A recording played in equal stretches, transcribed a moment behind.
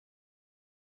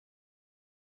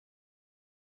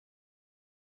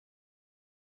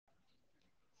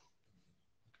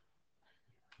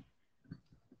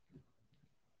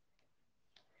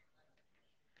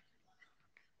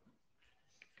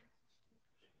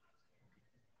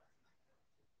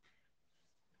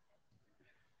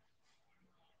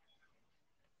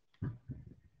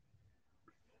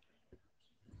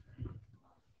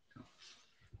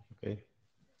Okay,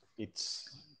 it's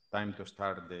time to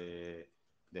start the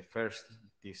first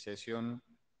this session.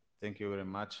 Thank you very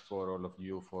much for all of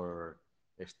you for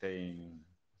staying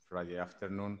Friday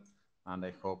afternoon, and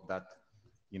I hope that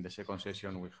in the second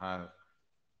session we have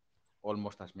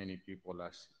almost as many people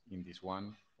as in this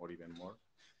one, or even more.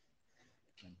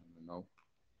 I don't know.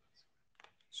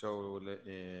 So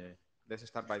let's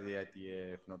start by the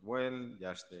IETF not well,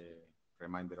 just a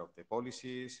reminder of the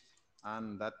policies,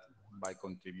 and that by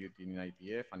contributing in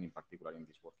IETF and in particular in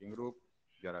this working group,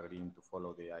 you are agreeing to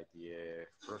follow the IETF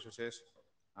processes,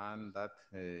 and that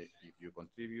if you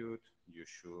contribute, you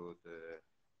should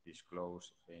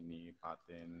disclose any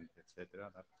patent, etc.,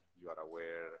 that you are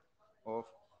aware of,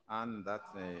 and that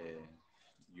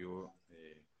you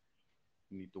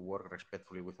need to work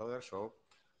respectfully with others. So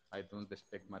I don't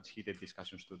expect much heated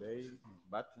discussions today,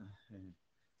 but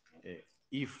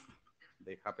if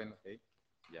they happen, okay,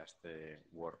 just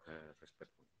work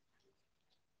respectfully.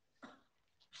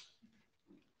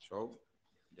 So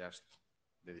just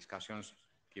the discussions,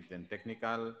 keep them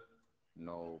technical,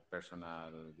 no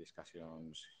personal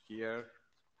discussions here,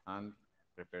 and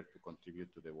prepare to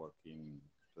contribute to the working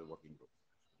group.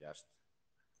 Just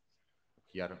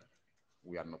here,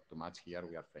 we are not too much here,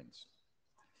 we are friends.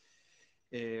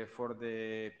 For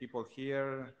the people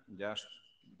here, just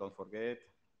don't forget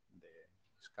the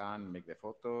scan, make the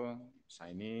photo,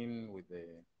 sign in with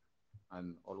the,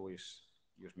 and always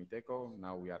use Miteco.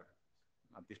 Now we are,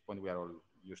 at this point, we are all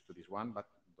used to this one, but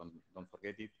don't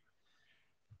forget it.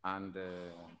 And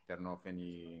turn off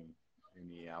any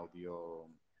audio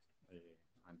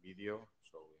and video,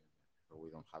 so we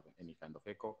don't have any kind of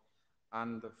echo.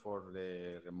 And for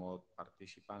the remote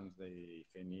participants,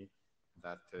 if any,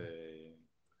 that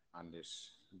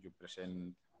unless you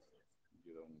present,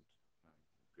 you don't,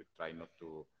 you try not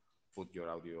to put your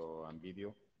audio and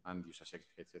video and use a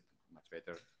headset much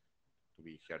better to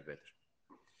be heard better.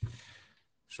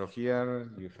 So here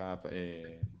you have,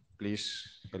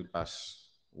 please help us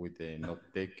with the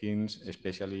note takings,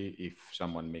 especially if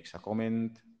someone makes a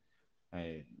comment,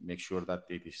 make sure that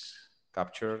it is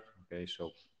captured, okay,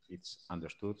 so it's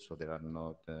understood, so there are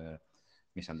not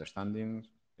misunderstandings.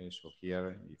 Okay, so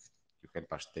here, if you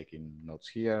help us taking notes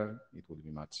here, it will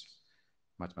be much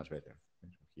better.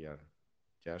 Okay, so here,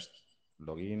 just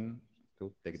log in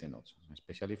to take the notes,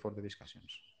 especially for the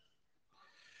discussions.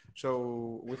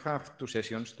 So we have two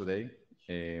sessions today.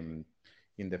 In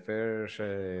the first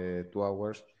 2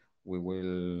 hours, we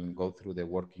will go through the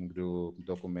working group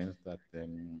documents that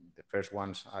the first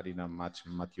ones are in a much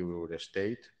mature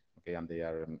state, okay, and they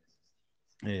are,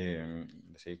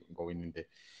 let's say, going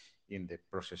in the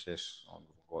processes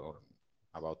or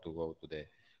about to go to the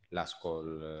last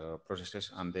call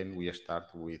processes, and then we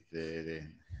start with the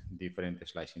different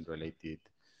slicing related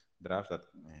drafts that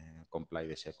comply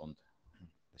the second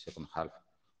half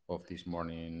of this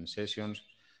morning sessions,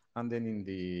 and then in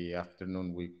the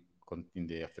afternoon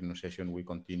session we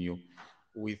continue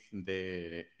with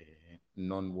the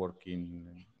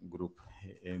non-working group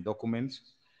documents,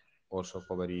 also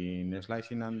covering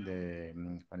slicing,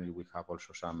 and finally we have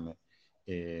also some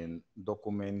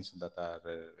documents that are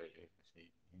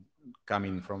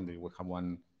coming from we have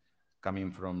one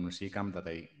coming from CCAM that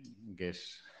I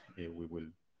guess we will,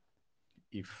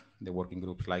 if the working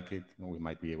groups like it, we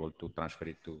might be able to transfer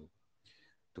it to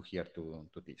here to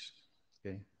this.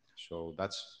 Okay, so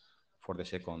that's for the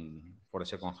second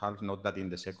half. Note that in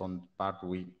the second part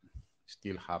we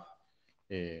still have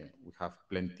we have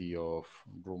plenty of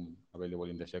room available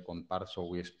in the second part, so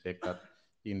we expect that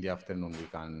in the afternoon we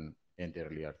can end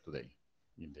earlier today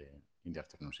in the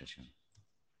afternoon session.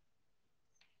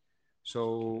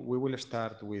 So we will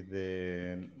start with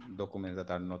the documents that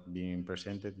are not being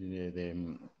presented.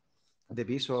 The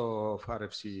piece of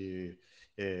RFC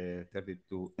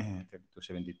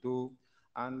 3272,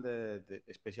 and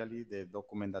especially the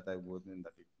document that I would,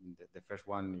 the first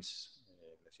one is,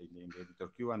 let's say, in the editor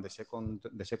queue, and the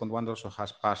second one also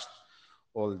has passed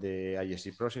all the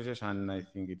ISG processes, and I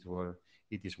think it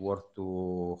is worth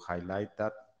to highlight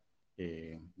that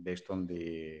based on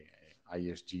the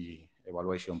ISG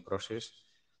evaluation process,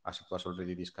 as it was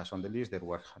already discussed on the list, there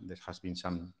has been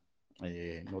some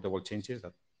notable changes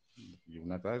that you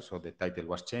notice. So the title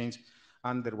was changed,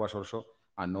 and there was also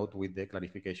a note with the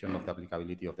clarification of the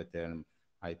applicability of the term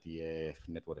IETF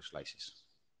network slices.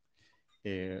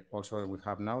 Also, we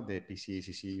have now the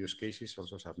PCACC use cases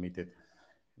also submitted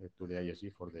to the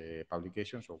ISG for the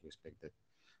publication, so we expect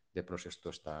the process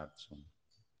to start soon.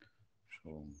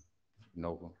 So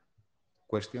no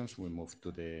questions, we move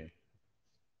to the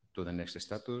next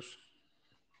status.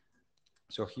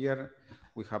 So here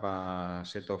we have a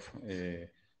set of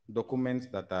documents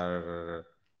that are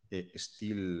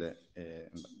still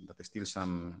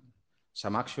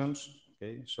some actions.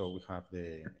 Okay, so we have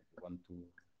the one to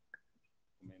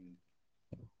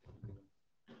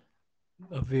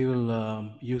document. We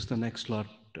will use the next slot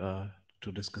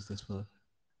to discuss this further.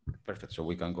 Perfect. So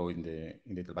we can go in the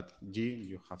detail. But G,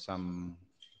 you have some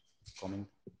comment?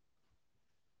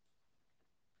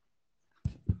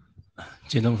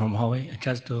 Jidong from Huawei.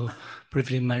 Just to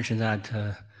briefly mention that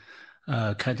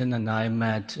Kaiten and I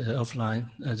met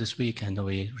offline this week, and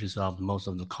we resolved most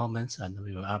of the comments, and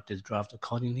we will update the draft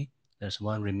accordingly. There's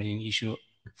one remaining issue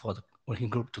for the working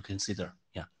group to consider.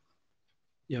 Yeah.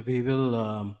 Yeah, we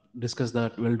will discuss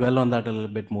that. We'll dwell on that a little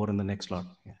bit more in the next slot.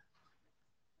 Yeah.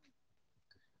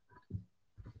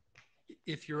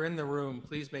 If you're in the room,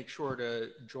 please make sure to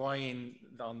join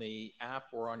on the app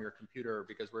or on your computer,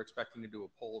 because we're expecting to do a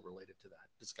poll related to that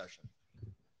discussion.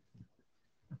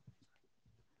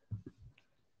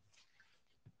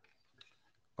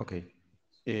 Okay.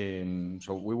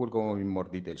 So we will go in more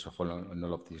details of on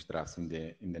all of these drafts in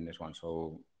the next one.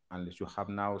 So unless you have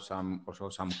now some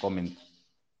comment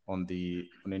on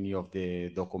any of the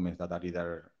documents that are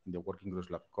either in the working group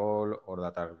lab call or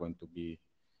that are going to be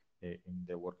in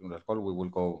the working group call, we will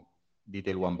go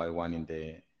detail one by one in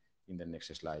the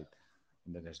next slide,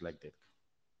 deck.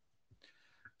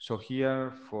 So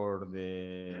here for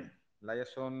the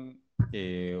liaison,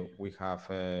 we have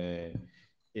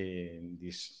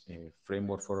this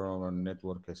framework for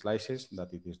network slices,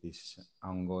 that it is this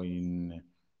ongoing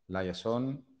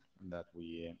liaison that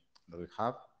we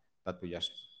have, that we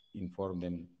just inform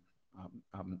them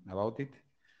about it.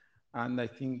 And I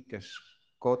think,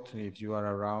 Scott, if you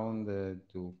are around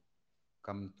to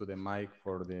come to the mic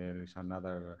for there is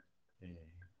another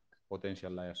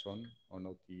potential liaison on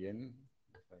OTN,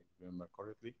 if I remember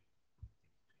correctly.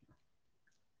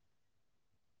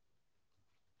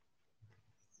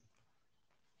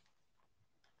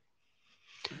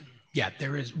 Yeah,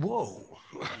 there is. Whoa.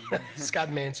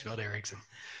 Scott Mansfield Erickson.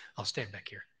 I'll stand back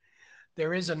here.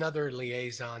 There is another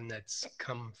liaison that's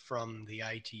come from the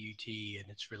ITUT, and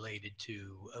it's related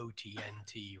to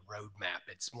OTNT roadmap.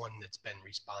 It's one that's been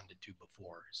responded to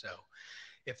before. So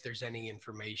if there's any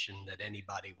information that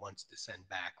anybody wants to send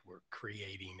back, we're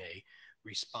creating a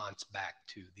response back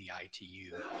to the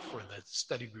ITU for the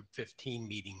study group 15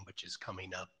 meeting, which is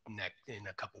coming up in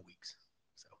a couple weeks.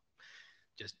 So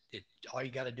all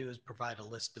you got to do is provide a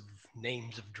list of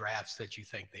names of drafts that you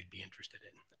think they'd be interested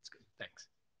in. That's good. Thanks.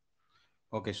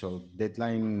 Okay, so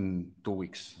deadline 2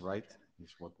 weeks, right?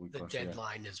 Is what we consider. The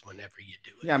deadline is whenever you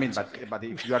do it. Yeah, I mean, but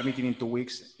if you are meeting in 2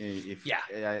 weeks,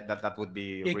 that would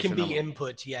be it reasonable. Can be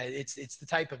input. Yeah, it's the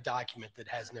type of document that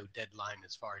has no deadline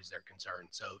as far as they're concerned.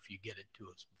 So if you get it to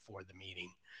us before the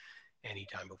meeting,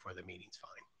 anytime before the meeting's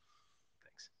fine.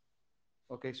 Thanks.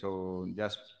 Okay, so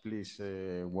just please,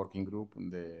 working group,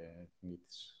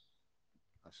 it's,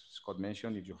 as Scott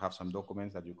mentioned, if you have some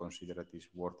documents that you consider that is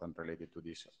worth and related to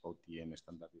this OTNT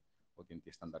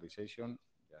standardization,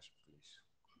 just please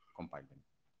compile them.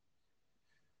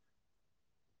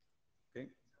 Okay.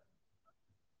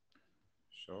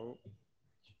 So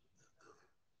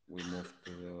we move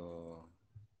to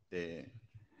the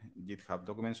GitHub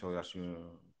document. So as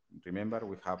you remember,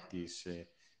 we have this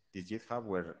GitHub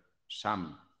where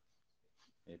some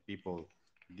people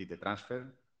did the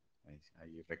transfer. I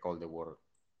recall the word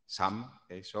some.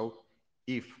 Okay, so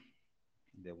if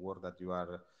the work that you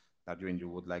are doing, you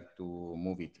would like to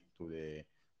move it to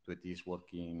this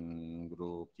working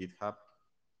group GitHub,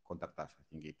 contact us. I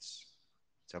think it's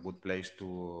a good place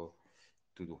to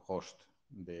host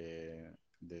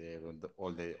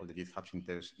all the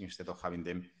GitHubs instead of having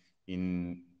them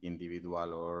in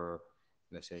individual, or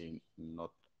let's say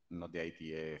not the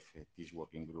IETF this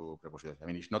working group repository. I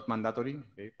mean, it's not mandatory,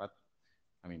 okay, but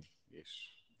I mean,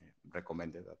 it's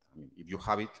recommended that, I mean, if you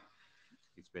have it,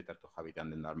 it's better to have it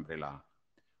under the umbrella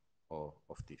of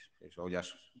this. Okay? So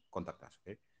just contact us.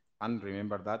 Okay? And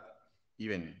remember that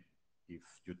even if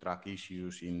you track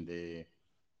issues in the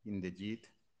JIT,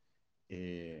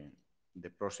 the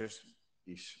process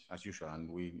is as usual, and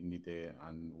we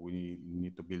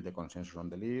need to build the consensus on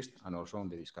the list and also on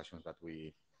the discussions that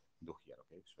we do here.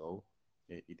 Okay, so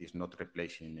it is not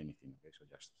replacing anything. Okay, so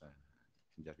just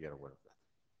be aware of that.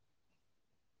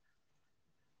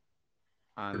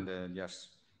 And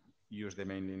just use the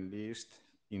mailing list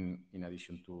in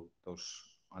addition to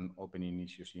those opening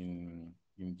issues in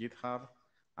GitHub,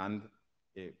 and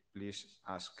please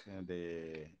ask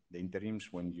the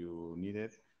interims when you need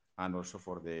it, and also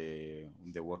for the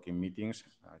working meetings.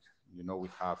 As you know, we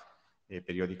have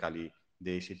periodically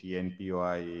the ACTN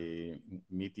POI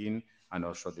meeting, and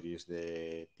also there is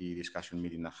the TE discussion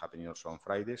meeting that happening also on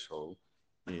Friday. So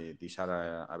these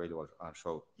are available.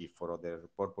 So if for other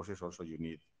purposes also you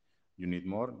need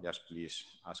more, just please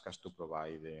ask us to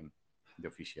provide the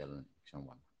official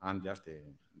one. And just the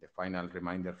final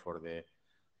reminder for the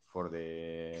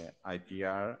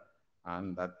IPR,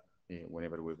 and that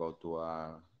whenever we go to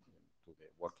the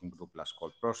working group last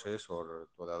call process or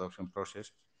to the adoption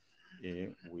process,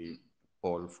 we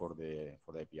poll for the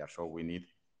IPR. So we need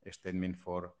a statement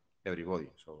for everybody.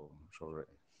 So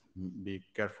be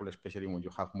careful, especially when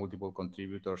you have multiple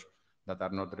contributors that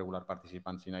are not regular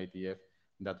participants in IETF,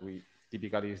 that we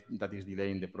typically that is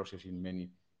delaying the process in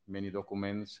many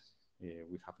documents.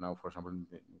 We have now, for example,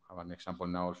 we have an example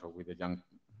now also with the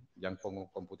young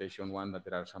computation one, that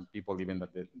there are some people even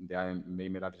that the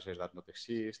email addresses that not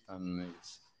exist, and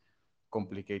it's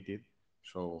complicated.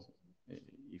 So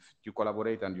if you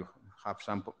collaborate and you have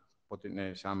some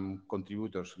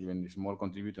contributors, even small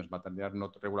contributors, but they are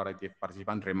not regular IETF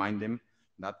participants, remind them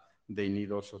that they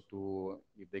need also to,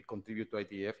 if they contribute to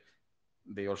IETF,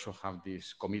 they also have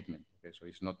this commitment. Okay? So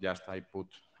it's not just I put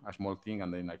a small thing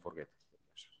and then I forget.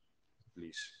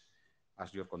 Please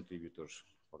ask your contributors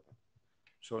for that.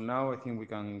 So now I think we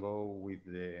can go with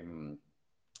the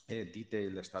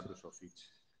detailed status of each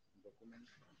document.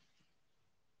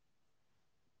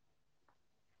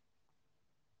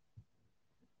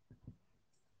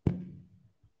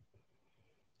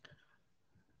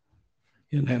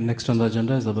 Yeah, next on the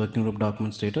agenda is the working group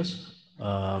document status.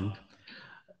 I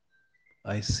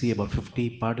see about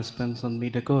 50 participants on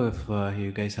MeetEcho. If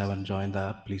you guys haven't joined the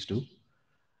app, please do.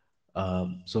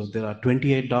 So there are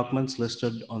 28 documents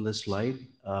listed on this slide.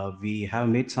 We have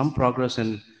made some progress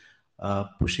in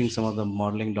pushing some of the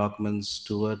modeling documents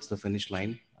towards the finish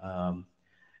line.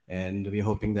 And we're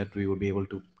hoping that we will be able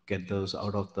to get those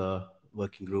out of the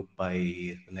working group by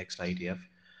the next IETF.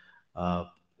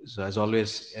 So as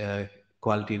always,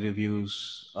 quality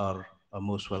reviews are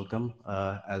most welcome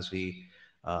as we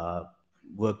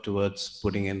work towards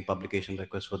putting in publication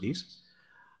requests for these.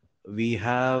 We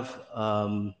have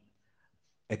a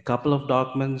couple of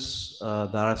documents,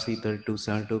 the RFC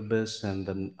 3272 BIS and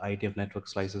the IETF network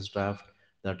slices draft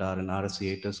that are in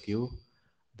RFC 8 queue.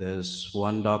 There's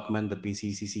one document, the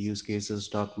PCCC use cases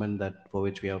document, that for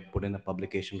which we have put in a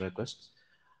publication request.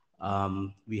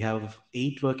 We have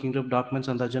 8 working group documents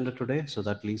on the agenda today, so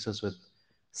that leaves us with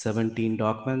 17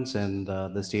 documents, and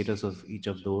the status of each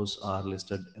of those are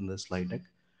listed in the slide deck.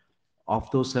 Of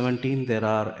those 17, there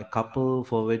are a couple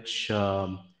for which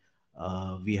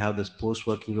we have this post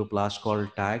working group last call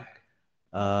tag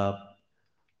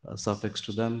suffix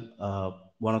to them.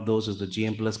 One of those is the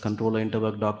GM plus controller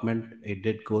interwork document. It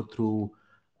did go through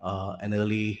an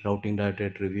early routing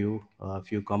directorate review. A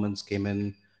few comments came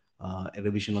in. A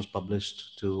revision was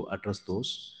published to address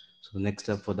those. So the next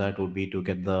step for that would be to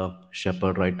get the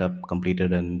Shepherd write-up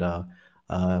completed and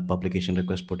publication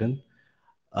request put in.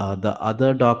 The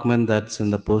other document that's in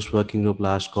the post-working group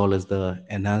last call is the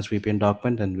enhanced VPN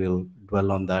document, and we'll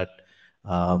dwell on that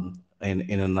in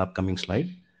an upcoming slide.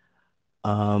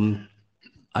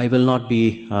 I will not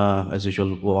be, as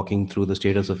usual, walking through the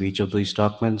status of each of these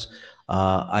documents.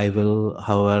 I will,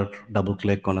 however,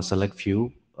 double-click on a select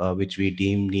few, which we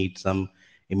deem need some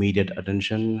immediate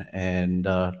attention, and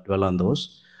dwell on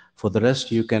those. For the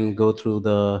rest, you can go through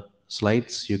the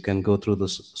slides. You can go through the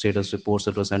status reports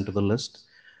that were sent to the list.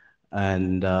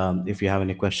 And if you have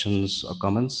any questions or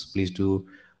comments, please do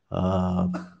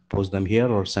post them here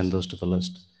or send those to the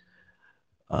list.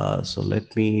 So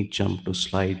let me jump to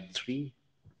slide 3.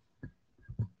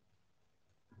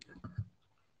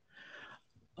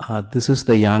 This is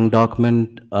the Yang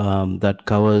document that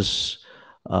covers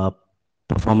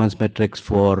performance metrics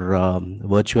for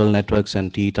virtual networks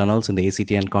and TE tunnels in the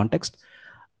ACTN context.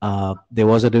 There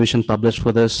was a revision published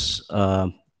for this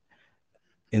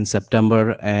in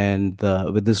September, and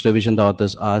with this revision, the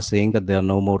authors are saying that there are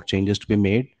no more changes to be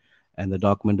made, and the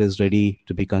document is ready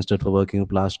to be considered for working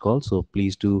group last call. So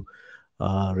please do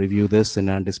review this in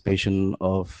anticipation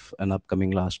of an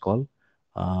upcoming last call.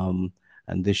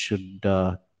 And this should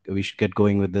we should get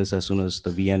going with this as soon as the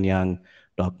VN Yang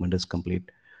document is complete.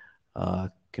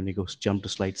 Can we go jump to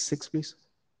slide 6, please?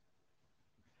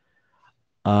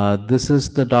 This is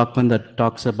the document that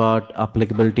talks about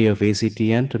applicability of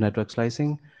ACTN to network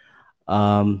slicing.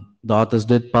 The authors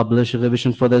did publish a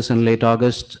revision for this in late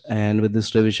August, and with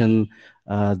this revision,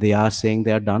 they are saying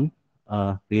they are done,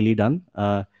 really done.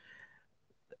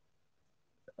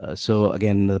 So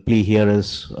again, the plea here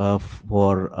is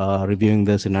for reviewing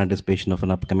this in anticipation of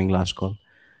an upcoming last call.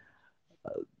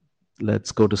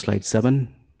 Let's go to slide 7.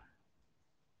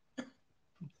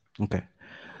 Okay.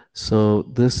 So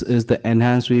this is the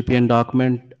enhanced VPN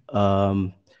document.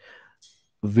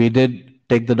 We did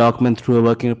take the document through a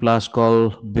working group last call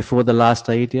before the last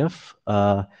IETF.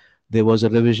 There was a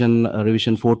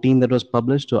revision 14 that was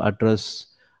published to address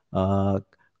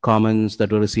comments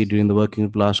that were received during the working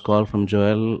group last call from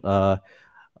Joel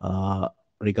uh,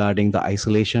 regarding the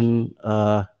isolation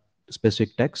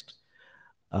specific text.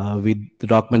 The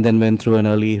document then went through an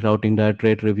early routing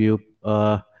directorate review.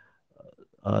 Uh,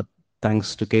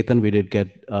 Thanks to Ketan, we did get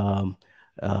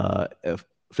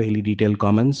fairly detailed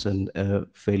comments and a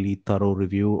fairly thorough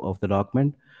review of the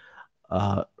document.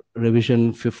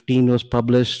 Revision 15 was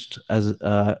published as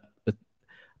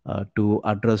to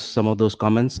address some of those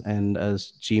comments, and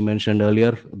as Chi mentioned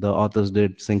earlier, the authors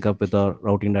did sync up with our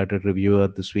routing directorate reviewer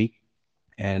this week,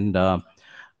 and uh,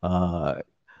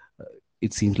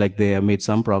 it seems like they have made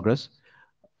some progress.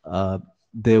 Uh,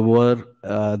 there was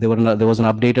an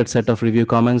updated set of review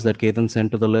comments that Ketan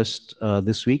sent to the list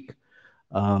this week.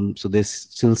 So there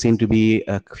still seem to be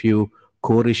a few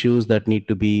core issues that need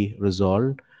to be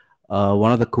resolved.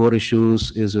 One of the core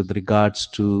issues is with regards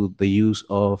to the use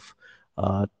of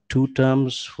two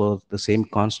terms for the same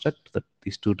construct, that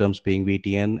these two terms being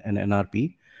VTN and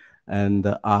NRP. And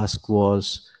the ask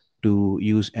was to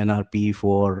use NRP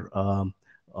for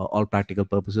all practical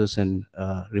purposes and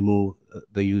remove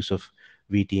the use of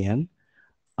VTN.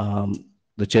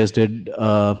 The chairs did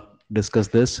discuss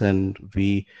this, and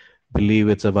we believe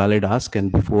it's a valid ask.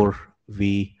 And before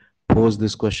we pose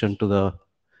this question uh,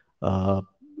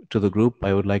 to the group,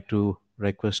 I would like to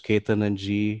request Ketan and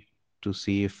G to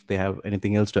see if they have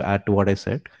anything else to add to what I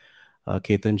said.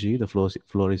 Ketan, G, the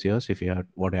floor is yours if you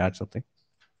want to add something.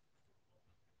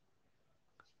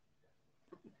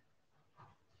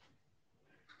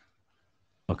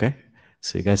 Okay,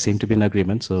 so you guys seem to be in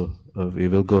agreement, so we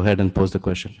will go ahead and pose the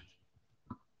question.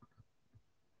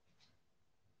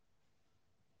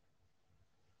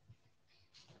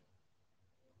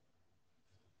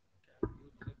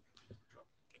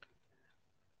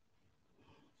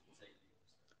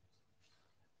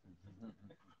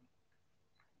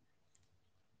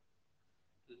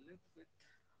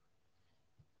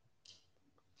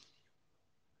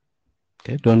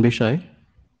 Okay, don't be shy.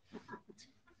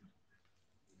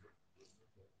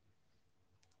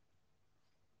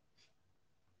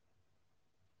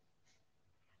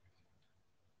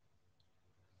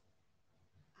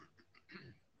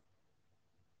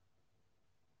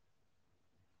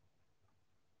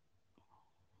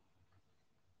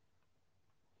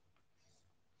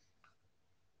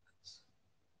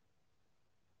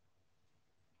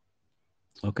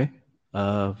 Okay.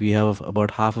 We have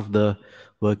about half of the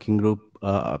working group,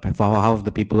 half of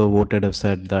the people who voted have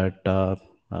said that,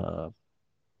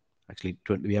 actually,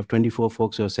 we have 24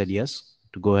 folks who have said yes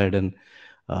to go ahead and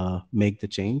make the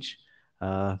change.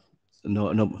 No,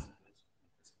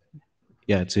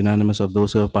 yeah, it's unanimous of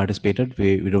those who have participated.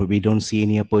 We don't see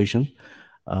any opposition.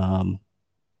 And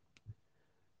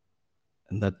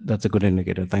that's a good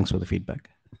indicator. Thanks for the feedback.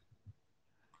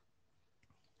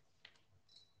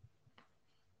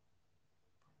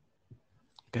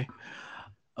 Okay.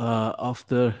 Of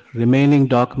the remaining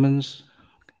documents,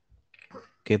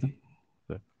 Ketan?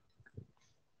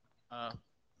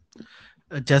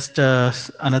 Just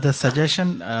another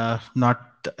suggestion,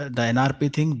 not the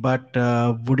NRP thing, but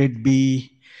would it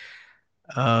be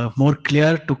more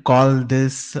clear to call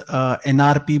this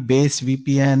NRP based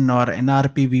VPN or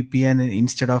NRP VPN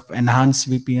instead of enhanced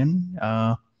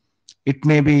VPN? It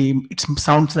may be, it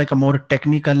sounds like a more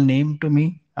technical name to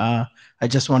me. I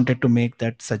just wanted to make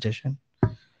that suggestion.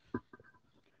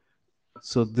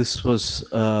 So this was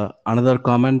another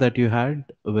comment that you had,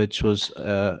 which was,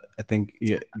 I think,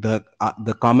 the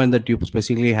comment that you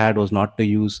specifically had was not to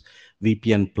use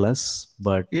VPN plus,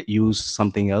 but use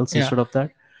something else instead of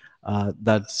that.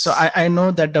 That's so I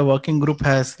know that the working group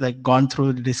has like gone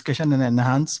through the discussion and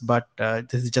enhanced, but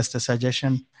this is just a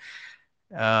suggestion.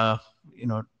 You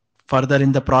know, further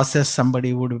in the process,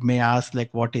 somebody may ask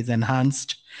like what is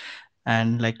enhanced,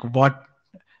 and like what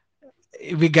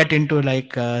we get into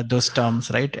like those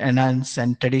terms, right? Enhanced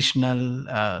and traditional.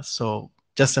 So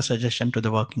just a suggestion to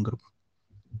the working group.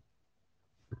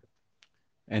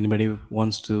 Anybody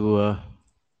wants to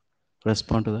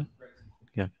respond to that?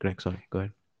 Yeah, Greg, sorry, go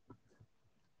ahead.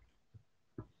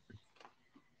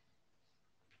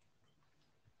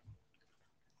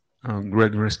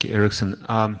 Greg Mirsky Erickson.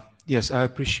 Yes, I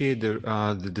appreciate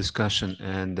the discussion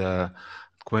and the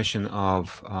question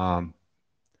of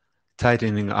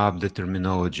tightening up the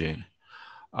terminology.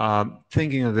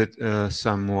 Thinking of it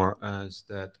some more as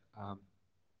that,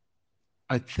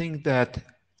 I think that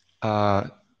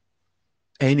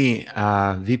any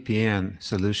VPN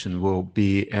solution will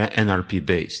be NRP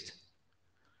based.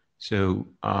 So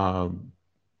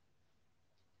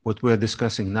what we're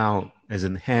discussing now as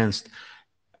enhanced,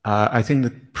 I think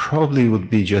that probably would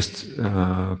be just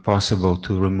possible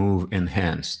to remove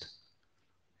enhanced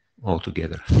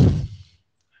altogether.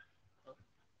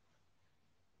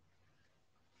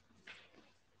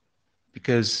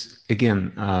 Because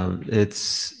again,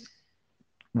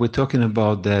 we're talking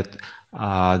about that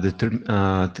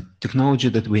the technology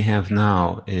that we have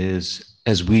now is,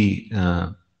 as we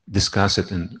discuss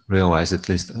it and realize, at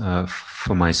least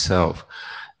for myself,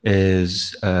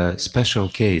 is a special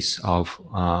case of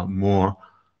more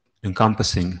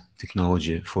encompassing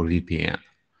technology for VPN,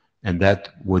 and that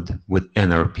with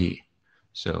NRP.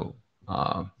 So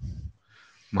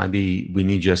maybe we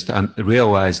need just to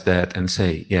realize that and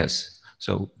say yes.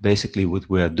 So basically what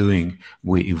we are doing,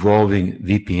 we're evolving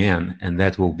VPN, and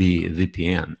that will be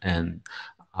VPN, and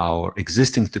our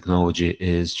existing technology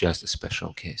is just a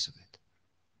special case of it.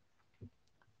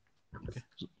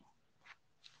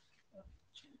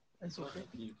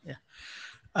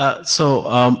 Yeah.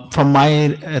 From my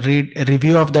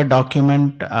review of the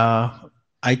document,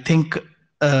 I think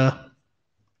the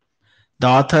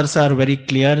authors are very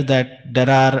clear that there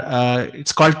are,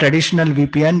 it's called traditional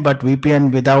VPN, but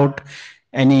VPN without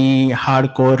any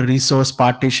hardcore resource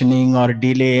partitioning or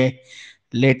delay,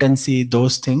 latency,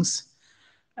 those things.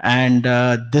 And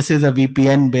this is a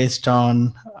VPN based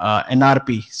on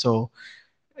NRP. So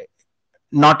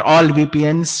not all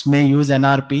VPNs may use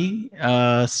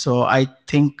NRP. So I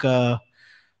think,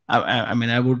 I mean,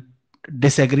 I would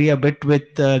disagree a bit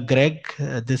with Greg.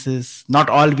 This is not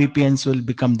all VPNs will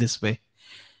become this way.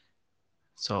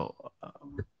 So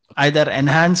either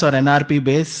enhance or NRP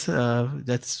base,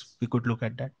 we could look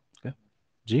at that. Okay.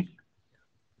 G?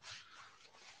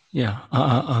 Yeah,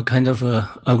 I kind of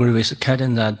agree with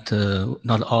Kevin that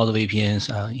not all the VPNs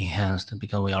are enhanced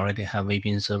because we already have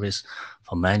VPN service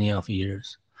for many of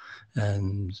years.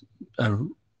 And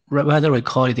whether we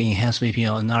call it enhanced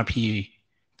VPN or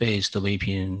NRP-based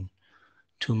VPN,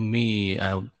 to me,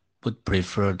 I would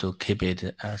prefer to keep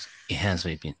it as enhanced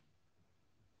VPN.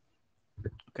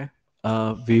 Okay.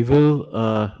 We will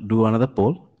do another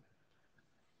poll.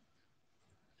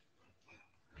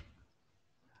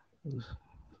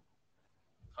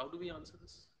 How do we answer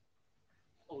this?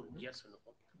 Oh, yes or no?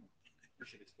 You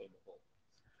should explain the poll.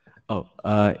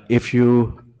 Oh, if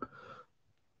you...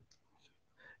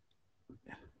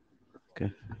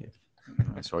 Okay.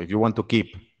 So if you want to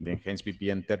keep the enhanced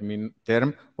VPN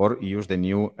term or use the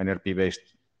new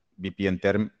NRP-based VPN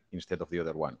term instead of the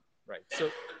other one. Right. So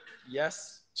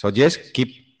yes. So yes,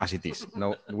 keep as it is.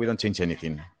 No, we don't change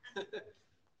anything.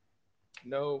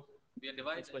 No.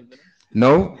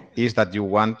 No is that you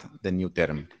want the new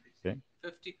term. Okay.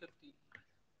 50-50.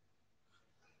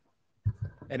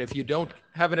 And if you don't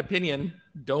have an opinion,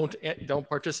 don't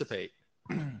participate.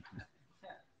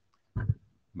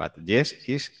 But yes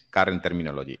is current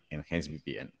terminology, enhanced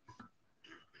VPN.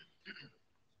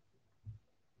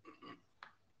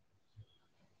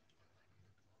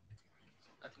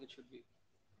 I think it should be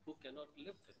who cannot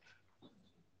live with it.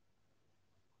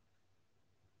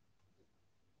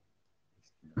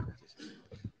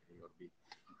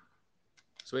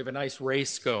 So we have a nice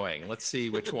race going. Let's see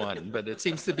which one. But it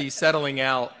seems to be settling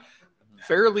out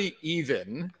fairly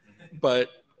even, but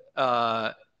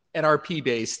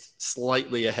NRP-based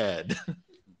slightly ahead.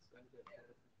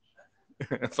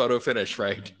 Photo finish,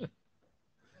 right?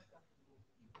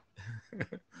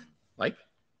 Mike?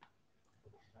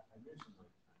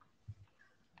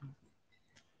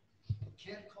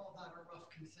 Can't call that a rough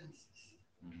consensus.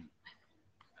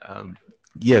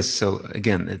 Yes, so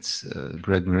again, it's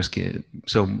Greg Mirsky.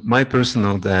 So my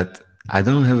personal that I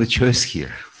don't have a choice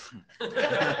here.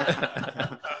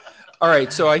 All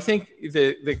right, so I think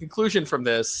the conclusion from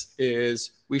this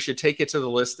is we should take it to the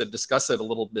list and discuss it a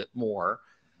little bit more.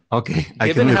 Okay,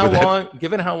 Given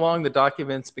how long the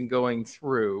document's been going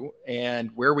through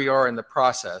and where we are in the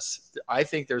process, I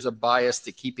think there's a bias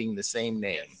to keeping the same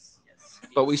name. Yes.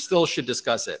 But we still should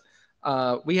discuss it.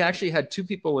 We actually had two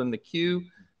people in the queue.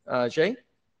 Jay?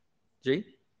 G?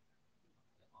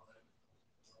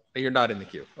 You're not in the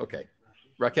queue. Okay.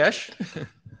 Rakesh?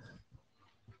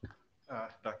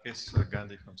 Rakesh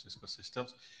Gandhi from Cisco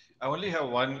Systems. I only have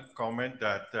one comment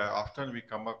that often we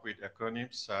come up with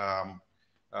acronyms,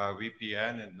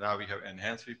 VPN, and now we have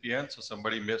enhanced VPN. So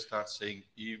somebody may start saying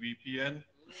EVPN,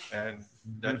 and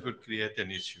that could create an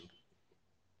issue.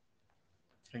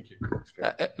 Thank you.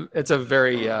 It's a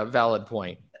very valid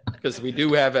point because we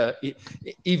do have a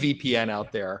EVPN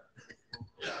out there.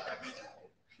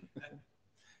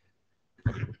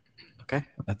 Okay,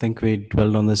 I think we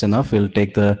dwelled on this enough. We'll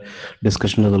take the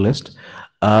discussion to the list.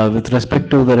 With respect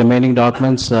to the remaining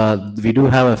documents, we do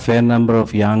have a fair number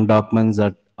of young documents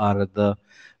that are at the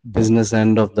business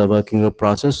end of the working group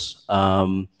process.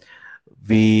 The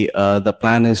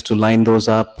plan is to line those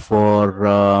up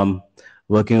for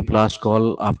working group last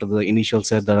call after the initial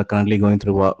set that are currently going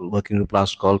through working group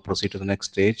last call proceed to the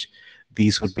next stage.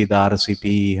 These would be the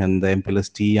RSVP and the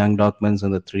MPLS-T young documents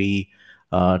and the three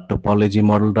topology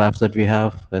model drafts that we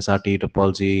have: SRT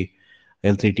topology,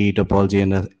 L3T topology,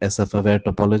 and SF-aware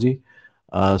topology.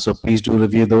 So please do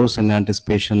review those in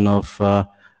anticipation of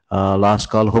last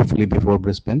call, hopefully before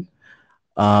Brisbane.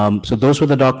 So those were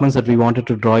the documents that we wanted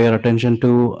to draw your attention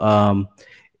to.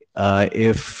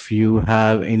 If you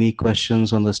have any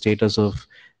questions on the status of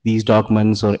these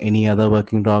documents or any other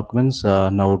working documents,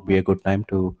 now would be a good time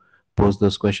to pose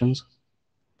those questions.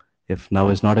 If now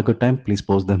is not a good time, please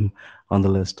post them on the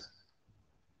list.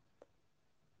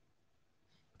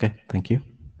 Okay, thank you.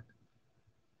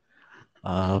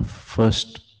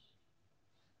 First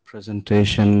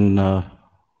presentation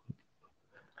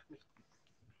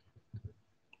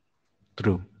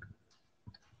through.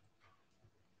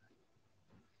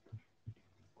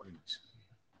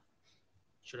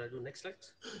 Should I do next slide?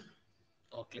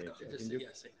 Or click on this? Yeah,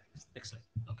 say next slide.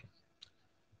 Okay.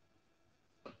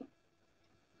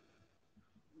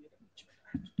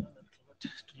 To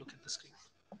look at the screen.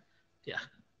 Yeah.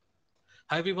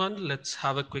 Hi everyone. Let's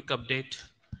have a quick update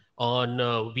on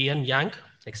VN Yang.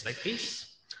 Next slide, please.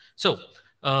 So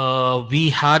we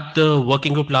had the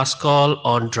working group last call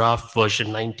on draft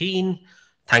version 19.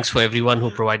 Thanks for everyone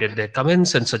who provided their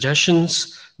comments and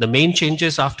suggestions. The main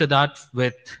changes after that,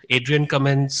 with Adrian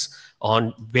comments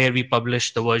on where we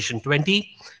published the version 20,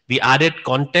 we added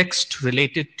context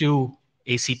related to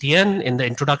ACTN in the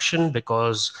introduction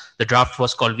because the draft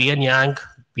was called VN Yang.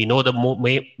 We know the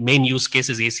main use case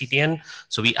is ACTN,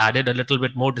 so we added a little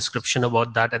bit more description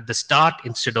about that at the start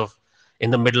instead of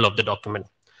in the middle of the document.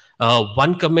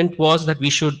 One comment was that we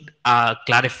should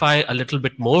clarify a little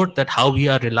bit more that how we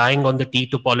are relying on the T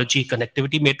topology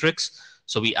connectivity matrix.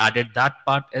 So we added that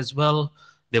part as well.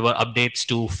 There were updates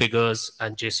to figures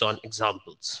and JSON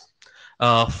examples.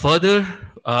 Further,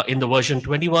 in the version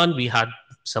 21, we had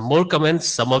some more comments.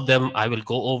 Some of them I will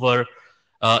go over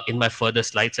in my further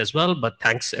slides as well, but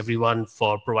thanks everyone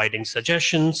for providing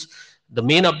suggestions. The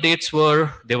main updates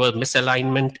were there was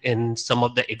misalignment in some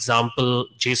of the example,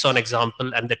 JSON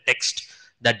example, and the text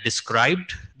that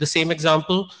described the same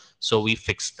example. So we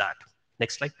fixed that.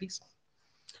 Next slide, please.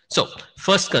 So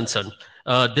first concern.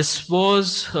 This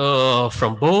was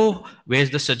from Bo, where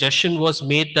the suggestion was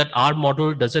made that our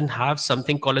model doesn't have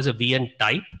something called as a VN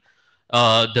type.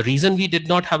 The reason we did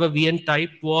not have a VN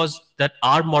type was that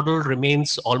our model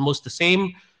remains almost the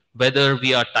same, whether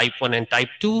we are type 1 and type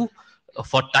 2.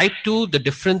 For type 2, the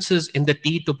difference is in the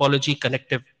T topology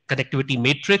connectivity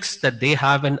matrix that they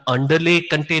have an underlay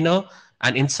container,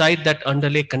 and inside that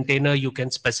underlay container, you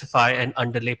can specify an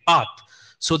underlay path.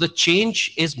 So the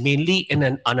change is mainly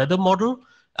in another model.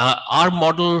 Our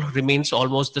model remains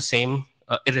almost the same,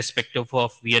 irrespective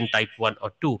of VN type 1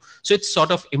 or 2. So it's sort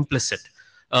of implicit.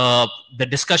 The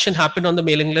discussion happened on the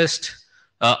mailing list.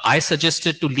 I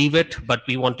suggested to leave it, but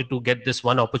we wanted to get this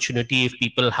one opportunity if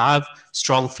people have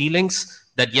strong feelings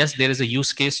that yes, there is a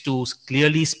use case to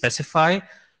clearly specify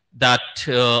that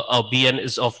a VN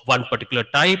is of one particular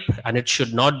type and it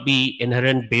should not be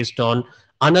inherent based on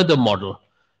another model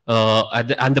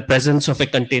and the presence of a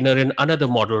container in another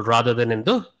model rather than in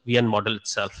the VN model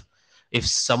itself. If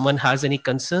someone has any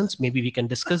concerns, maybe we can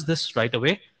discuss this right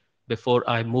away before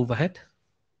I move ahead,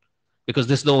 because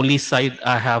this is the only side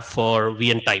I have for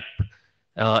VN type.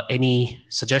 Any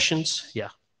suggestions? Yeah,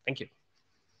 thank you.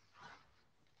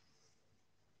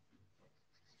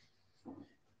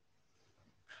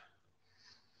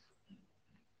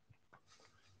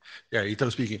 Yeah, Italo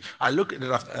speaking. I look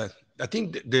at I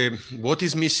think what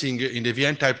is missing in the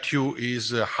VN type 2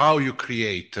 is how you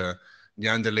create the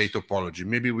underlay topology.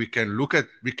 Maybe we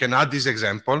can add this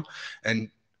example, and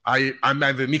I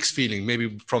have a mixed feeling.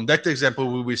 Maybe from that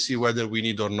example, we will see whether we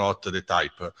need or not the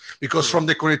type. Because from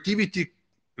the connectivity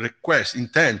request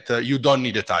intent, you don't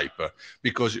need a type.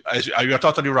 Because you are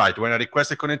totally right. When I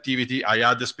request a connectivity, I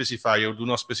add the specifier, do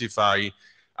not specify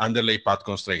underlay path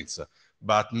constraints.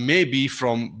 But maybe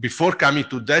from before coming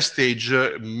to that stage,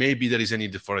 maybe there is a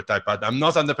need for a type. I'm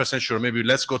not 100% sure. Maybe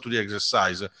let's go to the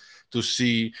exercise to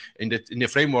see in the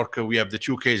framework we have the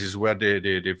two cases where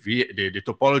the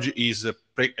topology is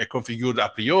configured a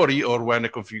priori or when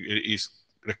is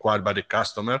required by the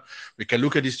customer. We can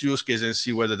look at this use case and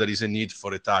see whether there is a need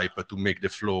for a type to make the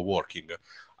flow working.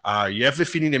 You have the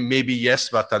feeling that maybe yes,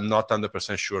 but I'm not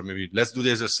 100% sure. Maybe let's do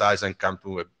the exercise and come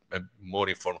to a more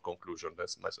informed conclusion.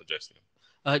 That's my suggestion.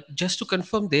 Just to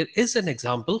confirm, there is an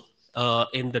example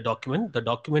in the document. The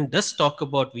document does talk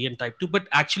about VN type 2, but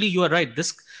actually you are right.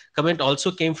 This comment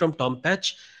also came from Tom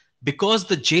Patch because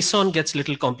the JSON gets a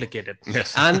little complicated.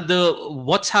 Yes. And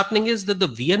what's happening is that the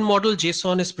VN model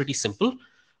JSON is pretty simple,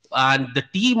 and the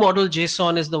T model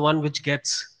JSON is the one which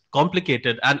gets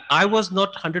complicated. And I was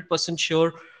not 100%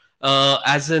 sure,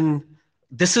 as in,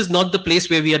 this is not the place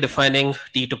where we are defining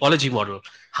T topology model.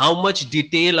 How much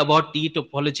detail about T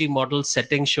topology model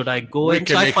settings should I go We in?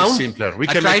 can So make it simpler. We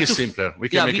can make it simpler. We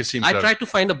can make it simpler. I tried to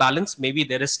find a balance. Maybe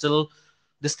there is still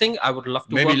this thing. I would love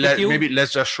to maybe work with you. Maybe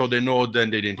let's just show the node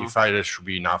and the identifier should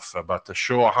be enough, but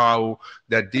show how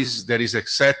that there is a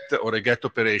set or a get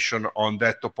operation on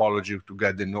that topology to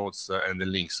get the nodes and the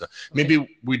links.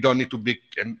 Maybe we don't need to be,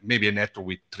 maybe a network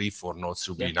with 3-4 nodes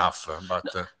should be enough, but.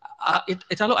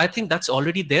 Italo, I think that's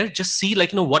already there. Just see,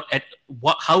 like,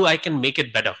 how I can make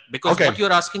it better, because what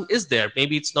you're asking is there.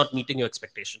 Maybe it's not meeting your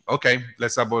expectation. Okay,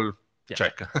 let's double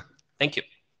check. Thank you.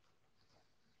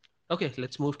 Okay,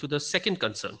 let's move to the second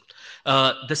concern.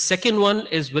 The second one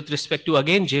is with respect to,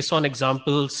 again, JSON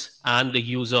examples and the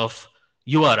use of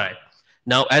URI.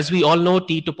 Now, as we all know,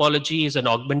 T topology is an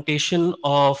augmentation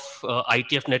of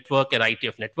IETF network and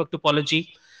IETF network topology.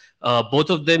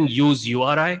 Both of them use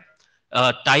URI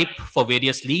type for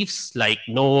various leaves like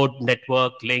node,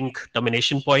 network, link,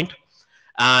 termination point.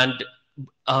 And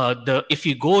if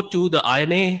you go to the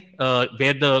INA,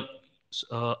 where the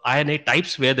INA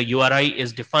types, where the URI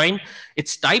is defined,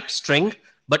 it's type string,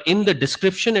 but in the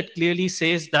description, it clearly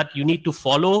says that you need to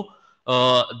follow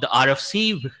the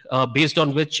RFC based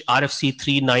on which RFC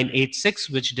 3986,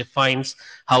 which defines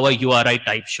how a URI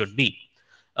type should be.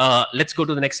 Let's go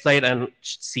to the next slide and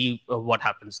see what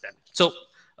happens then. So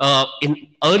in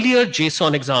earlier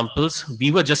JSON examples,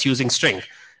 we were just using string.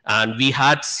 And we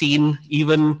had seen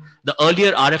even the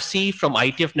earlier RFC from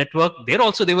IETF network,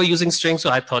 they were using string, so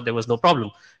I thought there was no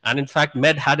problem. And in fact,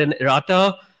 Med had an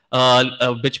errata,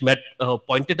 which Med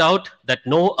pointed out that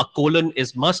no, a colon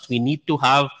is must. We need to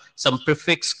have some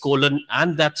prefix, colon,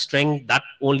 and that string. That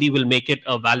only will make it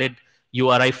a valid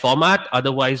URI format.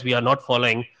 Otherwise, we are not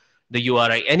following the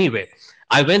URI anyway.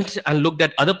 I went and looked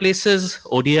at other places,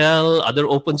 ODL, other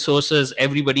open sources.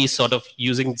 Everybody's sort of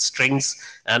using strings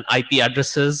and IP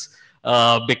addresses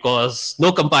because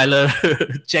no compiler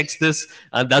checks this,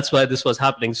 and that's why this was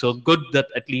happening. So good that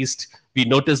at least we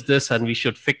noticed this, and we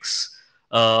should fix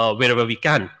wherever we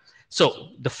can. So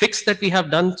the fix that we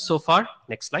have done so far,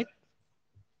 next slide,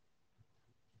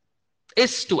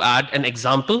 is to add an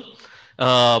example,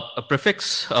 a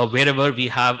prefix wherever we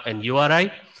have an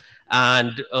URI.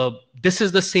 And this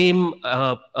is the same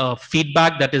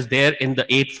feedback that is there in the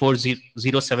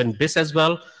 8407 BIS as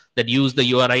well, that use the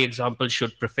URI example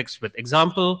should prefix with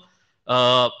example.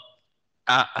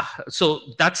 So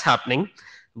that's happening.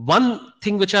 One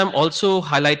thing which I'm also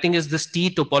highlighting is this T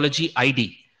topology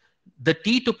ID. The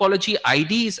T topology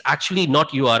ID is actually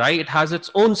not URI. It has its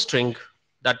own string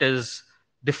that is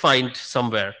defined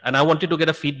somewhere. And I wanted to get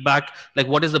a feedback, like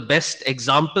what is the best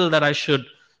example that I should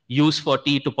use for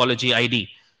T topology ID.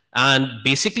 And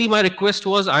basically my request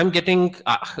was, I'm getting,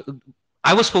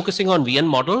 I was focusing on VN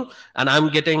model, and I'm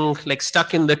getting like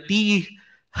stuck in the T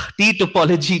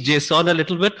topology JSON a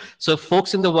little bit. So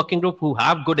folks in the working group who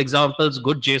have good examples,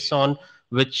 good JSON,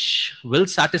 which will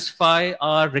satisfy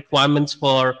our requirements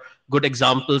for good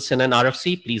examples in an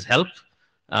RFC, please help.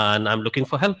 And I'm looking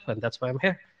for help, and that's why I'm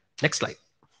here. Next slide.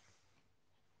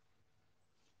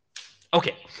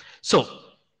 Okay, so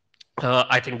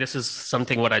I think this is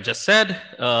something what I just said,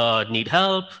 need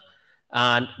help.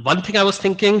 And one thing I was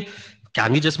thinking,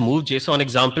 can we just move JSON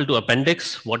example to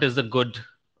appendix? What is the good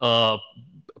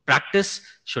practice?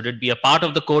 Should it be a part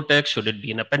of the core text? Should it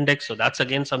be an appendix? So that's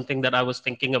again something that I was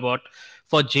thinking about.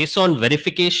 For JSON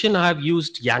verification, I have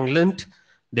used Yanglint.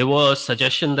 There was a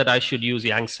suggestion that I should use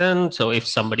Yangsen. So if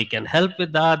somebody can help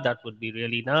with that, that would be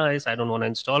really nice. I don't want to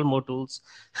install more tools.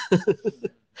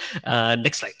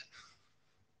 Next slide.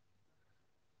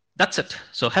 That's it.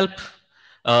 So help.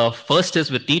 First is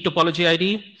with T topology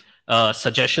ID,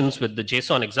 suggestions with the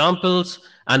JSON examples.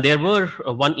 And there were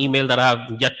one email that I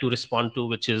have yet to respond to,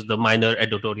 which is the minor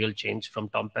editorial change from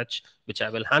Tom Patch, which I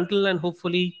will handle, and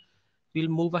hopefully we'll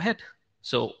move ahead.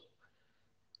 So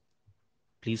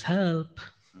please help.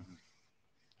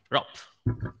 Rob.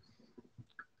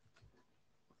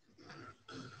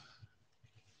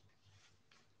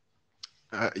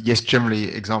 Yes,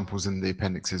 generally examples in the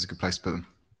appendix is a good place to put them.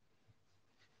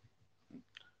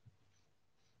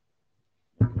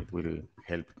 It will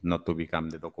help not to become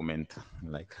the document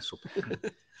like a super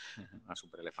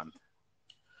elephant.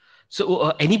 So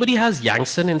anybody has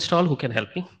Yangtze installed who can help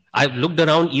me? I've looked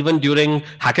around even during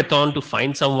hackathon to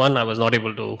find someone. I was not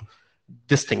able to.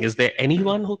 This thing, is there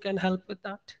anyone who can help with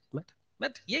that?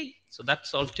 Met, yay! So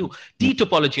that's all too. T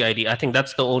topology ID. I think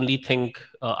that's the only thing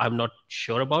I'm not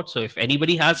sure about. So if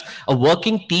anybody has a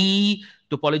working T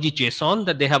topology JSON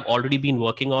that they have already been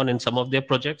working on in some of their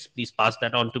projects, please pass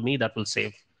that on to me. That will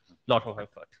save a lot of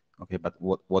effort. Okay, but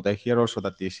what I hear also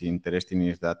that is interesting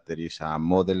is that there is a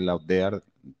model out there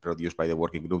produced by the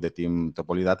working group, the team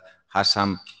topology, that has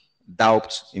some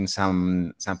doubts in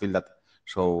some field that,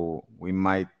 so we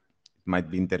might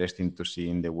be interesting to see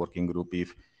in the working group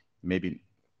if maybe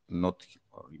not,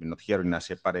 or even not here in a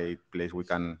separate place, we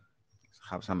can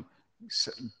have some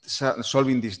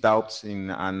solving these doubts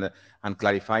and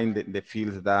clarifying the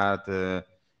fields that,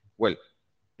 well,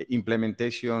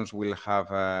 implementations will have,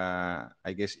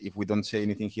 I guess, if we don't say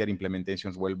anything here,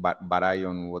 implementations will vary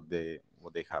on what they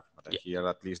have. But here,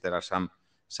 at least, there are some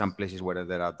places where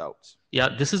there are doubts. Yeah,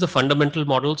 this is a fundamental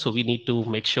model, so we need to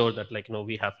make sure that, like,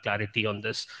 we have clarity on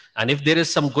this. And if there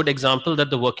is some good example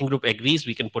that the working group agrees,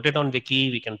 we can put it on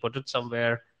Wiki, we can put it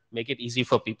somewhere, make it easy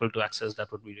for people to access.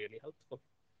 That would be really helpful.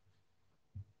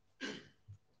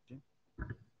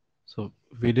 So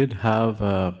we did have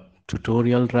a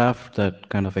tutorial draft that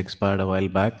kind of expired a while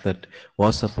back that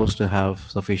was supposed to have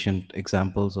sufficient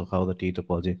examples of how the T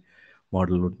topology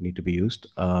model would need to be used.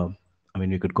 I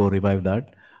mean, we could go revive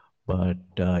that, but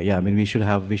yeah, I mean, we should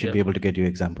be able to get you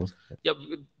examples. Yeah,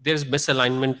 there's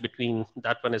misalignment between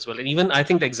that one as well. And even I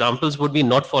think the examples would be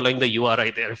not following the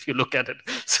URI there if you look at it.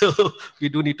 So we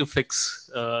do need to fix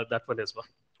that one as well.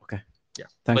 Okay. Yeah.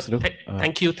 Thanks, Dhruv.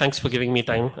 Thank you. Thanks for giving me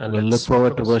time. And we'll look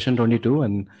forward to version 22.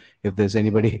 And if there's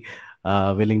anybody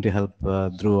willing to help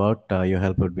Dhruv out, your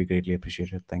help would be greatly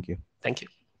appreciated. Thank you. Thank you.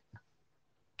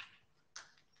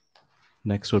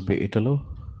 Next would be Italo.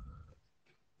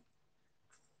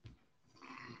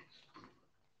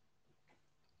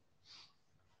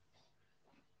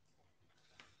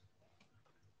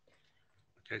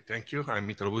 Okay, thank you. I'm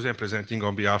Italo Busi. I'm presenting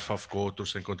on behalf of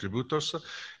co-authors and contributors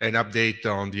an update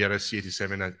on the RFC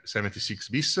 8776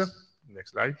 bis.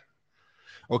 Next slide.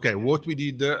 Okay, what we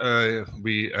did,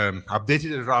 we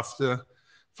updated the draft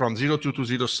from 02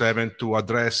 to 07 to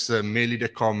address mainly the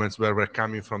comments where we're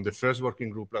coming from the first working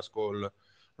group last call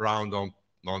round on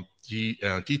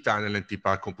T-tunnel and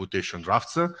T-part computation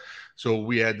drafts. So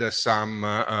we had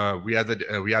we added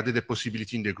the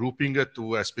possibility in the grouping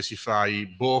to specify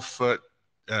both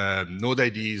node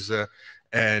IDs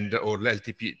and or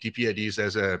TP IDs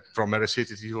as from RFC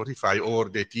 8345 or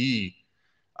the TE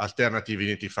alternative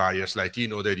identifiers like T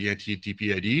node ID and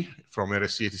TP ID from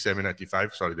RFC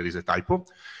 8795. Sorry, there is a typo.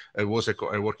 It was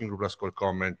a working group last call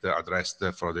comment addressed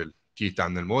for the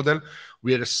T-tunnel model.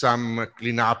 We had some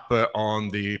cleanup on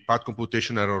the part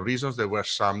computation error reasons. There were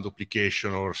some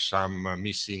duplication or some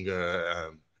missing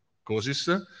causes.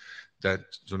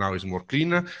 So now is more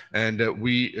clean. And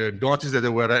we noticed that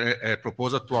there were a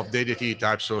proposal to update the T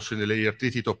types also in the layer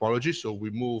 3T topology. So we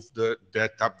moved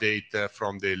that update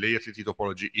from the layer 3T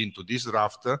topology into this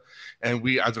draft. And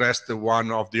we addressed one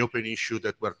of the open issues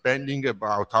that were pending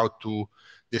about how to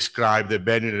describe the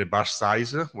bandwidth and the bar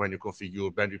size when you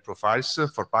configure bandwidth profiles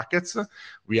for packets.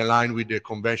 We align with the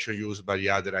convention used by the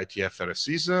other IETF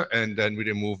RFCs, and then we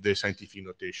remove the scientific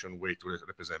notation way to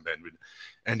represent bandwidth.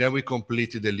 And then we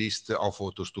completed the list of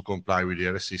authors to comply with the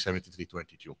RFC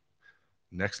 7322.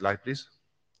 Next slide, please.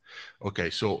 Okay,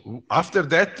 so after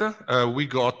that, we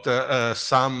got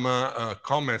some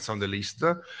comments on the list,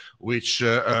 which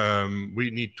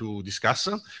we need to discuss.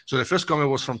 So the first comment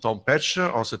was from Tom Patch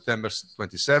on September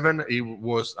 27. He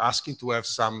was asking to have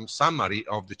some summary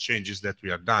of the changes that we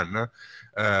have done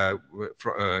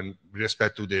with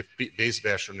respect to the base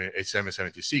version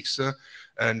 8776.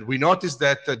 And we noticed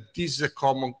that this is a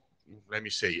common, let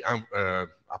me say,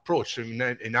 approach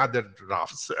in other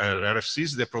drafts,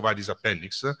 RFCs that provide this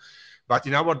appendix. But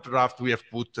in our draft, we have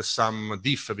put some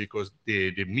diff because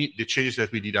the changes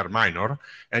that we did are minor,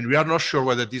 and we are not sure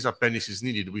whether this appendix is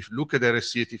needed. We look at the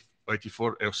RFC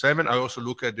 8407. I also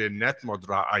look at the NetMod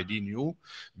ID new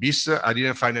bis. I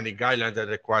didn't find any guideline that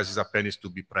requires this appendix to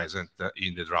be present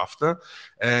in the draft.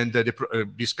 And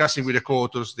discussing with the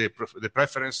co-authors, the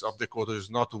preference of the co-authors is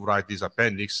not to write this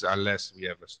appendix unless we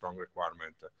have a strong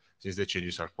requirement, since the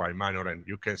changes are quite minor, and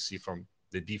you can see from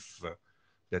the diff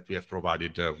that we have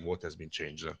provided what has been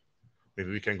changed. Maybe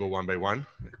we can go one by one.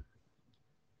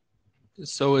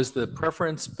 So is the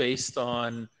preference based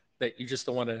on that you just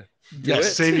don't want to do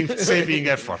yes, it? saving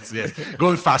efforts, yes.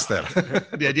 Going faster.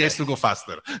 The idea is to go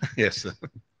faster, yes.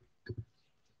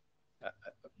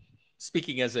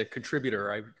 speaking as a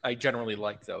contributor, I generally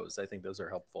like those. I think those are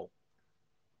helpful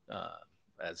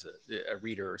as a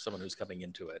reader or someone who's coming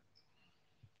into it.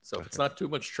 So if it's not too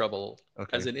much trouble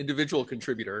as an individual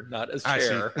contributor, not as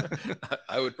chair,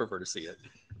 I would prefer to see it.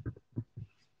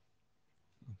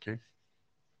 Okay.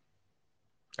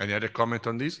 Any other comment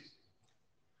on this?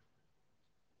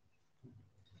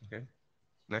 Okay.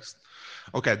 Next.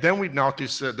 Okay, then we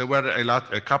noticed there were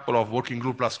a couple of working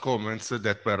group plus comments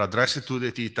that were addressed to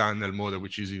the T-tunnel model,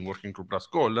 which is in working group plus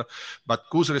call, but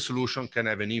whose resolution can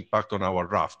have an impact on our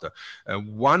draft.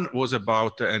 One was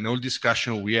about an old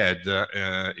discussion we had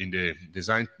in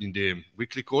the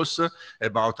weekly course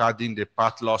about adding the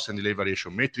path loss and delay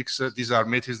variation matrix. These are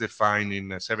matrices defined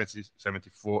in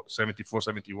 74,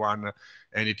 71,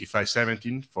 and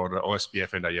 8517 for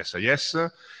OSPF and ISIS.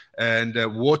 And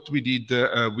what we did,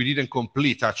 we didn't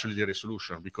complete actually the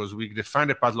resolution because we defined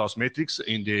a path loss matrix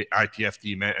in the IETF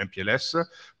MPLS,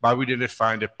 but we didn't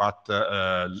define the path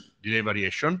delay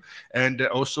variation. And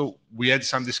also we had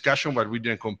some discussion, but we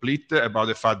didn't complete about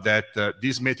the fact that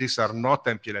these matrices are not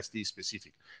MPLS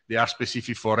specific. They are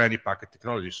specific for any packet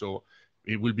technology. So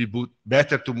it will be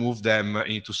better to move them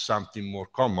into something more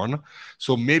common.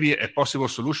 So maybe a possible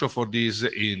solution for this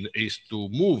is to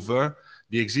move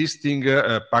the existing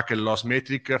packet loss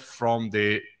metric from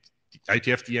the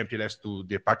IETF MPLS to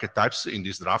the packet types in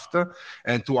this draft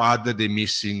and to add the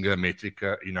missing metric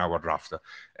in our draft.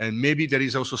 And maybe there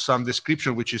is also some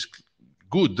description which is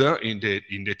good in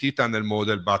the T-tunnel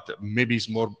model, but maybe it's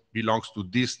more belongs to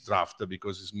this draft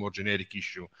because it's more generic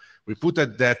issue. We put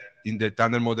that in the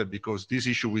tunnel model because this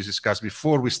issue was discussed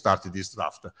before we started this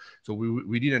draft. So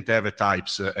we didn't have a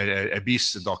types, a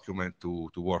BIS document to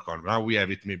work on. Now we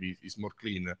have it, maybe it's more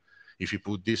clean if you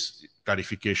put this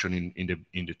clarification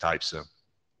in the types.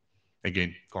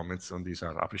 Again, comments on these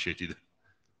are appreciated.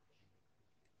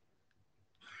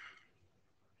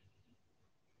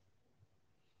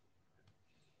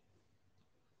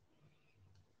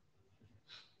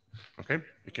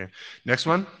 Okay. Next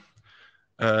one.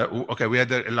 Okay, we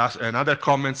had another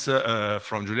comments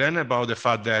from Julian about the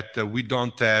fact that we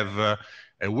don't have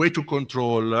a way to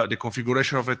control the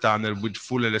configuration of a tunnel with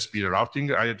full LSP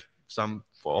routing. I had some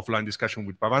offline discussion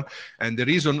with Pavan, and the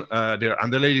reason, the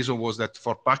underlying reason was that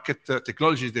for packet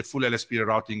technologies, the full LSP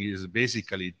routing is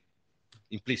basically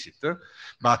implicit,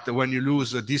 but when you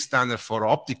lose this tunnel for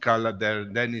optical,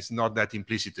 then it's not that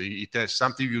implicit. It has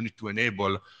something you need to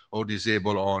enable or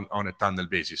disable on a tunnel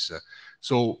basis.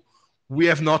 So we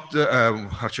have not,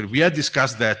 actually, we had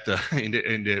discussed that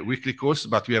in the weekly course,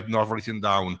 but we have not written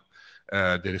down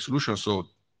the resolution. So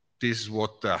this is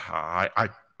what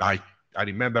I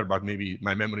remember, but maybe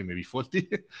my memory may be faulty.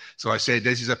 So I say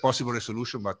this is a possible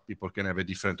resolution, but people can have a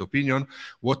different opinion.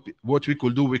 What we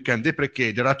could do, we can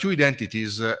deprecate. There are two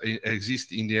identities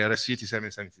exist in the RSC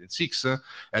 8776,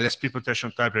 LSP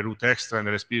protection type reroute extra and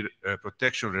LSP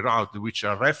protection reroute, which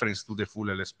are referenced to the full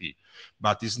LSP.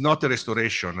 But it's not a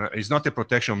restoration. It's not a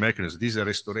protection mechanism. This is a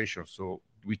restoration. So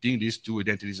we think these two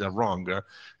identities are wrong,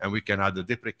 and we can either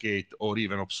deprecate or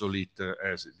even obsolete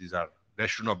as these are. That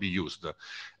should not be used.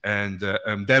 And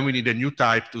then we need a new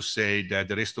type to say that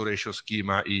the restoration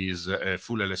schema is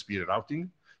full LSP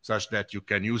routing, such that you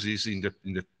can use this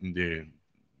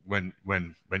when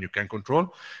you can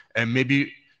control. And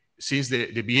maybe since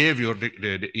the behavior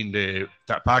in the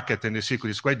packet and the circuit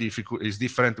is quite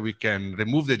different, we can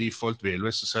remove the default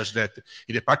values such that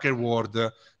in the packet world,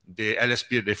 the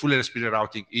full LSP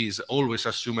routing is always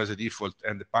assumed as a default,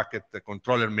 and the packet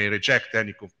controller may reject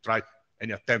any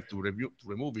attempt to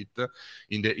remove it.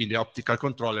 In the optical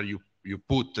controller, you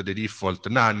put the default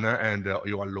none, and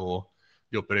you allow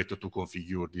the operator to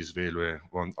configure this value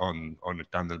on a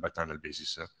tunnel by tunnel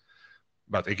basis.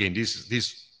 But again,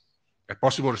 this a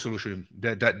possible resolution.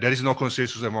 There is no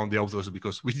consensus among the authors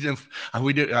because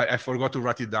I forgot to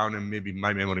write it down, and maybe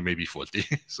my memory may be faulty.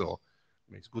 So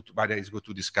it's good, but it's good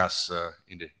to discuss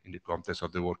in the context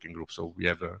of the working group. So we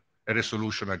have a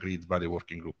resolution agreed by the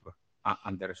working group.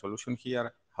 And the resolution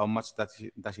here, how much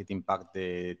does it impact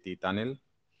the T-tunnel?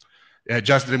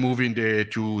 Just removing the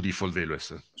two default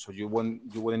values. So you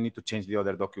wouldn't need to change the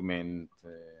other document.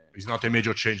 It's not a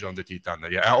major change on the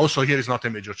T-tunnel. Yeah. Also here is not a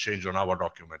major change on our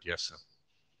document. Yes.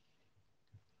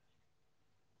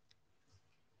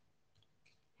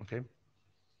 Okay.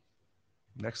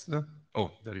 Next.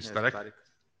 Oh, there is Tarek.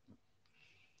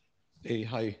 Hey,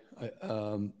 hi.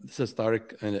 This is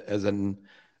Tarek, and as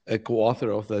a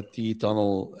co-author of the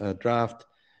T-tunnel draft,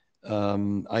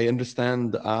 I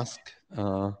understand the ask,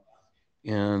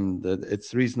 and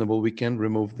it's reasonable. We can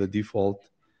remove the default.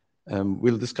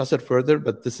 We'll discuss it further,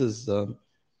 but this is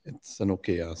it's an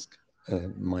okay ask,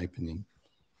 in my opinion.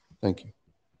 Thank you.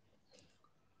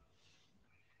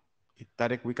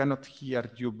 Tarek, we cannot hear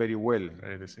you very well.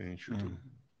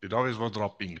 The voice was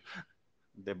dropping.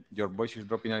 Your voice is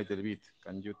dropping a little bit.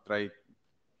 Can you try?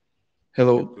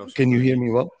 Hello, can you hear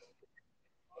me well?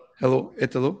 Hello,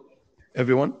 Italo,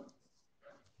 everyone?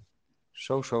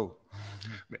 So.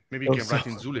 Maybe you can write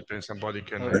in Zulip and somebody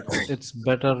can. It's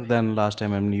better than last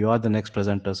time. I mean, you are the next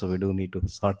presenter, so we do need to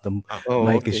sort the Oh,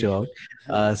 mic okay. issue out.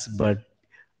 But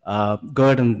go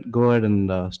ahead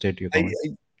and state your comment.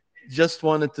 I just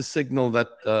wanted to signal that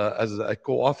as a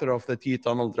co-author of the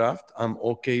T-tunnel draft, I'm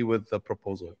okay with the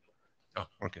proposal. Oh,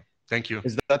 okay. Thank you.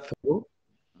 Is that true?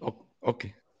 Oh,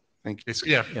 okay. Thank you. It's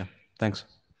clear. Yeah. Thanks.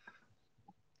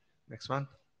 Next one.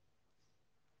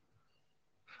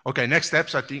 Okay, next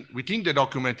steps. We think the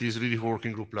document is really for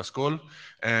working group plus call,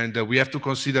 and we have to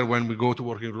consider when we go to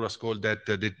working group plus call that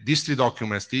these three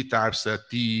documents, T-types,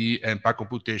 TE, and pack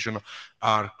computation,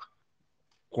 are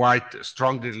quite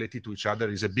strongly related to each other.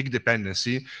 Is a big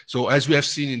dependency. So as we have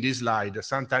seen in this slide,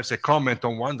 sometimes a comment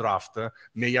on one draft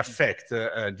may affect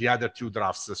the other two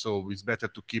drafts. So it's better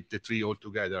to keep the three all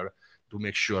together to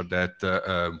make sure that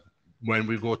when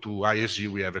we go to ISG,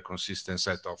 we have a consistent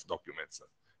set of documents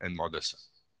and models.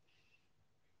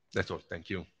 That's all. Thank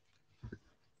you.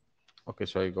 Okay,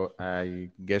 so I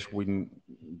guess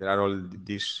there are all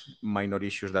these minor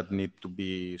issues that need to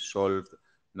be solved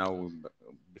now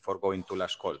before going to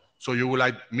last call. So you would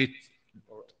like me,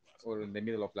 or in the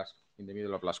middle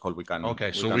of last call we can.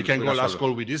 Okay, we can go last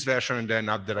call with this version and then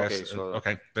add the rest.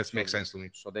 Okay, that makes sense to me.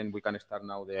 So then we can start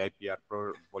now the IPR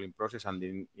polling process, and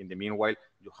in the meanwhile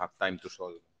you have time to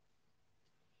solve.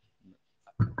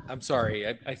 I'm sorry,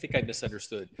 I think I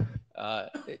misunderstood.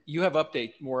 You have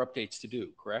more updates to do,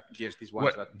 correct? Yes,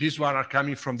 these ones are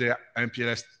coming from the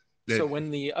MPLS. So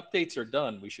when the updates are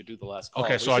done, we should do the last call.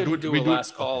 Okay, so we do a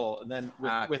last call and then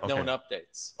with known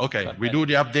updates. Okay, we do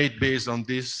the update based on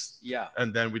this. Yeah.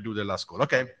 And then we do the last call.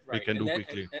 Okay, right. We can do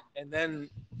quickly. And then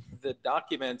the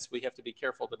documents, we have to be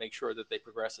careful to make sure that they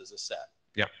progress as a set.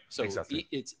 Yeah, so exactly.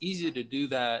 It's easy to do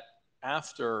that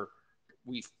after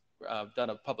we've done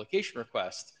a publication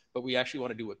request, but we actually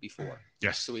want to do it before.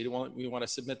 Yes. So we want to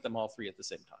submit them all three at the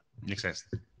same time. Makes sense.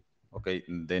 Okay,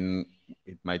 then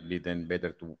it might be then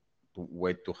better to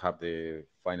wait to have the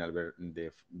final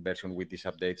version with these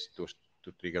updates to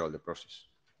trigger all the process.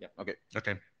 Yeah. Okay.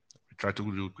 Okay. Try to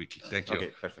do it quickly. Thank you.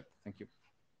 Okay, perfect. Thank you.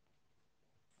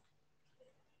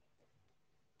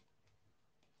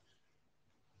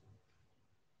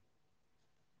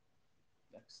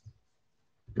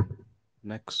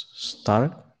 Next,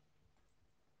 Tarek.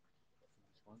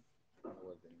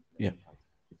 Yeah.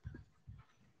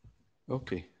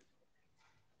 Okay.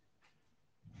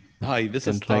 Hi, this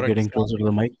Can is try Tarek. getting closer to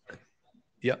the mic.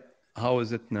 Yeah. How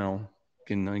is it now?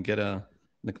 Can I get an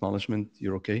acknowledgement?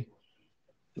 You're okay?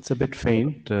 It's a bit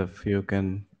faint. If you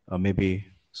can maybe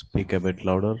speak a bit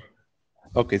louder.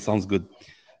 Okay, sounds good.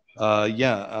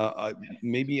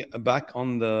 Maybe back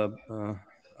on the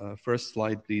first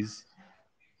slide, please.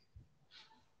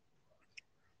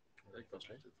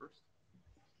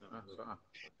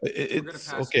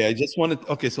 It's okay. I just wanted.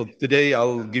 Okay, so today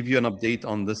I'll give you an update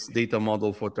on this data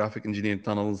model for traffic engineering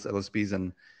tunnels, LSPs,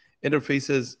 and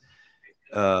interfaces.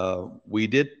 We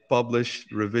did publish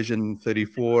revision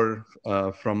 34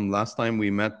 from last time we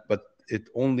met, but it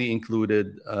only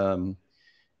included a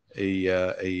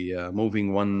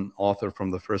moving one author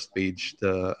from the first page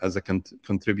as a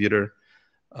contributor.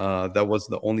 That was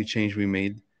the only change we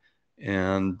made.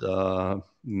 And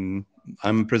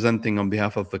I'm presenting on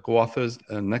behalf of the co-authors.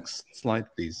 Next slide,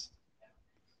 please.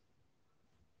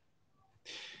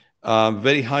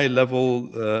 Very high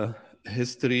level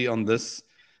history on this.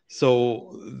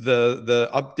 So the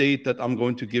update that I'm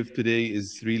going to give today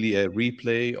is really a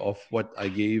replay of what I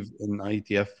gave in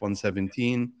IETF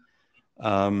 117.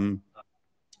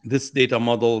 This data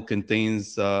model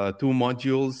contains two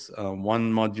modules,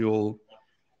 one module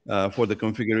for the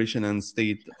configuration and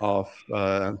state of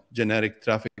generic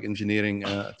traffic engineering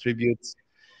attributes.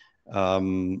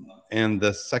 And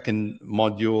the second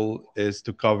module is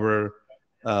to cover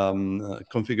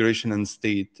configuration and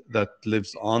state that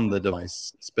lives on the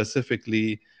device,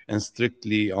 specifically and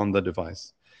strictly on the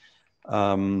device.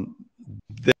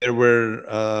 There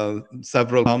were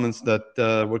several comments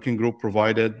that working group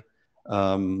provided.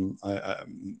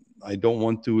 I don't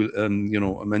want to,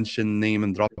 mention name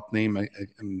and drop name,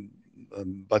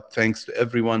 but thanks to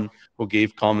everyone who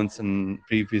gave comments and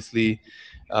previously.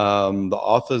 The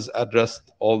authors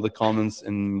addressed all the comments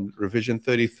in revision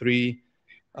 33.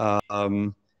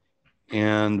 And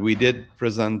we did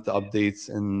present updates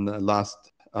in the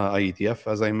last IETF,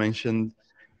 as I mentioned.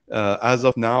 As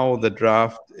of now, the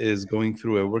draft is going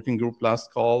through a working group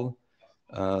last call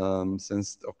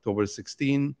since October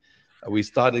 16. We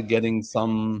started getting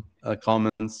some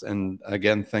comments, and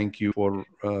again, thank you for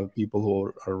people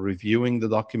who are reviewing the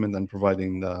document and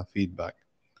providing the feedback.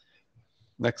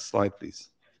 Next slide, please.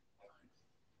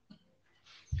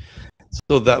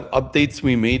 So the updates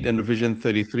we made in revision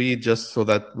 33, just so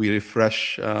that we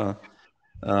refresh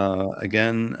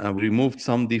again, we removed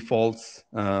some defaults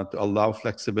to allow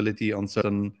flexibility on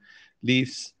certain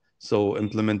leaves, so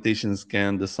implementations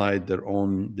can decide their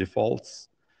own defaults.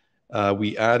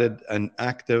 We added an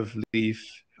active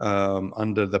leaf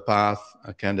under the path,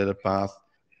 a candidate path,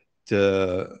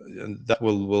 that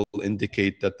will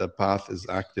indicate that the path is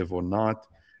active or not,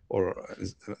 or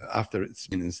after it's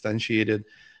been instantiated.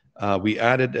 We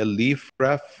added a leaf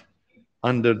ref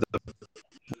under the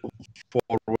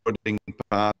forwarding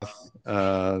path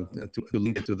to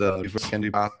link it to the reverse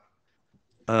secondary path.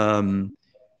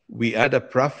 We add a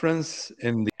preference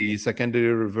in the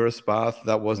secondary reverse path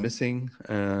that was missing,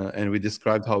 and we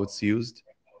described how it's used.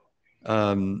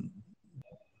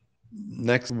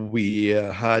 Next, we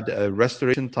had a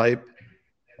restoration type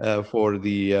for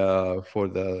the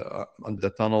under the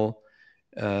tunnel,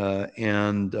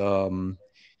 and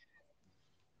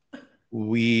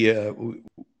we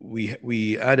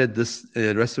added this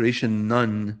restoration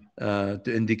none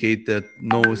to indicate that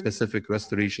no specific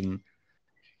restoration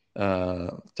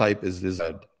type is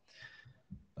desired.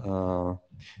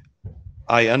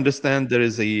 I understand there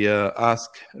is a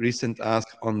recent ask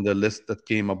on the list that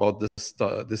came about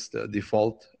this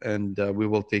default, and we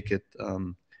will take it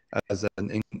as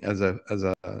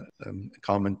a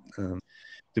comment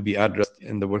to be addressed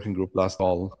in the working group last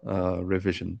call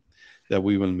revision that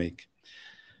we will make.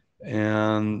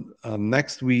 And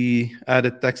next, we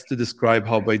added text to describe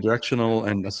how bidirectional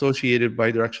and associated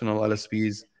bidirectional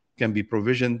LSPs can be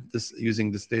provisioned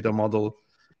using this data model.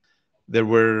 There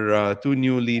were two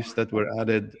new leaves that were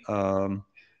added, a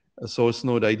source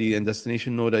node ID and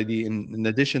destination node ID, in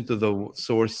addition to the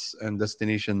source and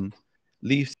destination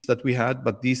leaves that we had,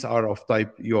 but these are of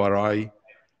type URI.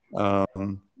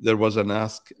 There was an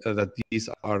ask that these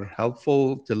are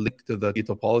helpful to link to the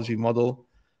topology model,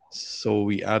 so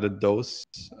we added those.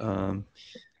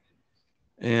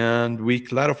 And we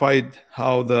clarified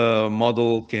how the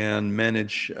model can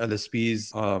manage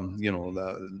LSPs,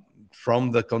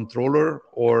 from the controller,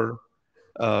 or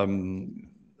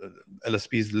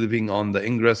LSPs living on the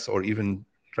ingress, or even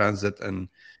transit and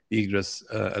egress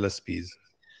LSPs.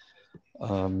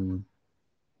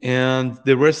 And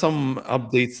there were some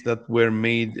updates that were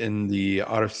made in the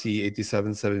RFC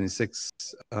 8776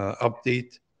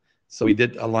 update. So we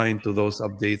did align to those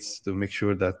updates to make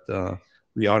sure that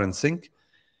we are in sync.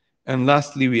 And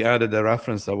lastly, we added a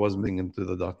reference that was missing into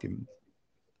the document.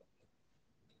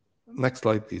 Next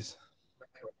slide, please.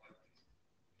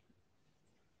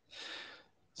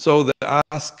 So the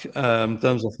ask in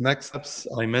terms of next steps,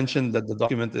 I mentioned that the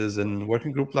document is in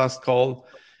working group last call.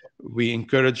 We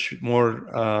encourage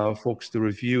more folks to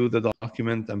review the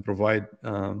document and provide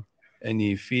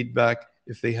any feedback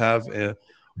if they have,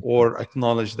 or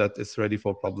acknowledge that it's ready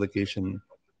for publication.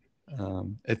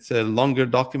 It's a longer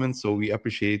document, so we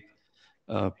appreciate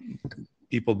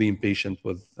people being patient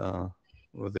with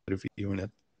reviewing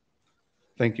it.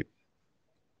 Thank you.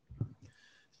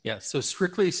 Yeah, so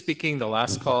strictly speaking, the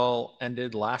last call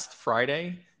ended last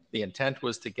Friday. The intent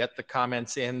was to get the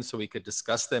comments in so we could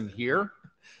discuss them here.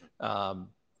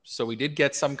 So we did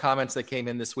get some comments that came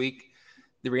in this week.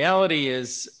 The reality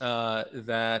is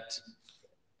that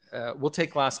we'll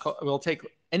take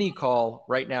any call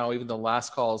right now, even though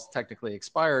last call is technically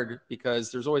expired,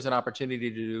 because there's always an opportunity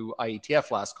to do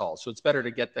IETF last call. So it's better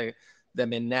to get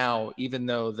them in now, even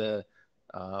though the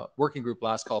working group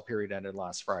last call period ended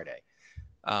last Friday.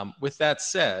 With that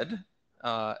said,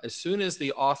 as soon as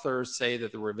the authors say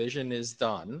that the revision is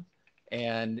done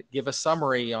and give a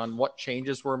summary on what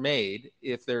changes were made,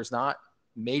 if there's not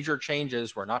major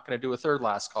changes, we're not going to do a third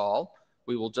last call.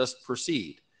 We will just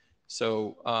proceed.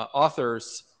 So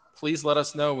authors, please let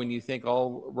us know when you think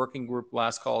all working group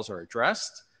last calls are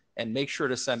addressed, and make sure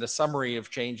to send a summary of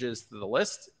changes to the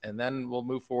list, and then we'll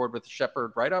move forward with the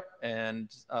Shepherd write-up and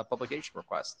publication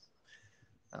request.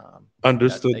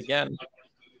 Understood.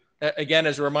 Again,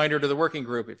 as a reminder to the working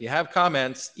group, if you have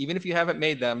comments, even if you haven't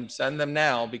made them, send them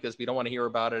now, because we don't want to hear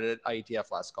about it at IETF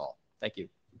last call. Thank you.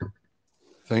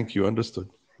 Thank you. Understood.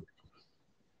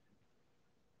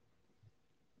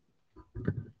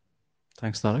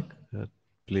 Thanks, Tarek. I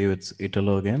believe it's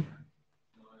Italo again.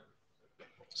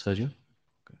 Sergio?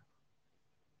 Okay.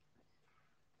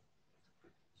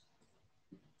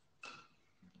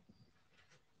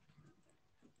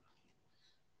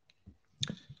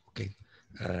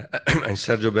 I'm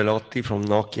Sergio Bellotti from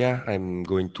Nokia. I'm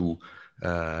going to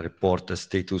report the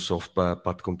status of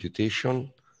path computation,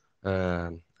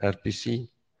 RPC.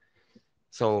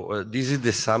 So this is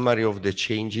the summary of the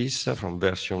changes from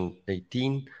version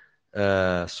 18.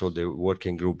 So the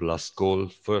working group last call,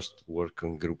 first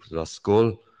working group last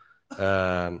call.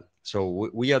 So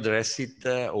we addressed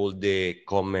all the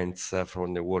comments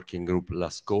from the working group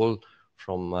last call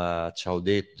from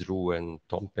Chaudet, Drew, and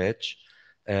Tom Patch.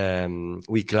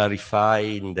 We clarify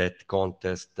in that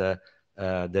context that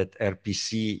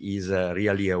RPC is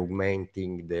really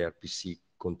augmenting the RPC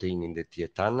contained in the TIA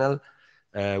tunnel.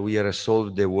 We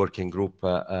resolved the working group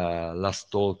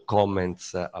last all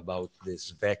comments about the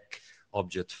SVEC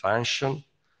object function.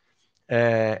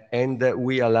 And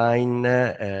we align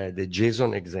the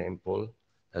JSON example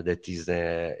that is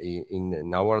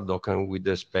in our document with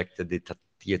respect to the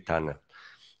TIA tunnel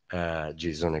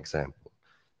JSON example.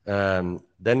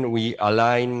 Then we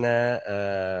align,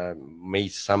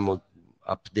 made some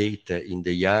update in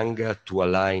the Yang to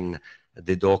align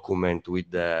the document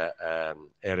with the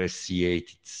RSC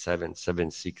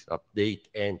 8776 update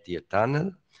and TIA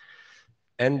tunnel.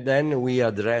 And then we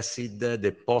addressed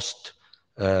the post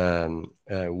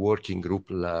working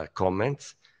group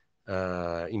comments.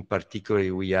 In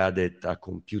particular, we added a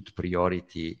compute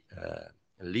priority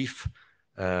leaf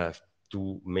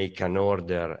to make an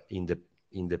order in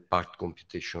the path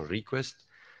computation request.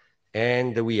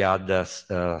 And we add a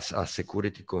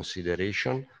security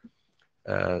consideration.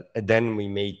 And then we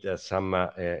made some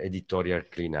editorial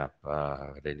cleanup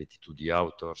related to the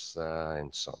authors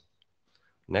and so on.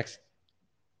 Next.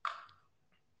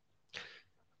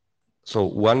 So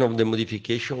one of the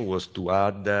modifications was to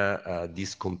add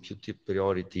this compute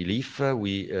priority leaf.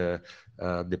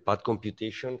 The path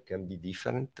computation can be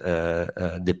different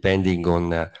depending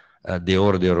on the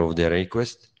order of the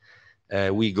request.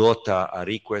 We got a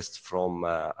request from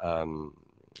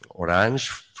Orange,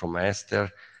 from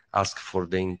Esther, asked for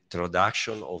the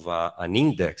introduction of an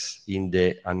index in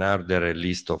the another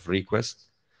list of requests.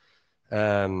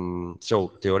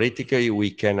 So theoretically,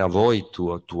 we can avoid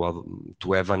to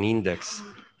have an index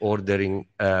ordering,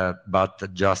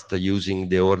 but just using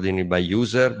the ordering by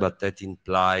user, but that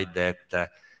implies that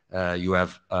you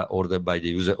have order by the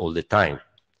user all the time.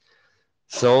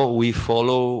 So we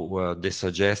follow the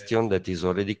suggestion that is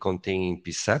already contained in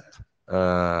PSEP.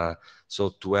 So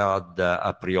to add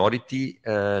a priority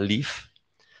leaf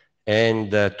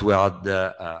and to add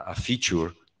a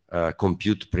feature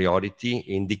compute priority,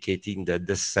 indicating that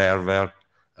the server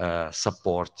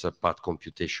supports path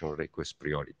computation request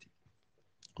priority.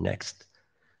 Next.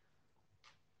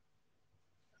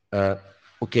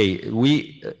 Okay,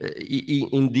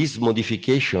 in this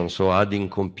modification, so adding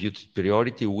compute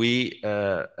priority, we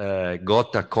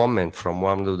got a comment from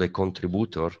one of the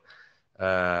contributors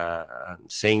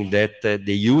saying that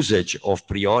the usage of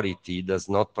priority does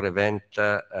not prevent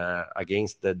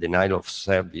against the denial of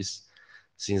service,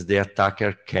 since the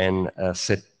attacker can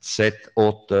set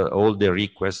all the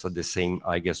requests at the same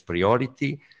IGAS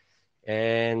priority,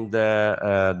 and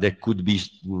that could be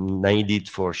needed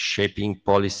for shaping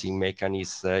policy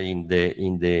mechanisms in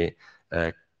the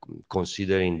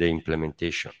considering the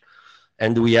implementation.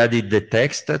 And we added the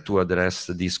text to address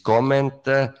this comment,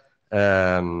 but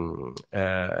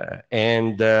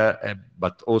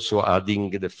also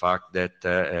adding the fact that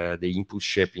the input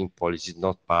shaping policy is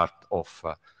not part of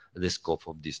the scope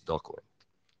of this document.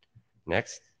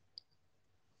 Next.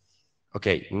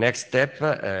 Okay, next step,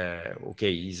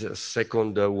 okay, is a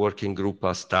second working group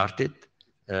has started.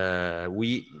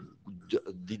 We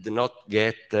did not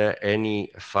get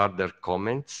any further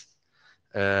comments,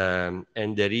 and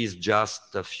there is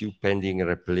just a few pending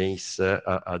replays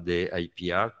at the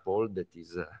IPR poll that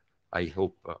is, I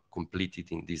hope,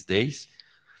 completed in these days.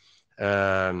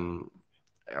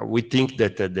 We think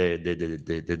that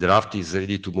the draft is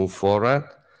ready to move forward.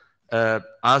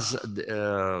 As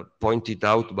pointed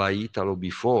out by Italo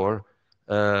before,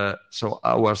 so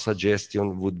our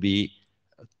suggestion would be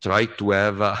try to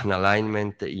have an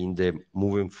alignment in the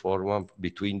moving forward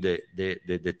between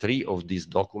the three of these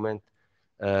documents,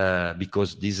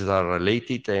 because these are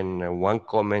related, and one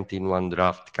comment in one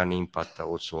draft can impact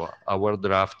also our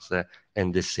drafts,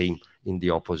 and the same in the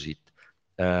opposite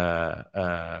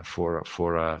for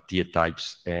tier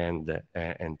types and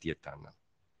tier tunnel.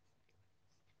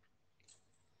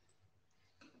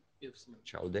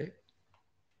 Chaudet.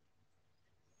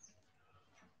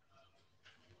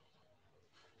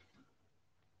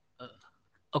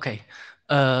 Okay.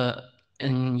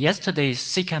 In yesterday's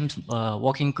CCAM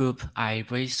working group, I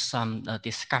raised some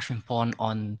discussion point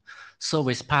on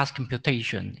service path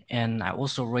computation, and I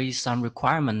also raised some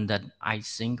requirement that I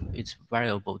think it's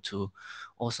valuable to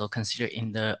also consider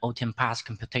in the OTM path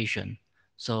computation.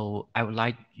 So I would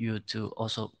like you to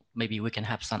also, maybe we can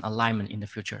have some alignment in the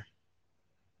future.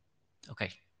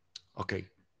 Okay. Okay.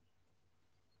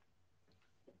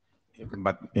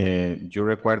 But you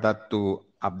require that to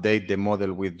update the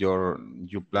model with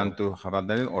you plan to have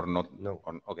updated or not? No.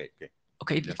 Okay, okay.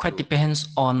 Okay, it quite depends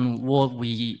on what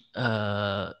we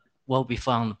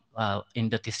found in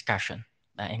the discussion.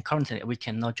 And currently, we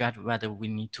cannot judge whether we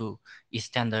need to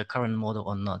extend the current model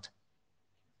or not.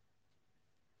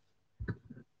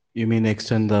 You mean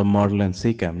extend the model and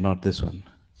CCAM, not this one?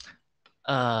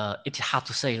 It's hard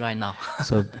to say right now.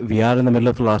 So we are in the middle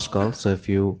of last call. So if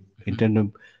you intend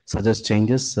to suggest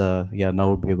changes, yeah, now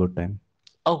would be a good time.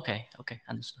 Okay, okay,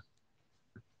 understood.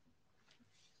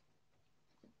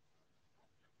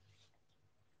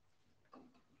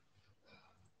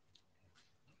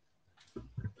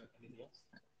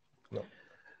 No.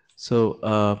 So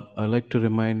I'd like to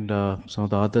remind some of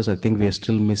the others, I think we are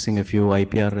still missing a few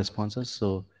IPR responses.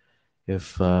 So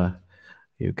if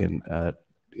you can,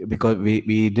 because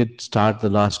we did start the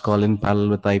last call in parallel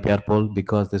with IPR poll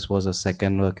because this was a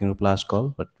second working group last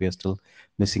call, but we are still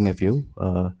missing a few.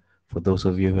 For those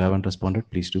of you who haven't responded,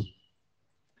 please do.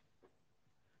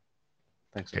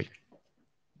 Thanks. Okay.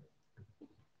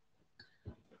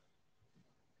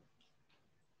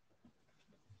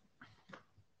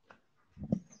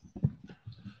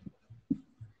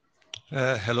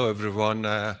 Hello, everyone.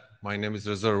 My name is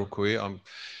Reza Rukui. I'm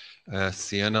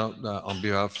Sienna. On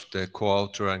behalf of the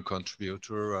co-author and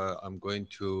contributor, I'm going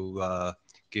to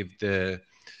give the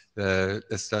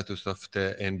status of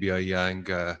the NBI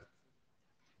Yang.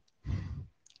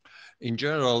 In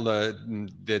general,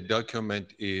 the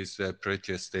document is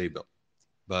pretty stable.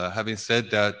 But having said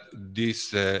that,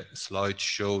 this slide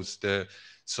shows the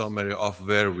summary of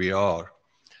where we are.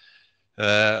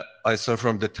 I start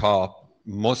from the top.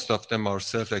 Most of them are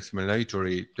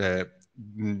self-explanatory.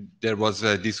 There was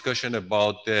a discussion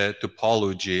about the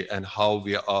topology and how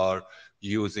we are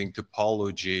using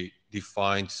topology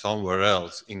defined somewhere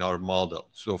else in our model.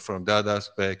 So from that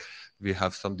aspect, we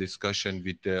have some discussion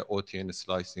with the OTN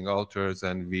slicing authors,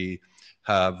 and we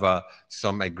have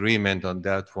some agreement on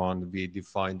that one. We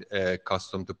defined a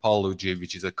custom topology,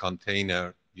 which is a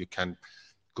container. You can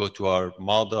go to our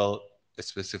model,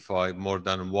 specify more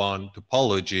than one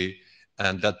topology,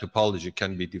 and that topology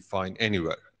can be defined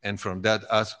anywhere. And from that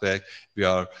aspect, we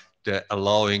are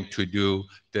allowing to do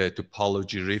the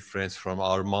topology reference from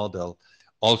our model.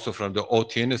 Also from the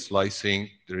OTN slicing,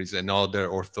 there is another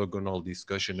orthogonal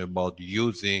discussion about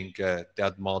using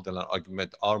that model and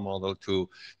augment our model to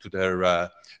their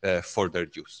further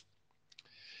use.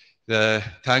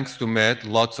 Thanks to Matt,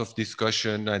 lots of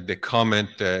discussion, and the comment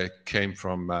came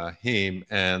from him,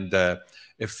 and a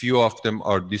few of them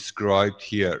are described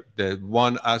here. The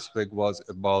one aspect was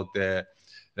about the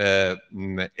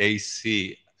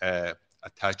AC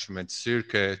attachment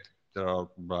circuit. There are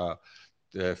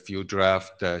a few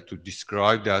drafts to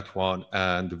describe that one,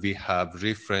 and we have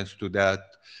reference to that.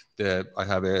 I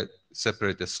have a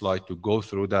separate slide to go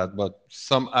through that, but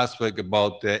some aspect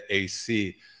about the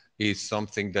AC is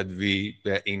something that we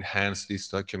enhance this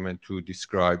document to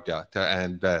describe that.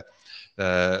 And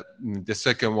the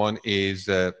second one is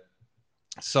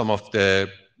some of the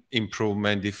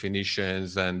improvement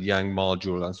definitions and Yang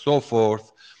module and so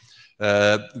forth.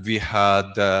 We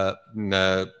had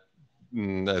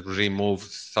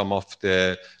removed some of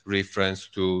the reference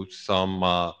to some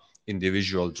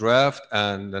individual draft,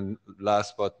 and then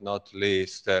last but not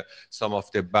least, some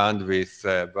of the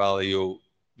bandwidth value,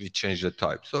 we changed the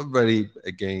type. So very,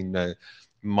 again,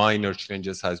 minor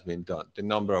changes has been done. The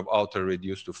number of author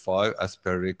reduced to 5 as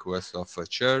per request of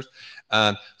chairs,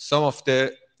 and some of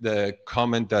the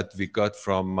comment that we got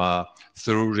from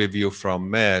through review from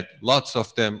Matt, lots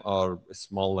of them are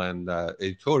small and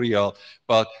editorial,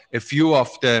 but a few of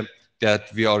them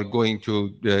that we are going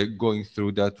to going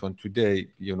through that one today,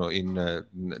 you know, in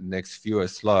next few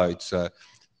slides,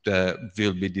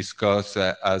 will be discussed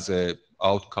as a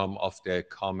outcome of the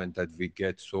comment that we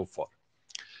get so far.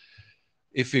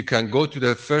 If we can go to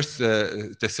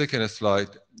the second slide,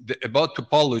 about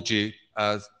topology,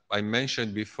 as I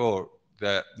mentioned before,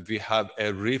 that we have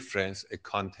a reference, a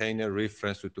container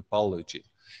reference to topology.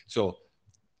 So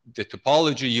the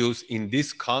topology used in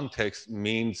this context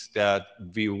means that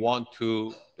we want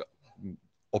to, the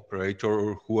operator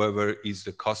or whoever is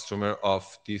the customer of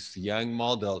this Yang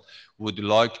model would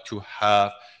like to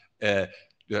have a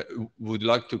would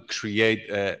like to create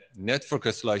a network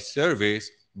slice service,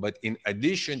 but in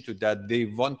addition to that, they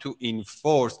want to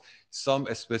enforce some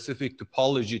specific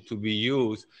topology to be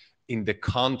used in the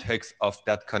context of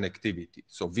that connectivity.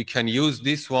 So we can use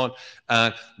this one,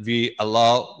 and we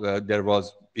allow,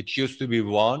 it used to be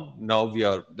one, now we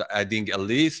are adding a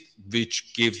list,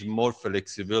 which gives more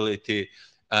flexibility,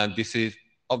 and this is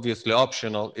obviously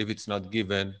optional. If it's not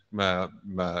given,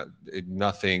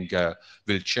 nothing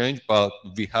will change, but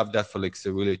we have that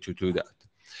flexibility to do that.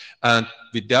 And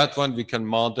with that one, we can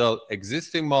model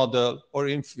existing model or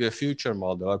in a future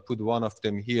model. I put one of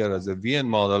them here as a VN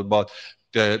model, but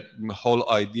the whole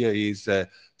idea is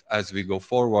as we go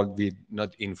forward, we're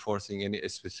not enforcing any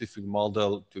specific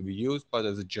model to be used, but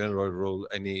as a general rule,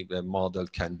 any model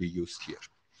can be used here.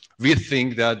 We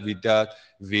think that with that,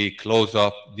 we close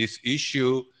up this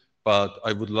issue, but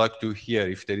I would like to hear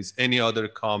if there is any other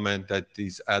comment that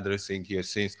is addressing here,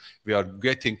 since we are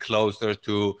getting closer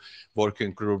to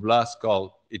working group last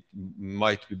call, it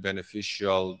might be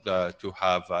beneficial to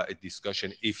have a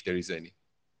discussion if there is any.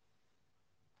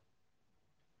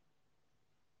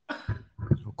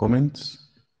 Comments?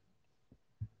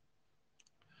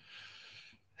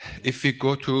 If we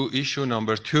go to issue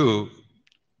number 2,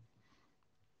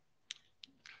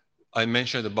 I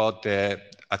mentioned about the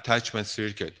attachment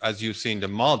circuit. As you see in the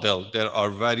model, there are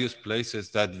various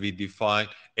places that we define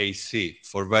AC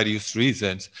for various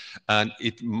reasons, and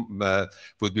it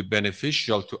would be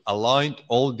beneficial to align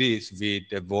all this with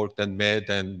the work that Med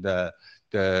and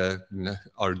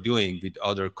are doing with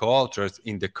other co-authors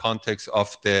in the context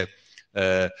of the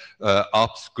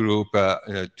ops group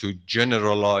to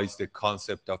generalize the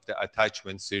concept of the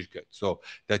attachment circuit. So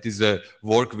that is a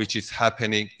work which is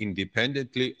happening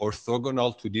independently,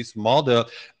 orthogonal to this model.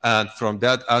 And from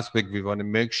that aspect, we want to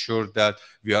make sure that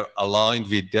we are aligned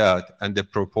with that. And the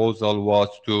proposal was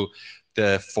to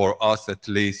for us, at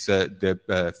least,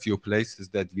 the few places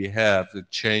that we have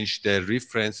change the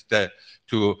reference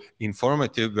to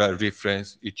informative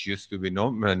reference. It used to be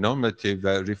normative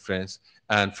reference.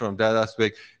 And from that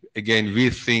aspect, again, we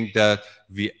think that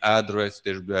we address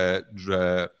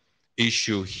the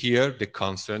issue here, the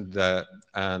concern,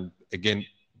 and again,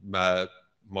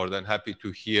 more than happy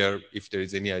to hear if there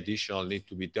is any additional need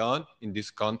to be done in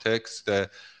this context,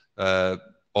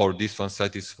 or this one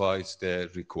satisfies the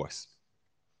request.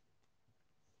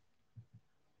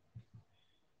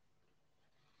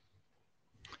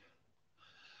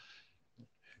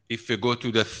 If we go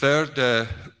to the third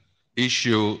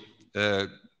issue,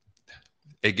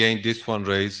 again, this one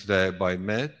raised by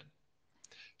Med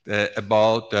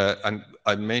about, and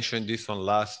I mentioned this one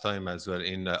last time as well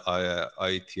in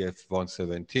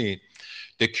IETF117.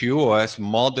 The QoS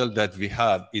model that we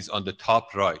have is on the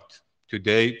top right.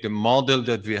 Today, the model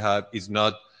that we have is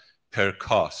not per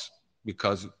cost,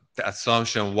 because the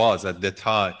assumption was at the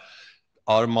time,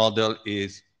 our model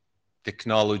is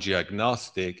technology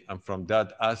agnostic, and from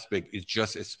that aspect, it's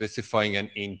just specifying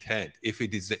an intent. If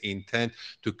it is the intent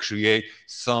to create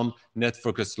some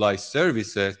network slice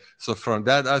services, so from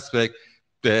that aspect,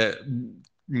 there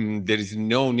is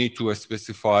no need to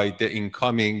specify the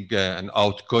incoming and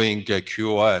outgoing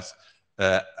QoS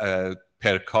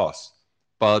per cost.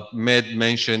 But Med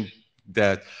mentioned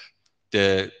that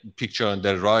the picture on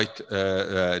the right,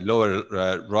 lower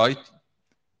right,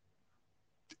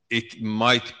 it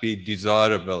might be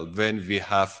desirable when we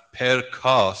have per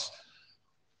cost,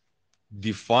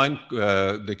 define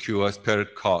the QoS per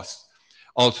cost.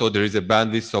 Also, there is a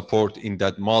bandwidth support in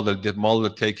that model, the model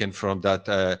taken from that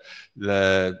L2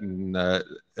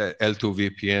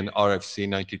 VPN RFC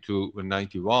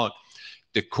 9291.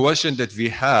 The question that we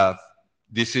have,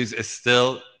 this is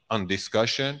still on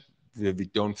discussion. We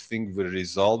don't think we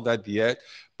resolved that yet,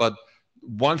 but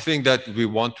one thing that we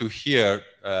want to hear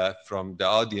from the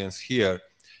audience here,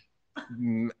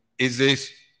 is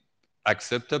this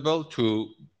acceptable to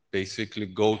basically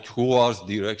go towards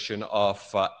direction of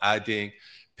adding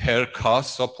per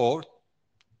cost support?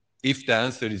 If the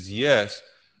answer is yes,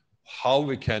 how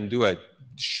we can do it?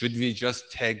 Should we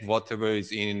just take whatever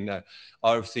is in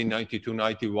RFC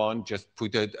 9291, just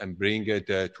put it and bring it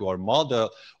to our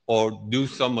model, or do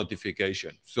some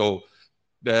modification? So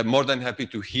more than happy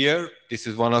to hear. This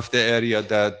is one of the areas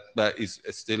that is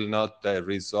still not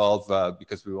resolved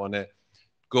because we want to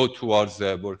go towards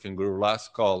the working group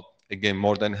last call. Again,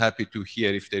 more than happy to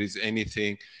hear if there is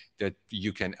anything that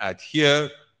you can add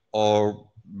here, or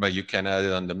you can add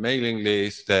it on the mailing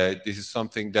list. This is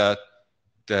something that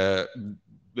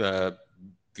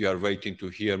we are waiting to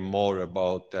hear more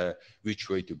about which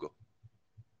way to go.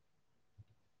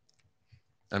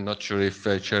 I'm not sure if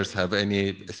chairs have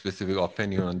any specific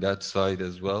opinion on that side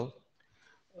as well.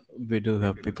 We do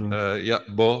have people. Yeah,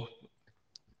 Bo.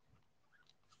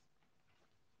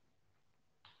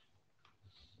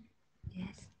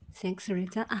 Yes, thanks,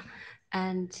 Rita.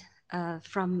 And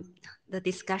from the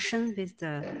discussion with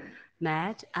the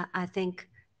Matt, I think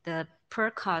the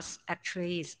PERCOS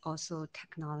actually is also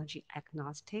technology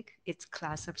agnostic. It's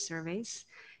class of service.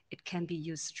 It can be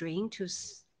used string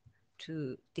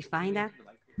to define that.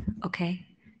 Okay,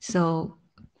 so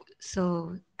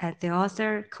as the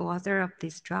author, co-author of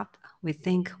this draft, we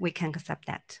think we can accept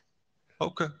that.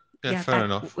 Okay, yeah, fair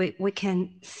enough. We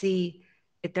can see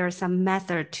if there's some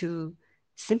method to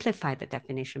simplify the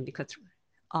definition, because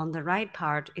on the right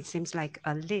part, it seems like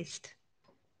a list.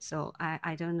 So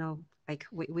I don't know, like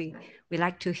we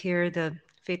like to hear the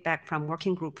feedback from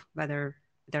working group, whether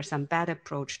there's some better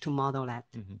approach to model that.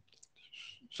 Mm-hmm.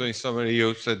 So in summary,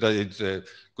 you said that it's a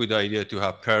good idea to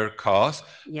have per cost,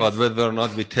 yes, but whether or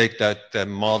not we take that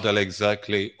model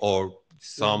exactly or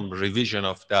some revision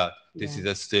of that, this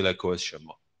is still a question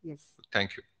mark. Yes.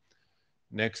 Thank you.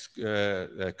 Next,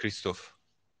 Christoph.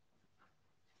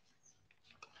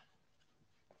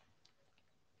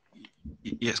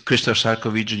 Yes, Christoph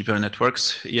Sarkovic, Juniper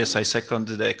Networks. Yes, I second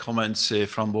the comments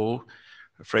from Bo.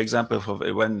 For example,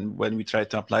 when we try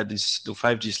to apply this to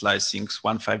 5G slicings,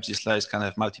 one 5G slice can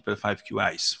have multiple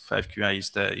 5QIs. 5QI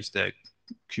is the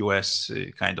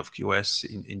QS kind of QS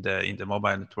in the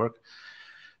mobile network.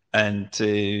 And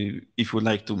if we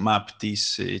like to map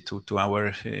this to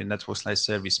our network slice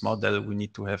service model, we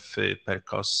need to have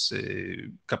PERCOS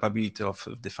capability of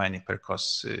defining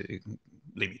PERCOS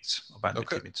limits,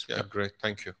 bandwidth limits. Yeah, great.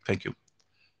 Thank you. Thank you.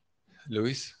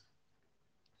 Luis?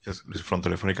 Yes, Luis from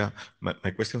Telefonica.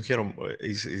 My question here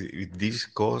is if these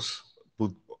costs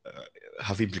would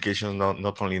have implications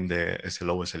not only in the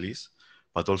SLO, SLEs,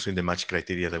 but also in the match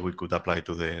criteria that we could apply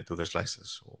to the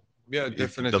slices. So yeah,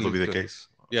 definitely. That would be the case.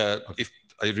 Yeah, okay. If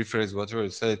I rephrase what I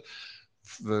said,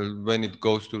 when it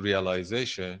goes to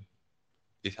realization,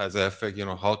 it has an effect,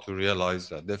 how to realize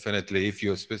that. Definitely, if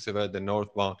you specify the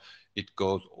northbound, it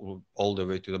goes all the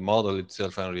way to the model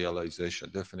itself and realization.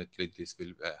 Definitely, this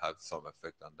will have some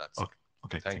effect on that.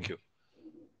 Okay. Thank you.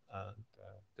 And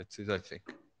that's it, I think.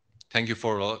 Thank you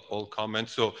for all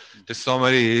comments. So the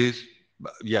summary is,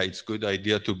 yeah, it's a good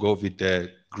idea to go with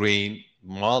the green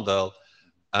model.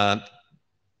 And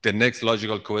the next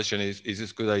logical question is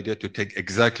this a good idea to take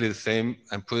exactly the same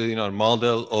and put it in our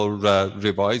model or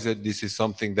revise it? This is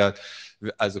something that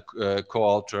as a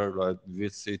co-author, we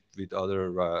sit with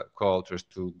other co-authors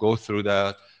to go through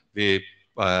that. We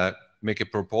make a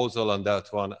proposal on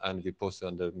that one and we post it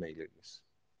on the mailing list.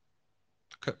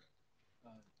 Okay.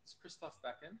 Is Christoph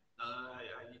back in?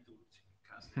 I need to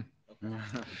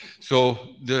cast. So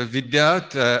with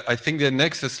that, I think the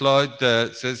next slide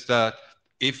says that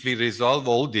if we resolve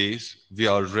all these, we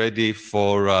are ready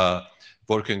for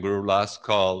working group last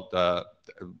call.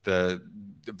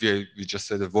 We just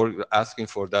said asking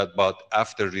for that, but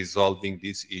after resolving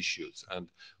these issues, and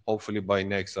hopefully by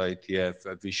next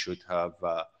IETF, we should have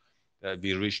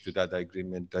we reached to that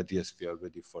agreement that yes, we are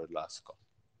ready for last call.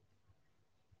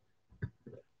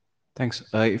 Thanks.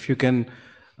 If you can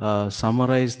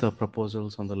summarize the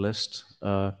proposals on the list,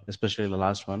 especially the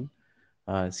last one.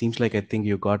 Seems like I think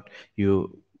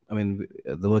I mean,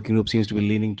 the working group seems to be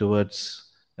leaning towards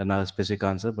another specific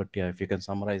answer, but yeah, if you can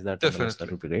summarize that, on the list,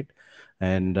 that would be great.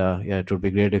 And yeah, it would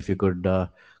be great if you could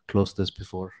close this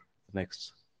before the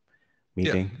next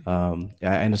meeting. Yeah,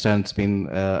 I understand it's been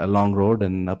a long road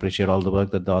and appreciate all the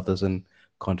work that the authors and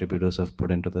contributors have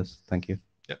put into this. Thank you.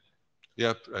 Yeah.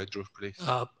 Yeah, Drew, please.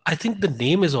 I think the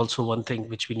name is also one thing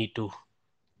which we need to,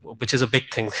 which is a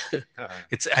big thing.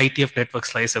 It's IETF network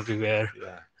slice everywhere,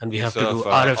 and we have to do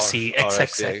RFC,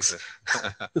 XXX.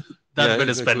 That bit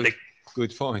is pending.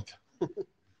 Good point.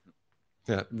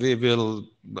 Yeah, we will,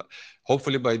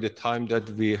 hopefully by the time that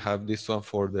we have this one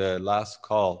for the last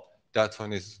call, that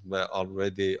one is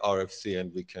already RFC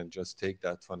and we can just take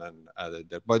that one and add it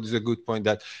there. But it's a good point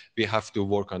that we have to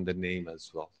work on the name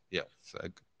as well. Yeah, so,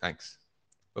 thanks.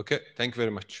 Okay, thank you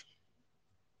very much.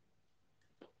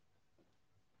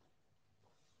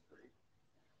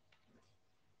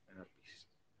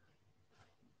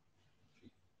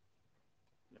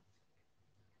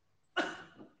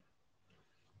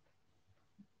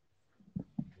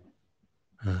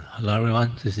 Hello,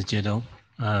 everyone. This is Jiedong.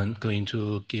 I'm going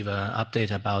to give an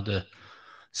update about the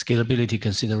scalability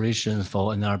considerations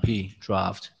for NRP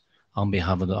draft on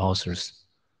behalf of the authors.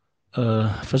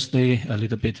 Firstly, a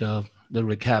little bit of the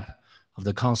recap of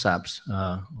the concepts.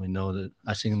 We know that,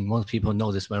 I think most people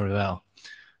know this very well.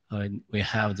 We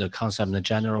have the concept, the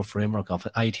general framework of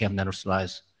IETF network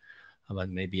slice, but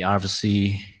maybe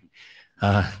RFC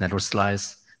network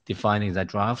slice, defined in that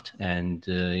draft. And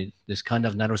this kind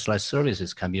of network slice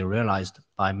services can be realized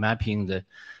by mapping the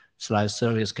slice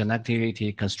service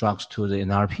connectivity constructs to the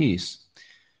NRPs.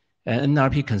 An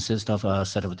NRP consists of a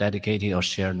set of dedicated or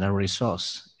shared network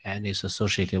resource and is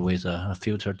associated with a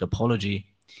filter topology.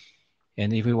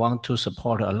 And if we want to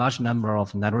support a large number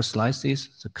of network slices,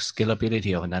 the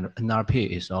scalability of an NRP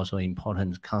is also an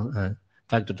important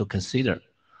factor to consider.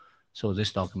 So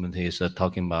this document is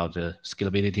talking about the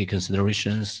scalability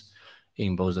considerations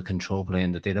in both the control plane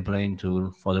and the data plane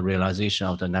for the realization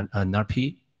of the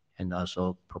NRP, and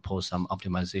also propose some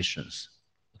optimizations.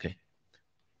 Okay.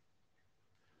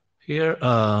 Here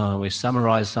we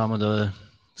summarize some of the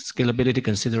scalability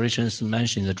considerations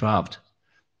mentioned in the draft.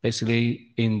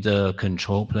 Basically, in the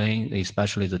control plane,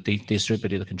 especially the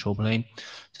distributed control plane,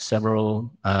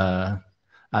 several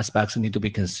aspects need to be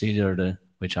considered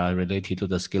which are related to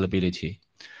the scalability.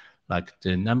 Like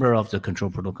the number of the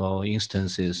control protocol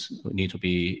instances need to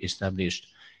be established,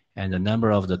 and the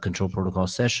number of the control protocol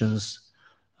sessions,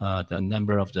 the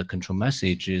number of the control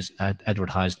messages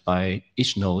advertised by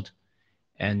each node,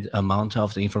 and amount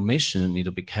of the information need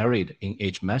to be carried in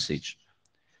each message.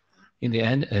 In the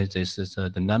end, this is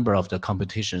the number of the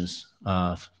computations.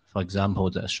 For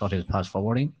example, the shortest path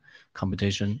forwarding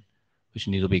computation, which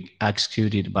need to be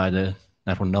executed by the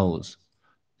network nodes.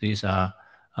 These are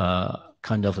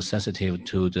kind of sensitive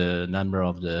to the number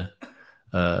of the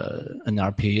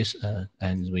NRPs,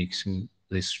 and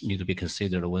this need to be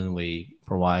considered when we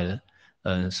provide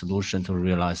a solution to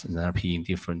realize an NRP in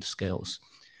different scales.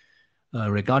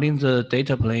 Regarding the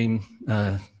data plane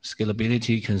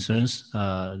scalability concerns,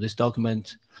 this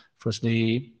document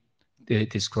firstly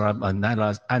describe and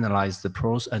analyze the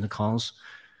pros and cons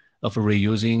of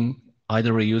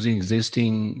either reusing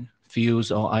existing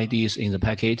fields or IDs in the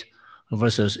packet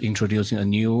versus introducing a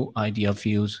new ID of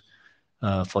fields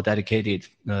for dedicated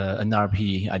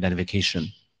NRP identification.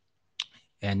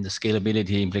 And the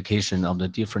scalability implication of the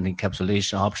different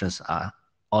encapsulation options are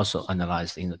also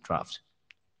analyzed in the draft.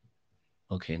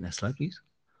 Okay, next slide, please.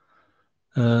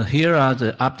 Here are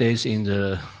the updates in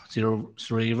the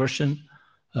 0.3 version.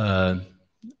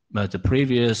 But the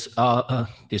previous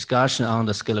discussion on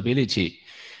the scalability,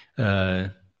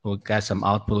 we'll get some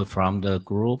output from the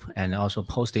group and also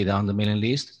posted on the mailing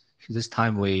list. This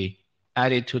time we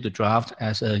added to the draft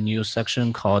as a new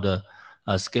section called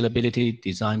Scalability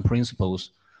Design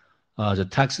Principles. The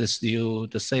text is still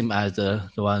the same as the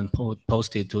one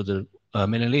posted to the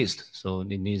mailing list. So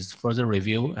it needs further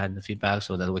review and feedback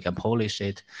so that we can polish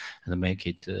it and make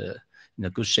it in a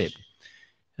good shape.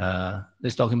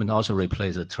 This document also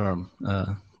replaces the term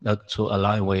to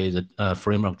align with the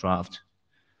framework draft.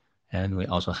 And we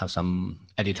also have some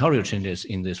editorial changes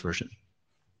in this version.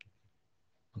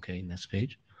 Okay, next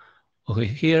page. Okay,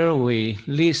 here we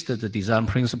list the design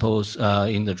principles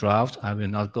in the draft. I will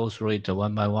not go through it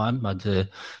one by one, but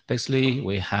basically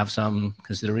we have some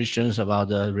considerations about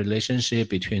the relationship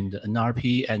between the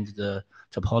NRP and the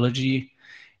topology,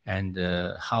 and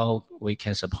how we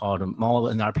can support more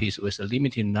NRPs with a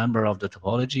limited number of the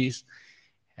topologies,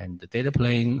 and the data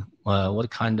plane, what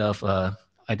kind of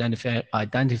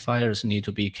identifiers need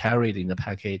to be carried in the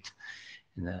packet,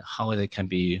 and how they can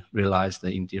be realized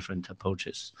in different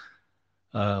approaches.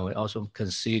 We also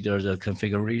consider the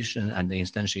configuration and the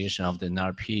instantiation of the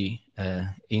NRP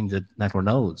in the network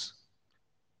nodes.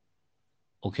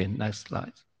 Okay, next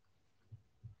slide.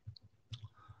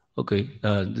 Okay,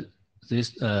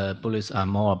 these bullets are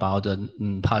more about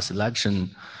the path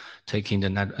selection, taking the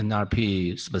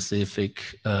NRP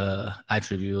specific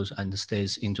attributes and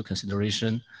states into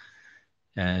consideration.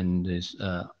 And this,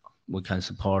 we can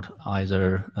support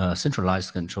either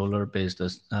centralized controller-based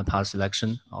path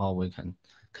selection, or we can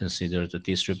consider the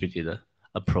distributed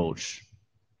approach.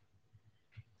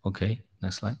 Okay,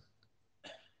 next slide.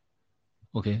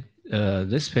 Okay,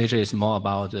 this page is more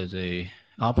about the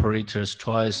operator's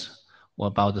choice or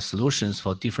about the solutions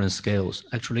for different scales.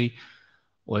 Actually,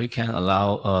 we can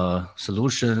allow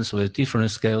solutions with different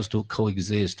scales to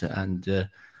coexist, and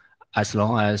as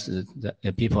long as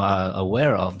the people are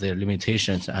aware of their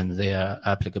limitations and their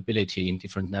applicability in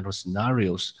different network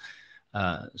scenarios,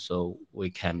 so we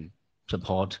can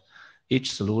support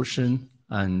each solution,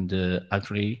 and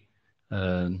actually,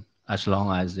 as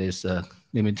long as these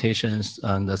limitations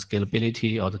and the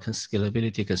scalability or the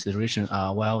scalability consideration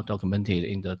are well documented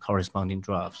in the corresponding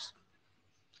drafts.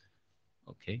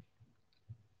 Okay.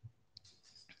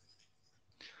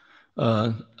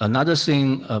 Another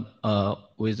thing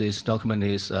with this document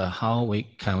is how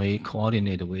can we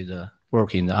coordinate with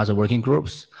work in the other working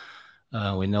groups.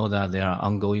 We know that there are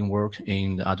ongoing work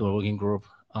in the other working group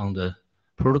on the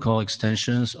protocol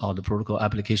extensions or the protocol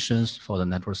applications for the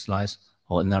network slice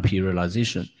or NRP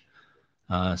realization.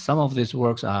 Some of these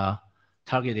works are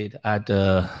targeted at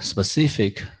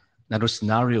specific network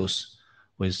scenarios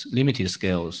with limited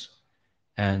scales,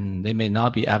 and they may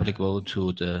not be applicable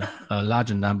to the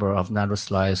larger number of network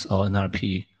slice or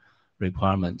NRP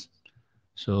requirements.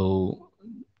 So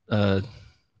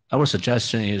our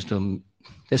suggestion is to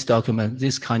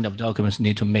this kind of documents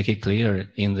need to make it clear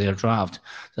in their draft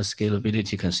the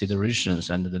scalability considerations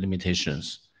and the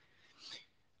limitations.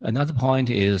 Another point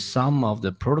is some of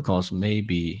the protocols may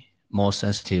be more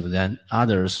sensitive than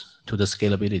others to the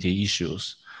scalability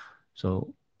issues.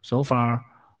 So far,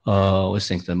 we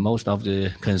think that most of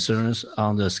the concerns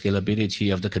on the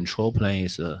scalability of the control plane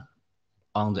is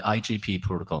on the IGP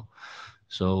protocol.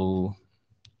 So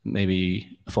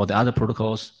maybe for the other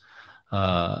protocols,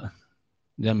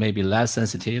 they may be less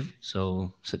sensitive.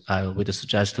 So I would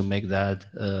suggest to make that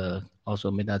also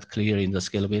make that clear in the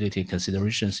scalability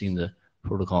considerations in the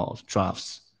protocol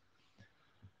drafts.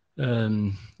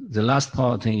 The last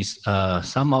part is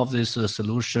some of these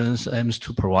solutions aims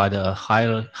to provide a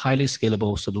highly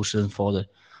scalable solution for the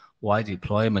wide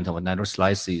deployment of network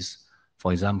slices.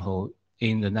 For example,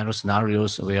 in the network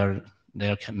scenarios where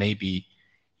there may be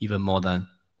even more than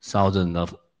 1,000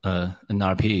 of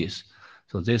NRPs.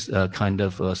 So this kind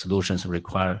of solutions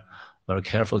require very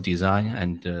careful design,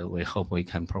 and we hope we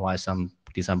can provide some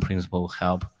design principle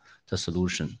help the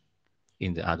solution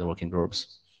in the other working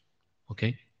groups.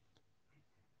 Okay.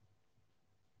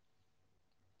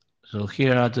 So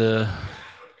here are the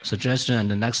suggestions and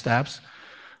the next steps.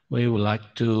 We would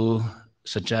like to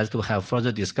suggest to have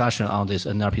further discussion on this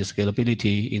NRP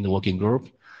scalability in the working group,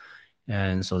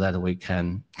 and so that we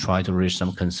can try to reach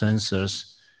some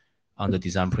consensus on the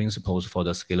design principles for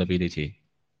the scalability.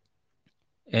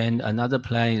 And another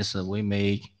plan is we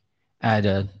may add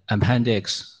an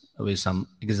appendix with some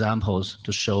examples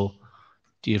to show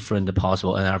different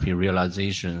possible NRP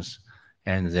realizations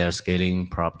and their scaling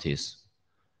properties.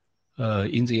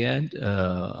 In the end,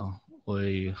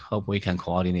 we hope we can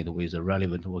coordinate with the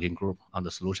relevant working group on the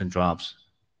solution drafts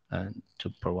and to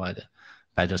provide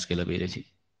better scalability.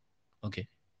 Okay.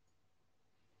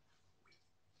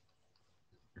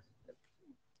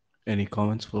 Any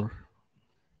comments for?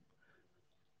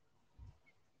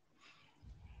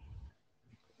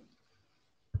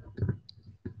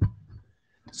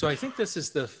 So I think this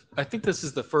is the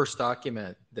first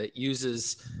document that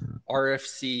uses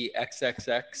RFC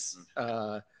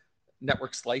XXX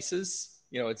network slices.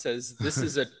 You know, it says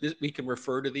we can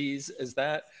refer to these as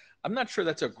that. I'm not sure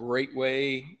that's a great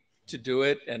way to do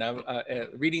it. And I'm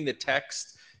reading the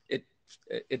text,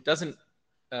 it doesn't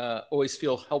always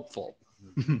feel helpful.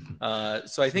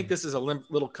 So I think this is a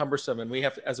little cumbersome, and we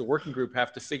have, as a working group,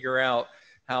 have to figure out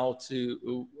how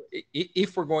to,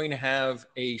 if we're going to have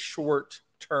a short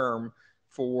term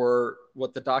for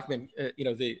what the document,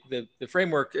 the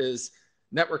framework is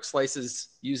network slices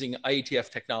using IETF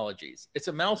technologies. It's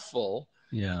a mouthful.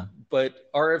 Yeah.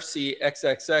 But RFC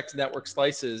XXX network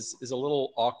slices is a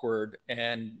little awkward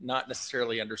and not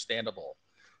necessarily understandable.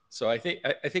 So I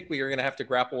think we are going to have to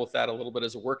grapple with that a little bit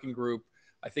as a working group.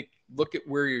 I think look at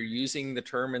where you're using the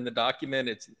term in the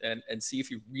document and see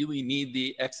if you really need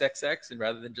the XXX and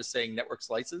rather than just saying network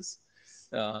slices.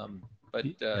 I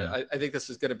think this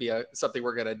is going to be something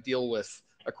we're going to deal with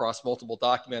across multiple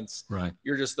documents. Right.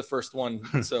 You're just the first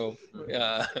one, so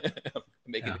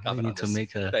making the comment we need on to this.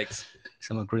 make Thanks.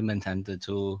 some agreement and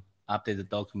to update the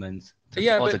documents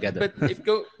Yeah, all but together. if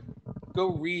go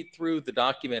read through the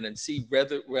document and see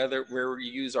whether where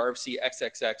you use RFC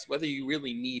XXX, whether you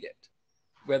really need it,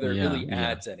 whether it really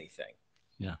adds anything.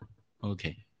 Yeah.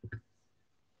 Okay.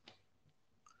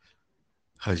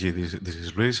 Hi, G, this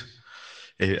is Luis.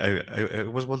 I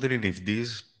was wondering if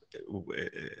this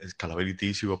scalability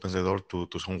issue opens the door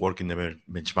to some work in the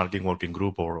benchmarking working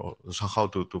group or somehow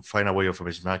to find a way of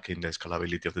benchmarking the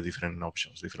scalability of the different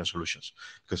options, different solutions.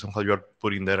 Because somehow you are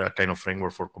putting there a kind of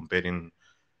framework for comparing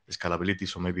scalability,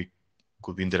 so maybe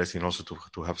could be interesting also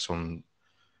to have some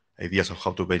ideas of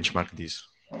how to benchmark this.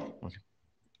 Okay.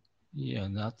 Yeah,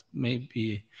 that may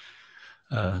be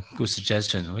a good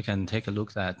suggestion. We can take a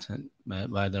look at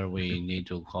whether we need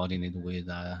to coordinate with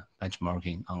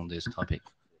benchmarking on this topic.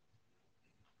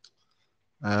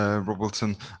 Rob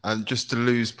Wilson, just to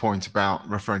Lou's point about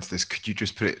referring to this, could you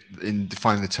just put it in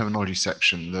defining the terminology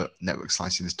section that network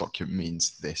slicing in this document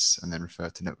means this, and then refer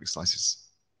to network slices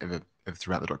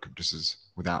throughout the document, just as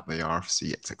without the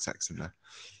RFC XXX in there?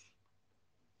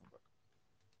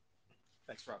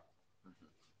 Thanks, Rob.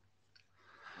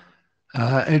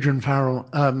 Adrian Farrell.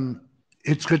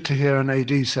 it's good to hear an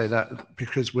AD say that,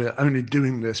 because we're only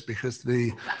doing this because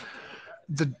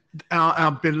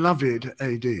our beloved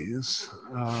ADs,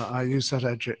 I use that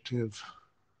adjective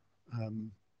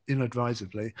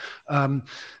inadvisably,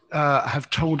 have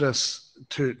told us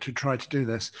to try to do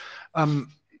this.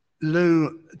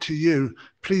 Lou, to you,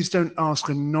 please don't ask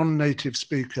a non-native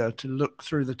speaker to look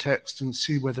through the text and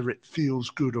see whether it feels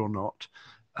good or not.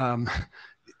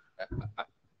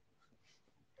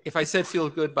 If I said feel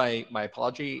good, my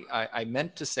apology. I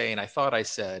meant to say, and I thought I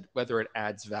said, whether it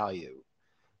adds value,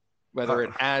 whether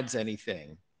it adds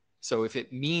anything. So if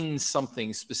it means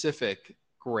something specific,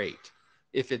 great.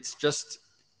 If it's just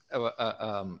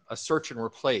a search and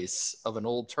replace of an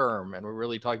old term, and we're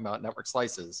really talking about network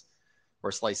slices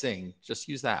or slicing, just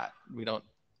use that. We don't.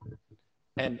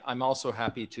 And I'm also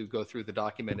happy to go through the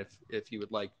document if you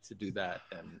would like to do that.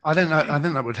 And I think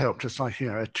that would help, just like,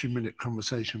 a 2-minute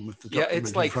conversation with the document. Yeah,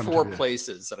 it's like in front 4 of you.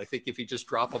 places, and I think if you just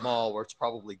drop them all, it's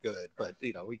probably good. But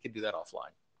we can do that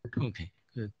offline. Okay,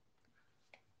 good.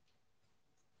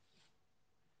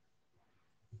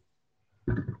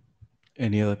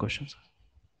 Any other questions?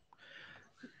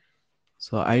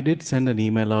 So I did send an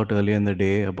email out earlier in the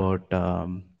day about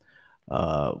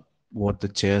what the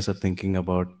chairs are thinking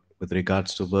about with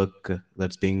regards to work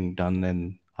that's being done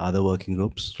in other working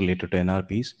groups related to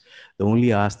NRPs. The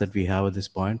only ask that we have at this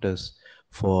point is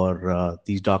for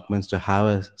these documents to have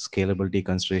a scalability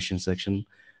consideration section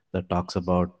that talks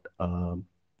about the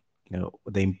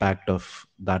impact of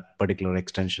that particular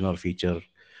extension or feature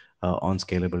on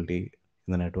scalability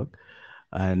in the network,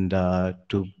 and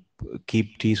to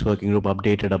keep TEAS working group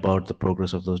updated about the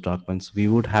progress of those documents. We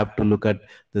would have to look at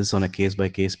this on a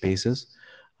case-by-case basis.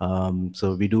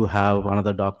 So we do have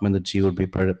another document that she would be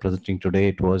presenting today.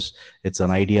 It's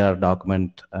an IDR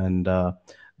document, and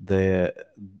the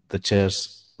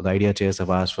IDR chairs have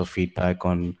asked for feedback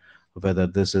on whether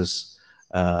this is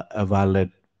a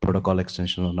valid protocol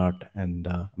extension or not. And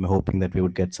I'm hoping that we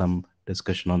would get some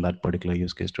discussion on that particular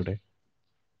use case today.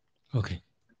 Okay.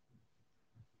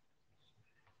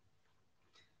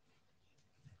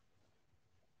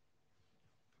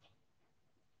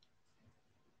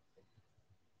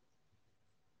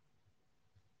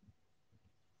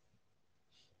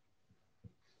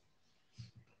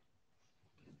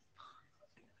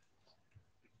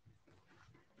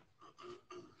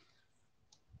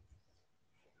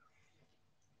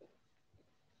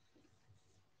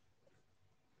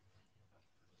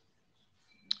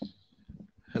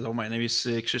 Hello, my name is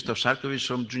Krzysztof Szarkowicz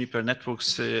from Juniper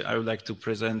Networks. I would like to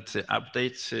present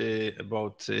updates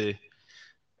about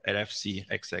RFC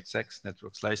XXX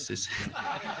network slices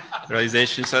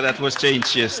realization. So that was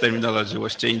changed, yes, terminology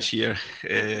was changed here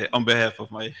on behalf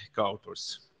of my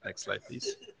co-authors. Next slide,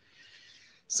 please.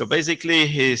 So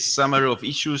basically, a summary of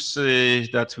issues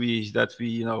that we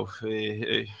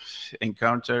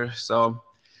encounter. So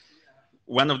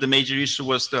one of the major issues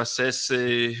was to assess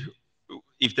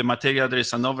if the material, there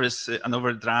is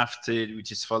another draft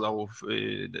which is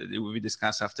we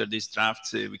discuss after this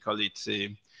draft. We call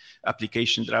it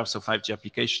application draft, so 5G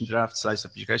application draft, slice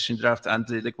application draft, and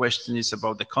the question is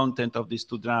about the content of these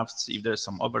two drafts. If there's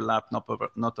some overlap, not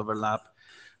overlap,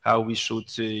 how we should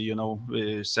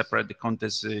separate the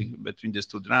contents between these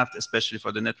two drafts, especially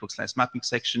for the network slice mapping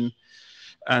section.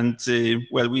 And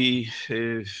we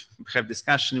have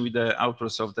discussion with the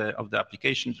authors of the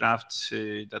application draft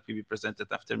that will be presented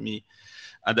after me.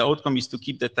 And the outcome is to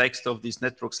keep the text of this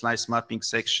network slice mapping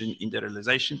section in the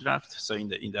realization draft, so in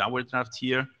the our draft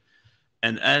here,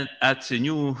 and add a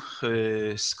new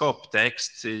scope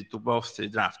text to both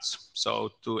drafts.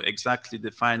 So to exactly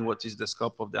define what is the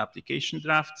scope of the application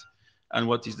draft and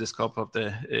what is the scope of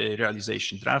the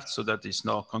realization draft, so that there's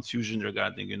no confusion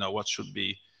regarding what should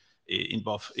be in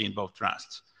both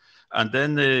drafts. And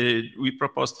then we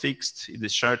proposed fixed. It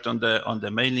is shared on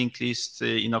the mailing list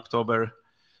in October,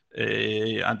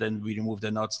 and then we remove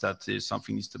the notes that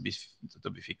something needs to be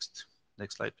fixed.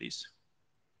 Next slide, please.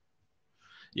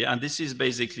 Yeah, and this is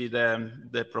basically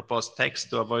the proposed text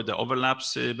to avoid the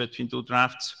overlaps between two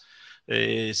drafts.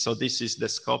 So this is the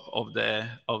scope of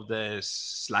the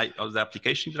slide of the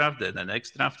application draft, the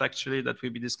next draft actually that will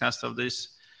be discussed of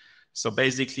this. So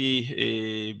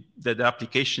basically, the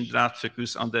application draft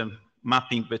focuses on the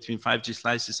mapping between 5G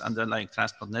slices underlying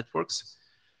transport networks.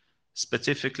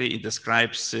 Specifically, it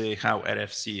describes how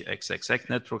RFC XXX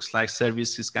network slice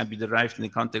services can be derived in the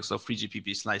context of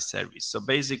 3GPP slice service. So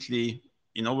basically,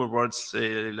 in other words,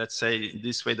 let's say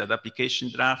this way, that application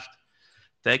draft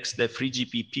takes the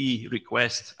 3GPP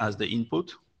request as the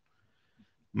input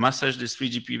massage this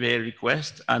 3GPP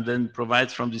request, and then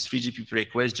provide from this 3GPP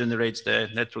request generates the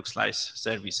network slice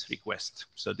service request.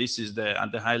 So this is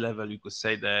at the high level, you could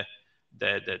say the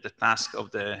task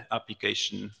of the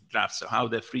application draft. So how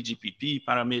the 3GPP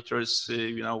parameters,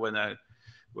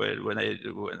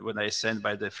 when I send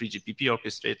by the 3GPP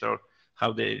orchestrator,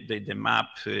 how they map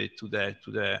to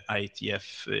the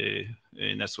IETF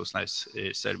network slice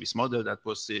service model that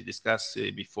was discussed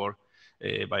before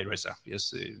by Reza,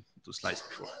 yes, 2 slides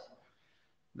before.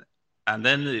 And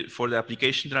then for the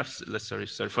application draft,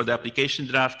 for the application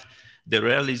draft, the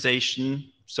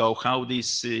realization, so how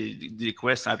these the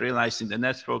requests are realized in the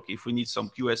network. If we need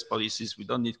some QS policies, we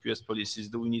don't need QS policies.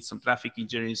 Do we need some traffic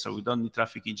engineering? So we don't need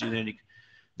traffic engineering.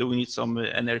 Do we need some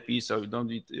NRPs? So we don't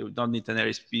need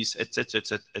NRPs,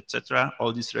 etc., etc.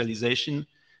 All this realization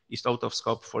is out of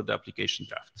scope for the application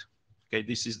draft. Okay,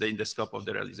 this is in the scope of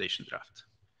the realization draft.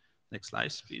 Next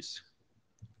slide, please.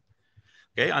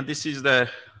 Okay, and this is the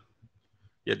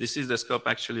scope.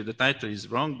 Actually, the title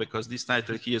is wrong because this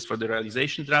title here is for the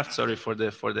realization draft. Sorry for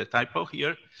the typo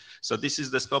here. So this is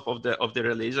the scope of the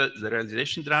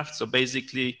realization draft. So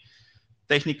basically,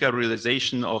 technical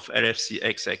realization of RFC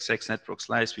XXX network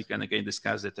slice. We can again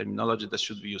discuss the terminology that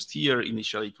should be used here.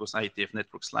 Initially, it was IETF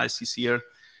network slices here.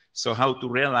 So how to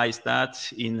realize that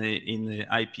in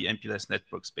IP MPLS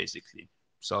networks, basically.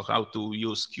 So how to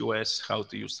use QS, how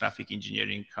to use traffic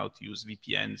engineering, how to use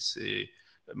VPNs,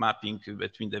 mapping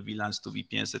between the VLANs to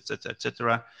VPNs, etc.,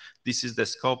 etc. This is the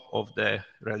scope of the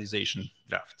realization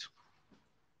draft.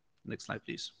 Next slide,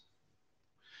 please.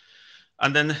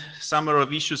 And then summary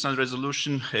of issues and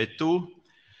resolution 2.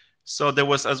 So there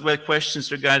was as well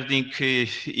questions regarding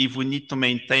if we need to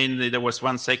maintain, there was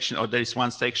one section, or there is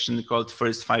one section called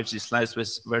first 5G slice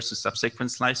versus subsequent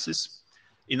slices.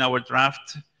 In our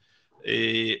draft,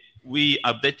 we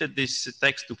updated this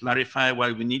text to clarify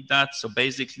why we need that. So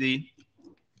basically,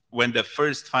 when the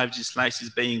first 5G slice is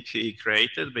being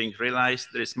created, being realized,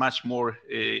 there is much more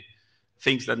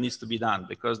things that needs to be done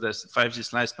because the 5G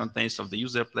slice contains of the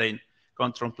user plane,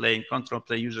 control plane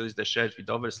usually is the shared with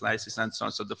other slices and so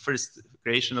on. So the first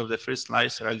creation of the first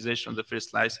slice, realization of the first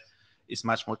slice is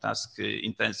much more task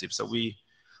intensive. So we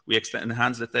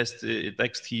enhance the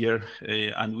text here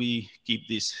and we keep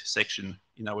this section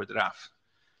in our draft.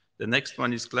 The next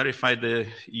one is clarify the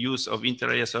use of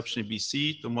inter-AS option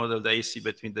BC to model the AC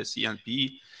between the C and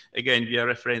P. Again, we are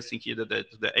referencing here to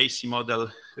the AC model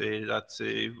that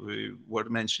were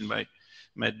mentioned by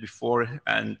Matt before,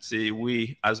 and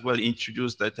we as well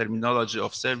introduced the terminology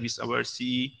of service-aware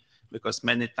CE because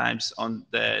many times on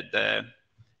the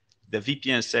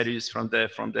VPN service from the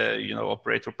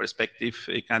operator perspective,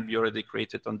 it can be already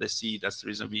created on the C. That's the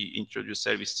reason we introduced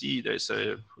service C. There's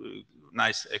a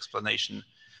nice explanation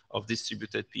of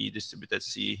distributed P, distributed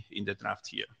C in the draft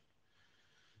here.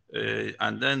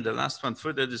 And then the last one,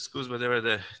 further discuss whether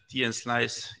the TN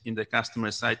slice in the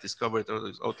customer site is covered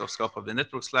out of scope of the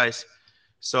network slice.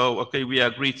 So, okay, we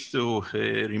agreed to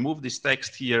remove this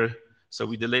text here. So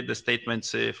we delayed the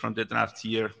statements from the draft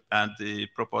here, and the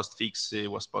proposed fix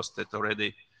was posted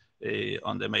already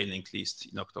on the mailing list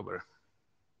in October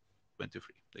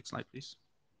 23. Next slide, please.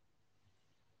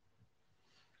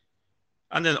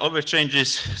 And then other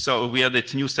changes. So we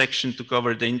added new section to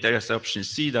cover the inter-AS option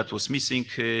C that was missing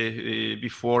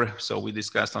before. So we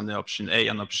discussed on the option A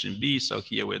and option B. So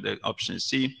here we're the option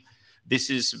C. This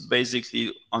is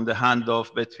basically on the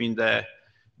handoff between the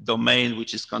domain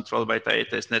which is controlled by the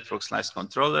IETF network slice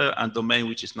controller and domain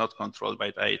which is not controlled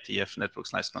by the IETF network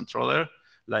slice controller.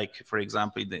 Like, for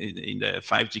example, in the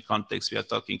 5G context, we are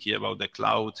talking here about the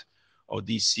cloud or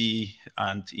DC,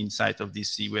 and inside of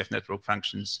DC, we have network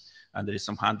functions, and there is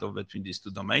some handoff between these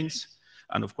two domains.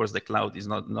 And of course, the cloud is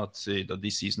the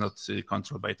DC is not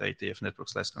controlled by the IETF network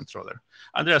slice controller.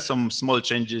 And there are some small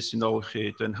changes,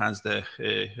 to enhance the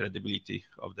readability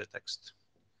of the text.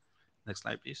 Next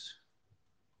slide, please.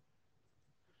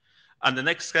 And the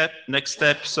next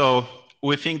step. So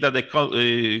we think that the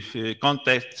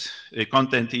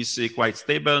content is quite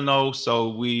stable now. So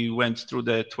we went through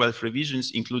the 12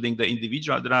 revisions, including the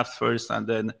individual draft first, and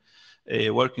then a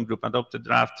working group adopted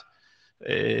draft.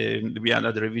 We are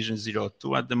at the revision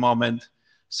 02 at the moment.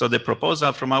 So the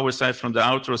proposal from our side, from the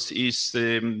outros, is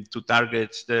to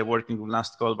target the working group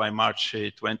last call by March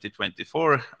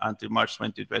 2024. Until March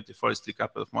 2024, still a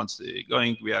couple of months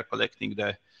going. We are collecting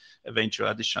the eventual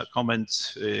additional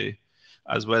comments.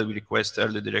 As well, we request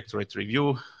early directorate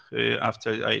review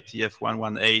after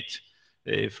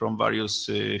IETF118 from various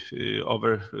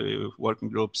other working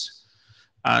groups,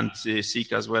 and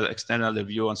seek as well external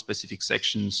review on specific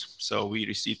sections. So we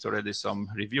received already some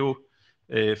review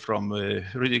from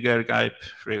Rüdiger Geib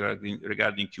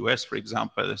regarding QS, for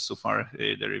example. So far,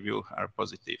 the review are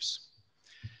positives.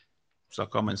 So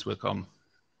comments will come.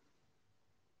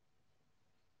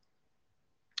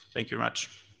 Thank you very much.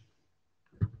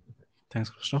 Thanks,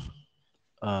 Christoph.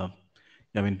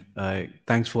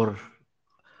 Thanks for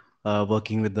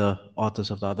working with the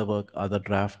authors of the other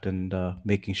draft and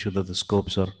making sure that the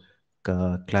scopes are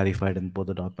clarified in both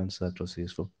the documents. That was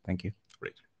useful. Thank you.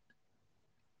 Great.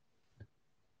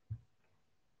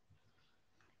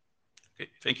 Okay,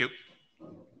 thank you.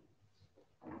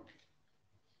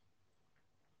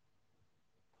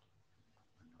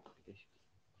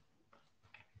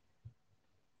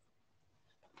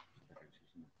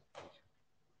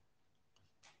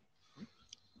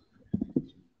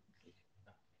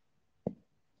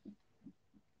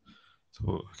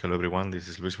 So, hello everyone, this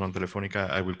is Luis from Telefonica.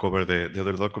 I will cover the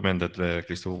other document that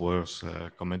Christoph was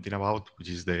commenting about, which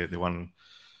is the one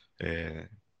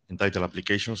entitled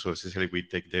application. So essentially we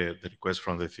take the request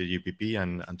from the 3GPP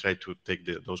and try to take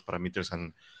those parameters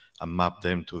and map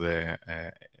them to the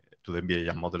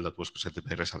MBA model that was presented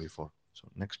by Reza before. So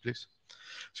next, please.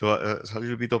 So as a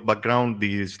little bit of background,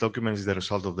 this document is the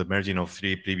result of the merging of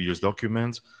 3 previous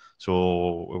documents.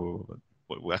 So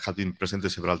we have been presented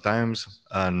several times,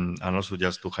 and also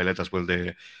just to highlight as well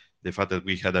the fact that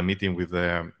we had a meeting with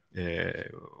the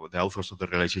authors of the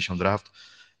realization draft,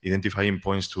 identifying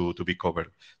points to be covered.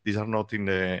 These are not in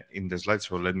the slide,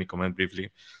 so let me comment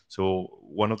briefly. So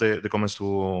one of the comments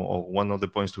or one of the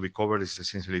points to be covered is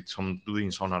essentially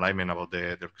doing some alignment about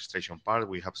the orchestration part.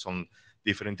 We have some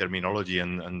different terminology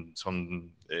and some,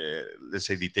 let's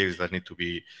say, details that need to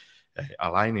be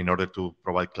aligned in order to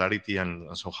provide clarity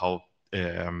and somehow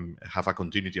have a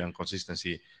continuity and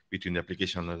consistency between the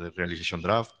application and the realization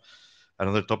draft.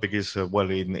 Another topic is,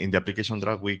 in the application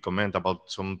draft, we comment about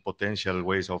some potential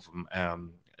ways of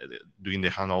doing the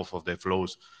handoff of the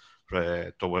flows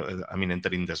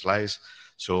entering the slice.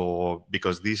 So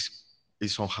because this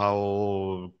is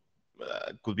somehow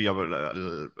could be a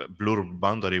blur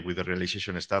boundary with the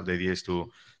realization stuff, the idea is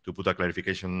to put a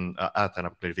clarification, add a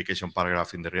clarification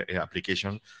paragraph in the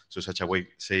application. So such a way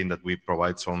saying that we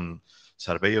provide some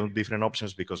survey of different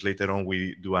options, because later on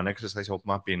we do an exercise of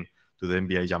mapping to the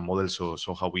MBI model. So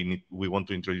somehow we want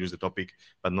to introduce the topic,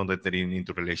 but not entering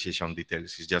into realization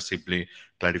details. It's just simply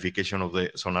clarification of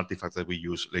some artifacts that we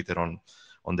use later on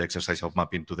the exercise of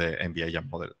mapping to the MBI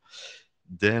model.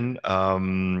 Then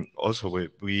also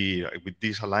with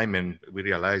this alignment, we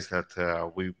realize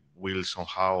that we will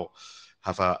somehow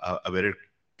have a very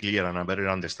clear and a better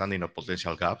understanding of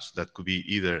potential gaps that could be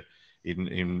either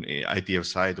in IETF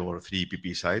side or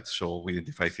 3EPP side. So we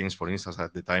identify things, for instance,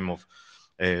 at the time of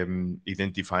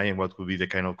identifying what could be the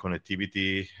kind of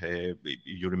connectivity.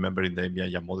 You remember in the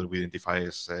MBI model, we identify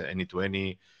as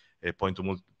any-to-any,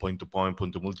 point-to-point,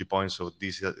 point-to multi-point. So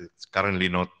this is currently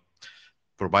not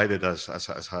provided as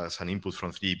an input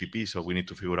from 3EPP. So we need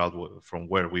to figure out from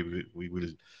where we will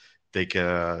take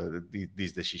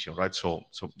this decision, right? So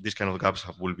these kind of gaps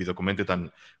will be documented,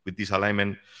 and with this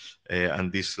alignment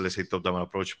and this, let's say, top-down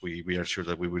approach, we are sure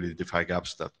that we will identify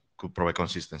gaps that could provide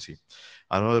consistency.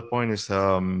 Another point is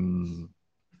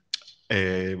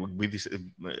with this,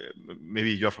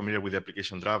 maybe you're familiar with the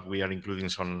application draft. We are including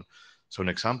some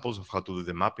examples of how to do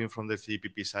the mapping from the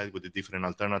 3EPP side with the different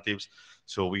alternatives.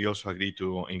 So we also agree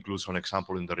to include some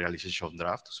example in the realization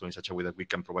draft, so in such a way that we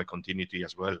can provide continuity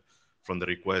as well from the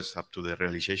request up to the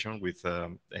realization with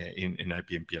in IP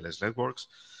and PLS networks.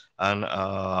 And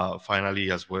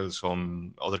finally, as well,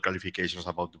 some other clarifications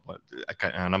about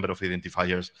a number of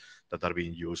identifiers that are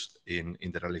being used in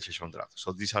the realization draft.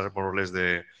 So these are more or less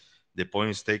the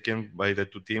points taken by the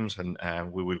two teams,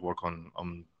 and we will work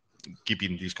on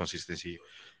keeping this consistency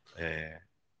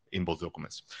in both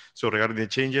documents. So regarding the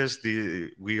changes,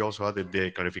 we also added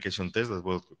the clarification test that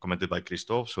was commented by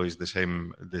Christoph. So it's the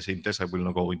same test. I will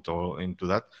not go into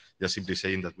that. Just simply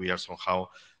saying that we are somehow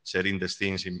sharing the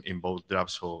things in both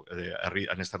drafts, so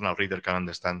an external reader can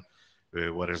understand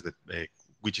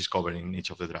which is covered in each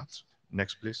of the drafts.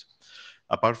 Next, please.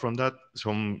 Apart from that,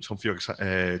 some few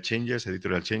changes,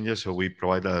 editorial changes. So we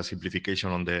provide a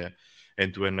simplification on the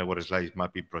end-to-end network slice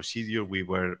mapping procedure. We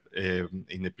were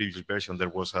in the previous version, there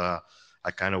was a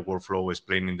kind of workflow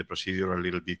explaining the procedure, a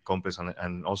little bit complex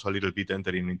and also a little bit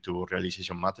entering into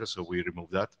realization matters. So we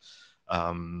removed that.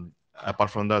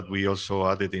 Apart from that, we also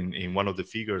added in one of the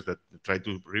figures that try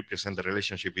to represent the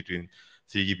relationship between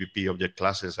 3GPP object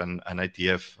classes and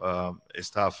IETF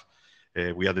stuff.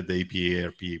 We added the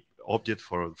APARP object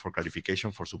for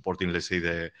clarification, for supporting, let's say,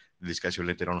 the discussion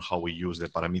later on how we use the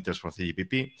parameters from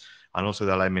 3GPP, and also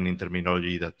the alignment in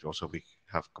terminology that also we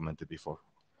have commented before.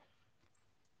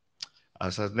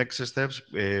 As a next steps,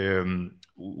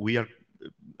 we have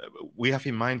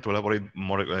in mind to elaborate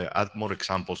more, add more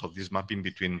examples of this mapping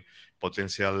between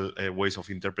potential ways of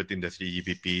interpreting the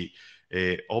 3GPP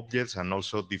objects and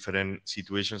also different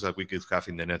situations that we could have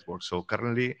in the network. So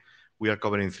currently, we are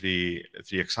covering three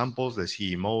examples: the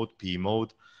CE mode, PE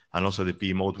mode, and also the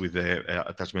PE mode with the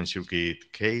attachment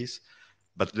circuit case.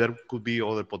 But there could be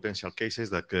other potential cases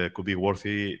that could be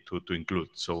worthy to include.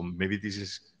 So maybe this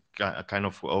is a kind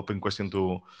of open question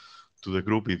to the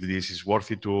group, if this is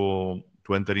worthy to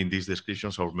enter in these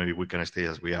descriptions, or maybe we can stay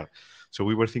as we are. So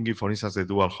we were thinking, for instance, the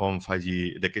dual home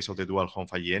 5G, the case of the dual home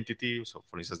 5G entity. So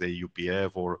for instance, the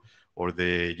UPF or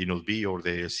the GNOD or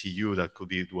the CU that could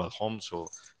be dual home. So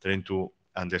trying to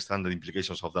understand the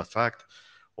implications of that fact.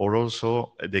 Or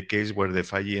also the case where the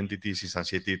 5G entity is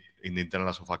instantiated in the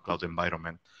internals of a cloud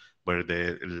environment, where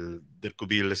there could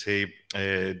be, let's say,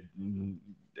 the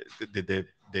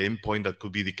endpoint that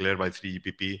could be declared by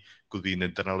 3GPP could be in the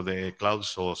internal of the cloud.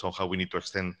 So somehow we need to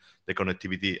extend the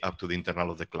connectivity up to the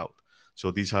internal of the cloud.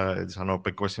 So it's an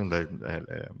open question that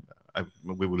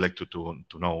we would like to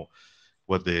know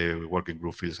what the working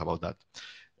group feels about that.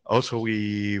 Also,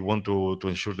 we want to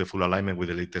ensure the full alignment with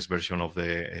the latest version of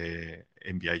the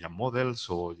MBIM model.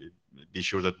 So be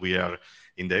sure that we are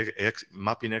in the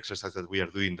mapping exercise that we are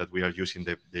doing, that we are using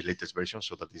the latest version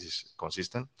so that this is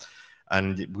consistent.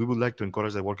 And we would like to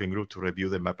encourage the working group to review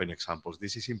the mapping examples.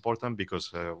 This is important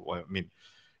because,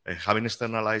 having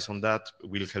externalized on that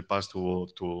will help us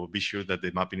to be sure that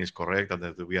the mapping is correct and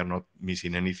that we are not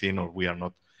missing anything, or we are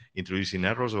not introducing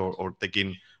errors or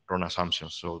taking wrong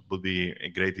assumptions. So it would be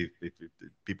great if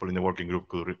people in the working group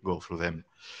could go through them.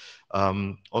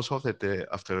 Also, that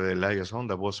after the liaison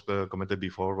that was commented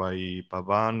before by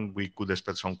Pavan, we could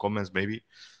expect some comments maybe.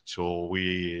 So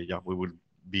we would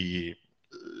be,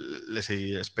 let's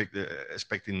say,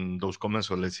 expecting those comments.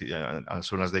 So let's see, as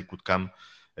soon as they could come,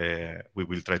 we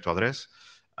will try to address.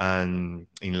 And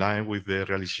in line with the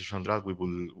realization draft, we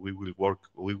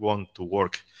want to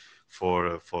work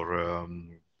for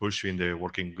pursuing the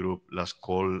working group last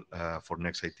call for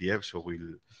next IETF. So we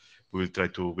will try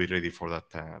to be ready for that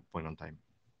point on time.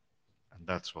 And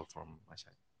that's all from my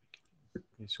side.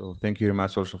 Okay, so thank you very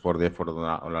much also for the effort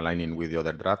on aligning with the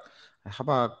other draft. I have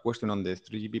a question on the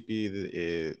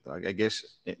 3GPP. I guess,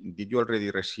 did you already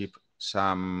receive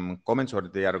some comments, or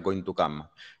they are going to come?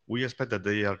 We expect that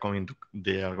they are going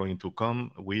to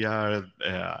come. We are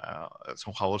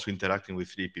somehow also interacting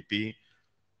with 3GPP,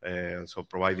 so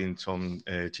providing some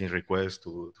change requests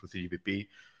to 3GPP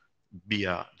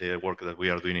via the work that we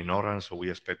are doing in Orange. So we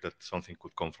expect that something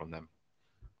could come from them.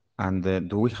 And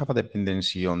do we have a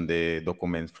dependency on the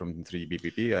documents from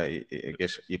 3GPP? I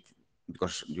guess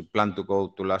because you plan to go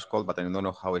to last call, but I don't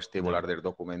know how stable are their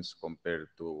documents compared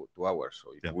to ours.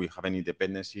 So if we have any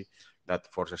dependency,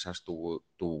 that forces us to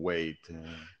wait.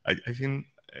 I think,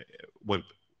 well,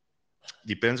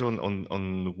 depends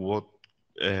on what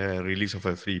release of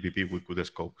a 3GPP we could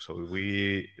scope. So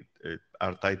we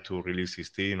are tied to release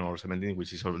 16 or 17,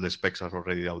 which is all the specs are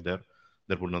already out there.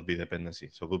 There will not be dependency.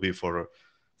 So it will be for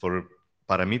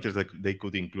parameters that they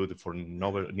could include for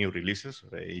new releases,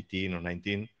 18 or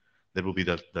 19. There will be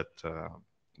that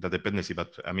dependency.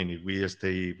 But I mean, if we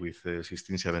stay with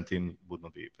 16, 17, would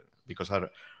not be, because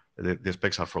the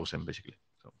specs are frozen basically.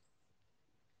 So.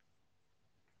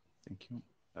 Thank you.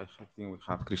 I think we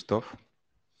have Christoph.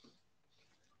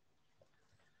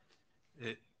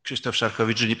 Krzysztof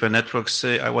Szarkowicz, Juniper Networks.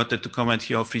 I wanted to comment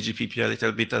here on 3GPP a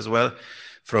little bit as well.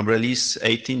 From release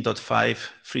 18.5,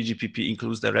 3GPP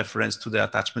includes the reference to the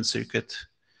attachment circuit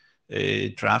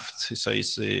draft. So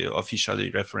it's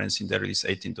officially referenced in the release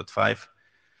 18.5.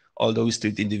 Although it's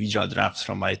still individual drafts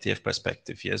from IETF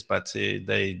perspective, yes, but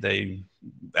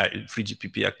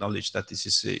 3GPP acknowledged that this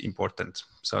is important.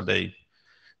 So they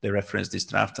reference this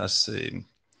draft as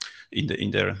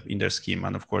in their scheme,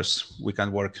 and of course we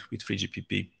can work with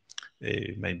 3GPP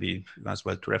maybe as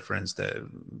well to reference the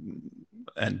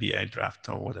NBA draft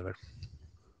or whatever.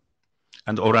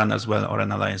 And ORAN as well,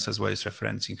 ORAN Alliance as well is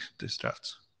referencing these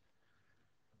drafts.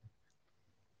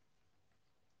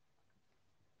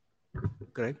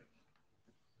 Greg?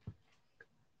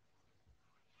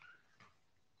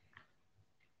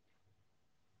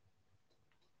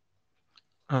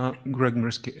 Greg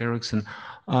Mirsky Erickson.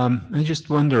 I just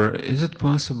wonder, is it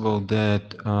possible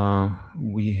that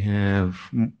we have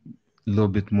a little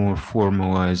bit more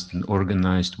formalized and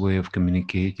organized way of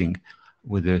communicating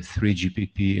with the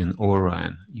 3GPP and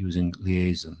ORAN using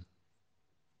liaison?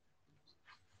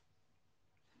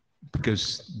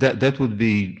 Because that would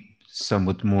be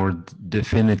somewhat more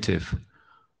definitive,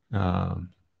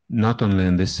 not only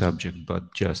in this subject,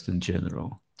 but just in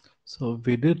general. So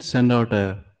we did send out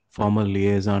a formal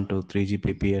liaison to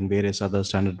 3GPP and various other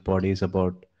standard bodies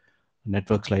about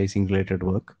network slicing related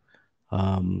work.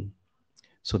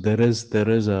 So there is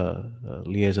a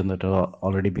liaison that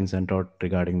already been sent out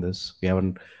regarding this. We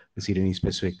haven't received any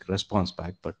specific response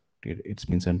back, but it's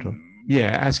been sent out. Yeah,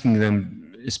 asking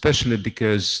them, especially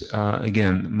because,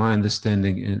 again, my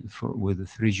understanding with the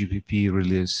 3GPP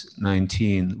release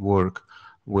 19 work,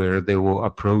 where they will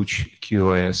approach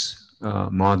QoS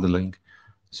modeling.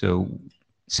 So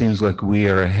it seems like we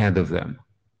are ahead of them.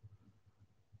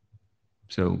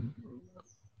 So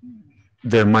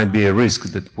there might be a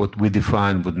risk that what we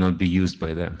define would not be used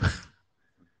by them.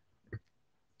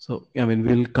 So, I mean,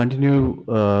 we'll continue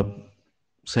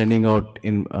sending out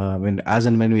as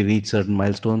and when we reach certain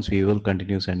milestones, we will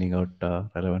continue sending out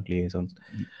relevant liaisons.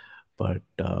 But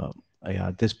yeah,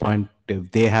 at this point, if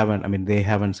they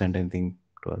haven't sent anything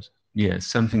to us. Yeah,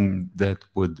 something that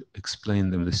would explain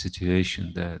them the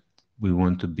situation, that we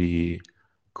want to be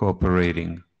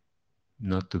cooperating,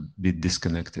 not to be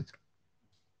disconnected.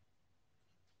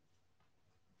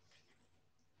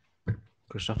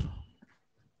 Christoph?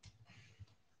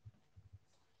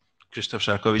 Krzysztof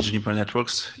Szarkowicz, Juniper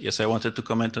Networks. Yes, I wanted to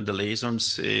comment on the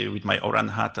liaisons with my ORAN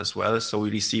hat as well. So we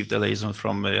received the liaison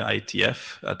from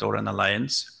IETF at ORAN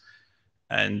Alliance.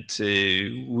 And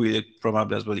we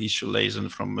probably as well issue liaison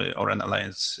from ORAN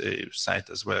Alliance site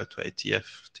as well to IETF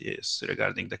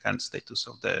regarding the current status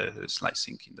of the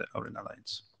slicing in the ORAN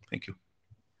Alliance. Thank you.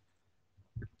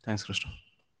 Thanks, Christoph.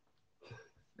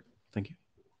 Thank you.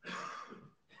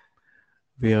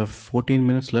 We have 14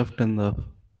 minutes left in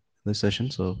this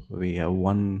session, so we have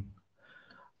one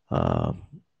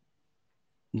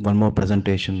more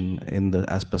presentation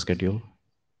as per schedule.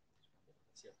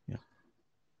 Yeah.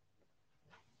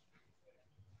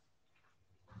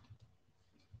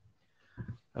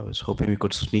 I was hoping we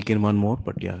could sneak in one more,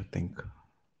 but yeah, I think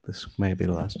this may be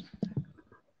the last.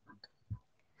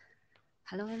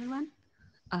 Hello, everyone.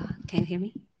 Can you hear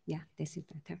me? Yeah, this is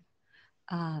better.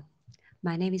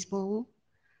 My name is Bo Wu,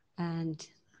 and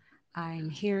I'm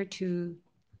here to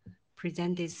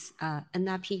present this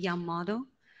NRP Young model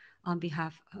on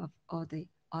behalf of all the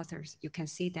authors. You can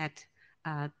see that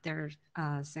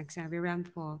thanks everyone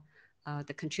for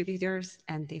the contributors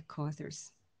and the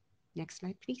co-authors. Next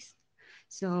slide, please.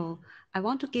 So I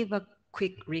want to give a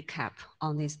quick recap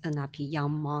on these NRP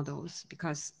Young models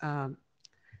because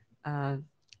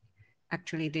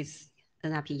actually this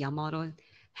NRP Young model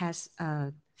has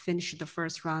finished the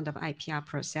first round of IPR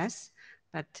process,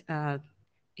 but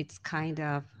it's kind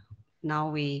of now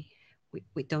we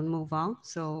don't move on.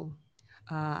 So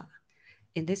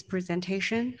in this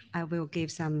presentation, I will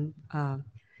give some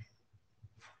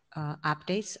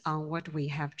updates on what we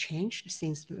have changed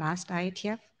since last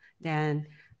IETF. Then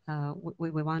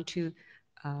we want to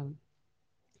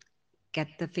get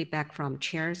the feedback from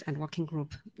chairs and working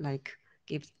group, like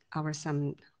give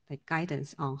some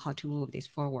guidance on how to move this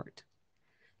forward.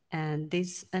 And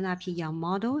this NRP Young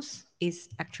models is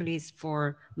actually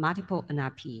for multiple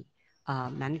NRP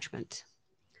management.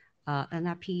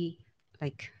 NRP,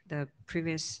 like the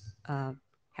previous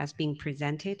has been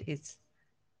presented, it's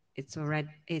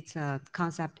a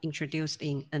concept introduced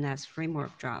in NS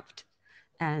framework draft.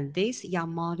 And these Young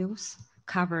models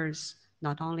covers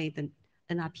not only the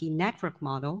NRP network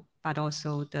model, but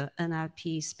also the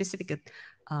NRP specific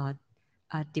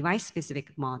device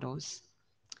specific models.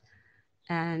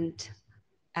 And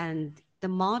the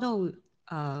model,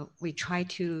 we try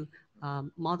to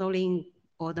modeling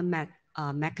all the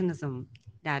mechanism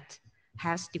that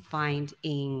has defined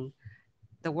in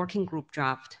the working group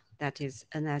draft, that is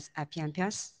NS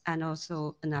IPMPS and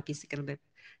also NRP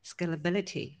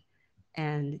scalability.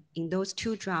 And in those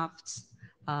two drafts,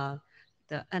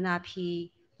 the NRP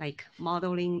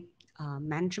modeling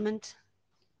management,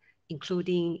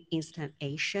 including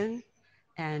instantiation,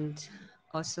 and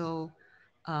also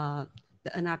the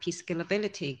NRP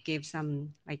scalability gives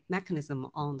some mechanism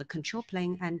on the control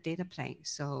plane and data plane.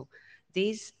 So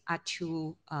these are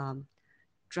two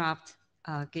draft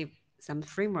give some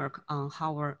framework on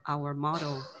how our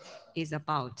model is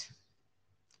about.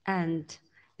 And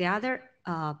the other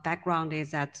background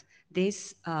is that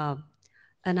this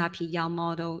NRP Young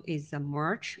model is a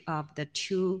merge of the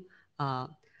two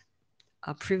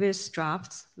previous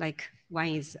drafts, like one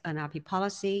is NRP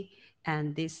policy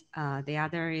and this the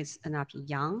other is NRP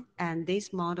Young. And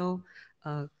this model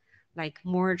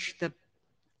merge the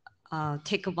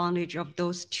take advantage of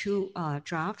those two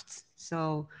drafts.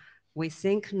 So we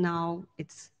think now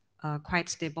it's quite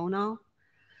stable now.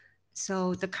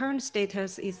 So the current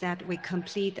status is that we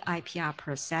complete the IPR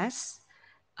process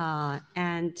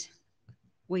and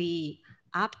we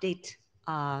update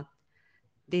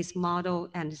this model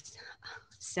and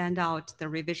send out the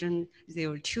revision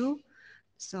 02.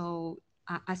 So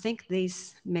I think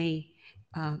this may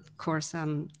cause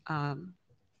some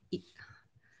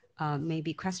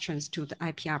maybe questions to the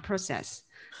IPR process.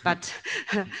 But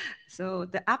so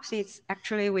the updates,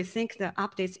 actually, we think the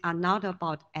updates are not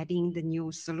about adding the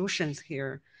new solutions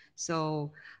here.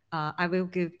 So I will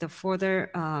give the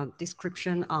further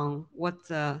description on what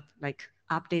the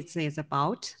updates is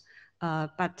about.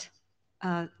 But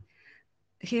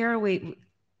here we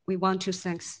want to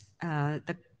thank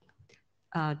the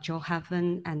Joe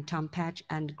Haven and Tom Patch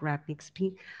and Greg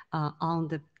Bixby on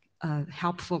the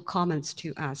helpful comments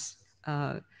to us.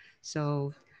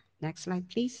 So next slide,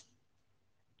 please.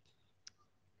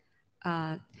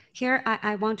 Here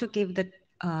I want to give the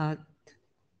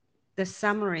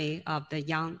summary of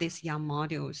these young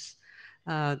modules.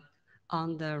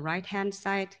 On the right-hand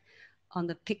side, on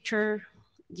the picture,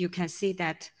 you can see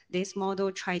that this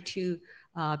model tried to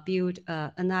build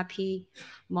an NRP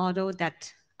model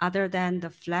that, other than the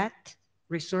flat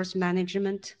resource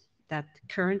management that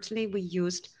currently we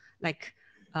used, like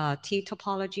T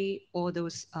topology or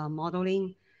those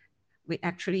modeling, we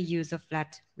actually use a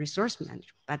flat resource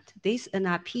management. But this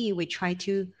NRP, we try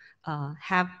to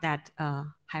have that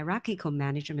hierarchical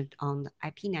management on the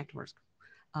IP networks,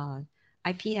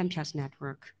 IP MPLS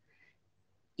network.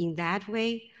 In that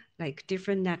way, like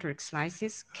different network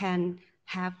slices can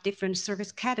have different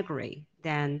service category,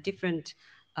 then different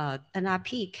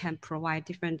NRP can provide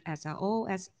different SRO,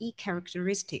 SE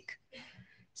characteristic.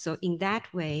 So in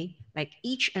that way, like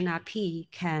each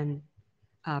NRP can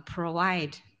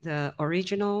provide the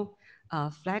original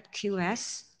flat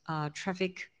QS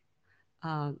traffic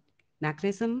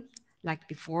mechanism like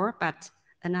before, but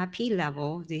NRP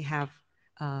level, they have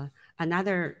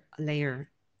another layer.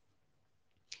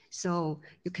 So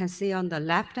you can see on the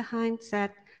left-hand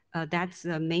side, that's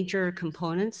the major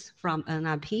components from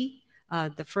NRP.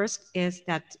 The first is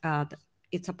that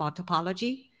it's about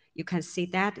topology. You can see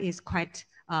that is quite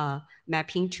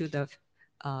mapping to the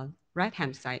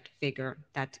right-hand side figure,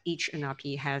 that each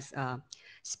NRP has a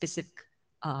specific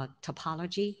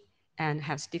topology and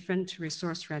has different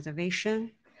resource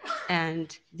reservation.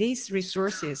 And these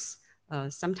resources,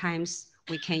 sometimes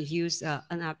we can use an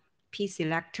NRP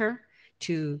selector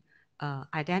to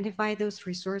identify those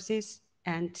resources.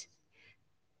 And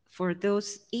for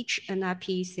those, each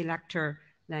NRP selector,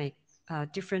 like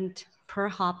different per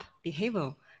hop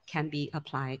behavior can be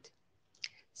applied.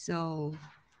 So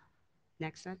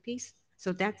next slide, please.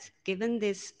 So that's given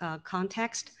this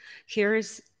context. Here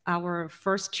is our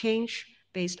first change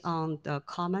based on the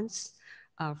comments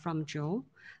from Joe.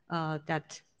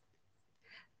 That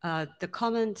the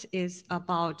comment is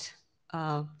about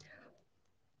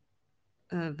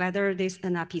whether this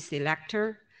NRP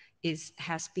selector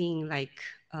has been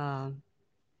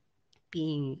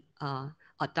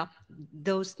adopt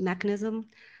those mechanism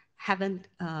haven't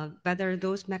whether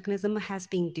those mechanism has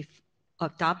been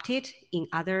adopted in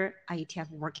other IETF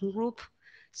working group.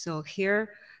 So here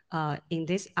in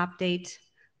this update,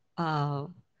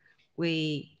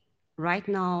 we right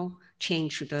now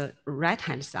change to the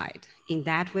right-hand side. In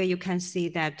that way, you can see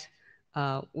that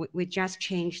we just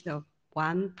changed the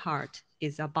one part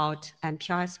is about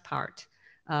MPLS part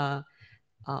on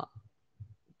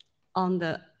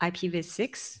the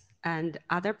IPv6, and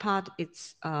other part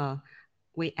it's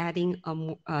we adding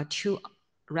two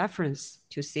reference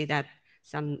to see that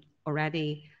some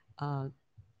already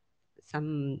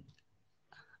some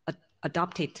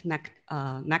adopted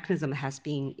mechanism has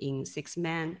been in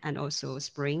 6-man and also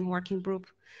Spring working group.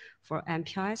 For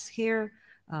MPLS here,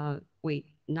 we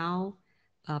now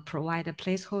provide a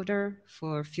placeholder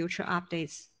for future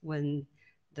updates when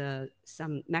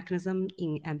some mechanism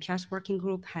in MPLS working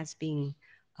group has been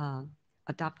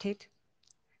adopted.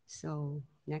 So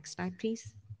next slide,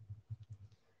 please.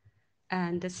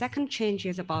 And the second change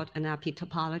is about NRP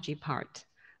topology part.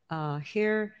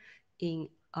 Here in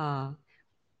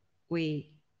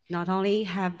we not only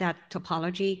have that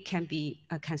topology can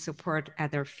support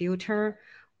either filter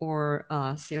or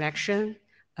selection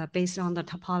based on the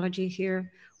topology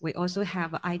here. We also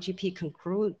have IGP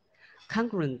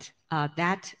congruent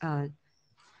that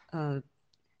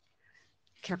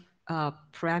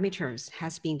parameters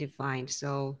has been defined.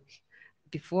 So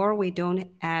before we don't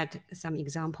add some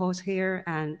examples here,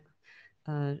 and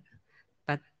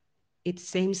but it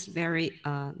seems very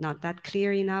not that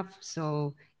clear enough.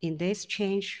 So in this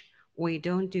change, we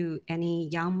don't do any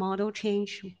young model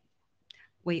change.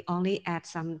 We only add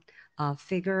some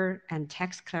figure and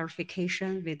text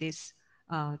clarification with this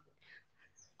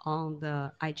on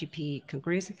the IGP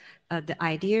Congress. The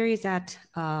idea is that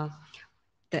the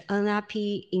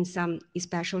NRP in some,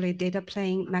 especially data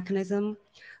plane mechanism,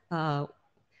 the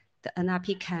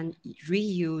NRP can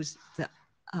reuse the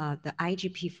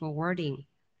IGP forwarding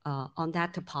on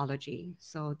that topology.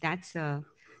 So that's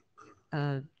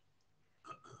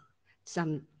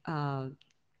some,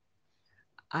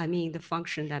 I mean, the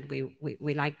function that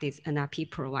we like this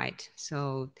NRP provide.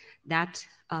 So that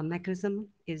mechanism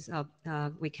is,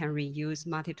 we can reuse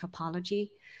multi-topology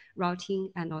routing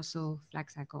and also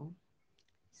flag cycle.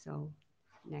 So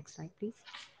next slide, please.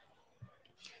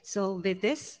 So with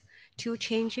this two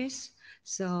changes,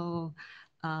 so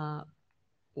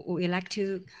we like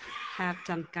to have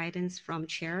some guidance from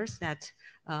chairs that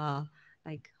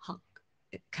like how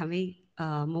can we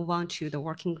move on to the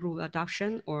working group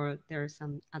adoption, or there are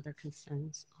some other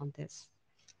concerns on this?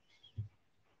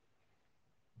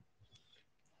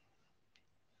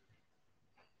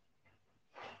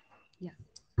 Yeah.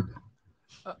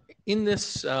 In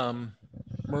this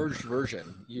merged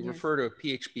version, you Yes. refer to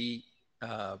PHP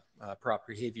prop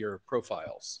behavior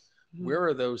profiles. Mhm. Where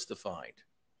are those defined?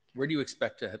 Where do you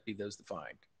expect to be those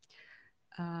defined?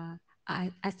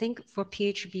 I think for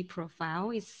PHP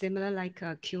profile, it's similar like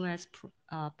a QS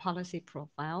policy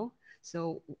profile.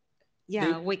 So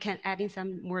yeah, we can add in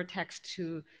some more text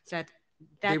to that.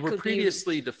 They were could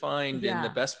previously defined in the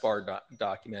Yeah. best bar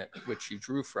document, which you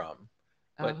drew from,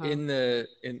 but Uh-huh. in this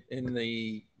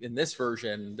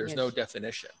version, there's no Yes.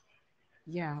 definition.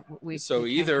 Yeah, we So can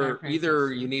either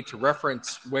characterize you need to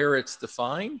reference where it's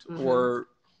defined Mhm. or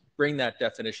bring that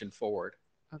definition forward.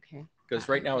 Okay. Because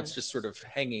right now it's just sort of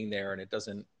hanging there and it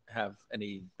doesn't have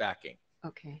any backing.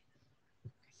 Okay. I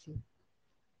see.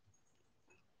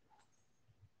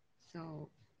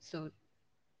 So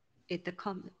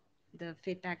the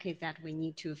feedback is that we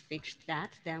need to fix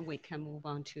that, then we can move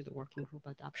on to the working group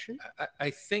adoption.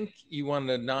 I think you want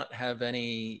to not have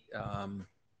any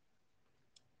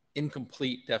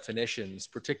incomplete definitions,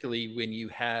 particularly when you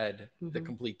had the Mhm.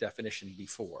 complete definition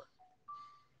before.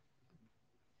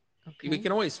 Okay. We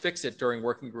can always fix it during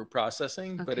working group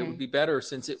processing, but it would Okay. be better,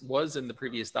 since it was in the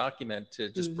previous document, to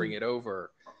just bring Mhm. it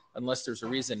over, unless there's a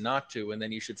reason not to, and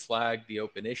then you should flag the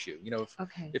open issue. You know,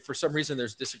 Okay. if for some reason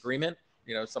there's disagreement,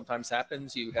 you know, sometimes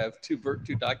happens, you have two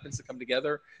documents that come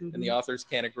together and the Mhm. authors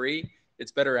can't agree.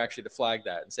 It's better actually to flag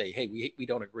that and say, hey, we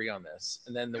don't agree on this.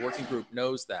 And then the working group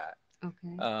knows that.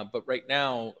 Okay. But right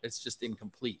now it's just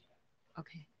incomplete.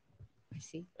 Okay. I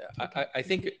see. I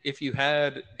think if you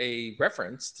had a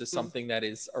reference to something that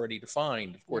is already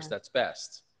defined, of course, Yeah. that's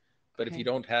best. But if Okay. you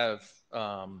don't have,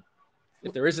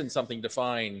 if there isn't something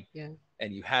defined Yeah.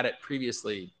 and you had it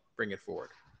previously, bring it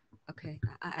forward. Okay.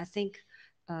 I think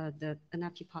the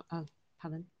NRP,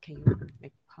 pardon, can you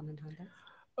make comment on that?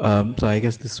 So I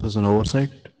guess this was an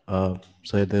oversight.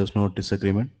 So there was no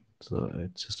disagreement. So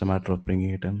it's just a matter of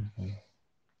bringing it in.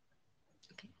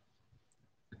 Okay.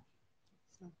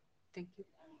 So thank you.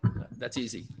 That's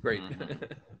easy. Great.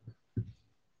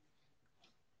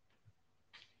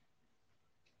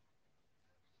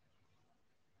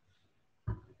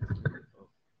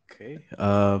 Okay,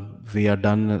 we are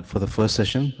done for the first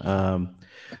session.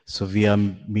 So we are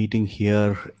meeting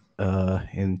here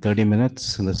in 30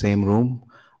 minutes in the same room.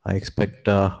 I expect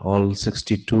all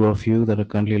 62 of you that are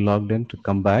currently logged in to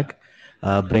come back.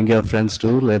 Bring your friends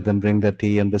too. Let them bring their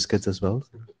tea and biscuits as well.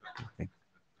 Okay.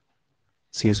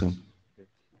 See you soon.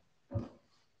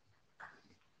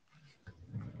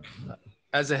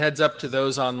 As a heads up to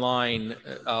those online,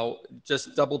 I'll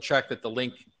just double check that the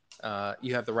link,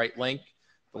 you have the right link.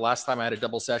 The last time I had a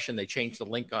double session, they changed the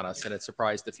link on us and it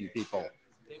surprised a few people.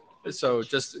 So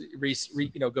just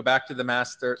go back to the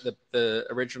master, the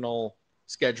original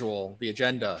schedule, the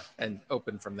agenda, and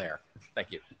open from there.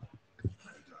 Thank you.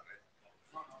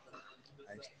 I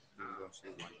still don't see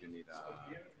why you need the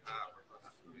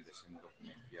same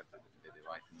document here, the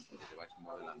device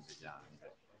model and the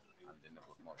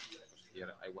network model. Because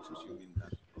here I was assuming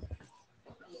that.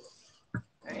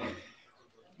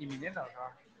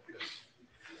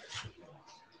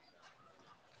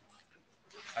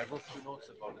 I wrote 2 notes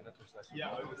about the network slicing. Yeah,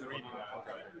 I was reading that.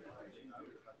 Okay.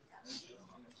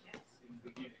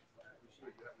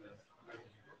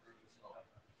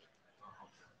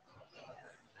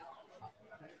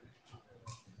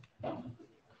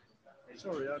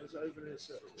 Sorry, I was over here,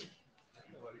 sir.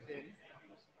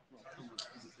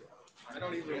 I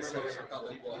don't even remember this.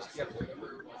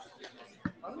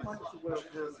 I don't mind if the world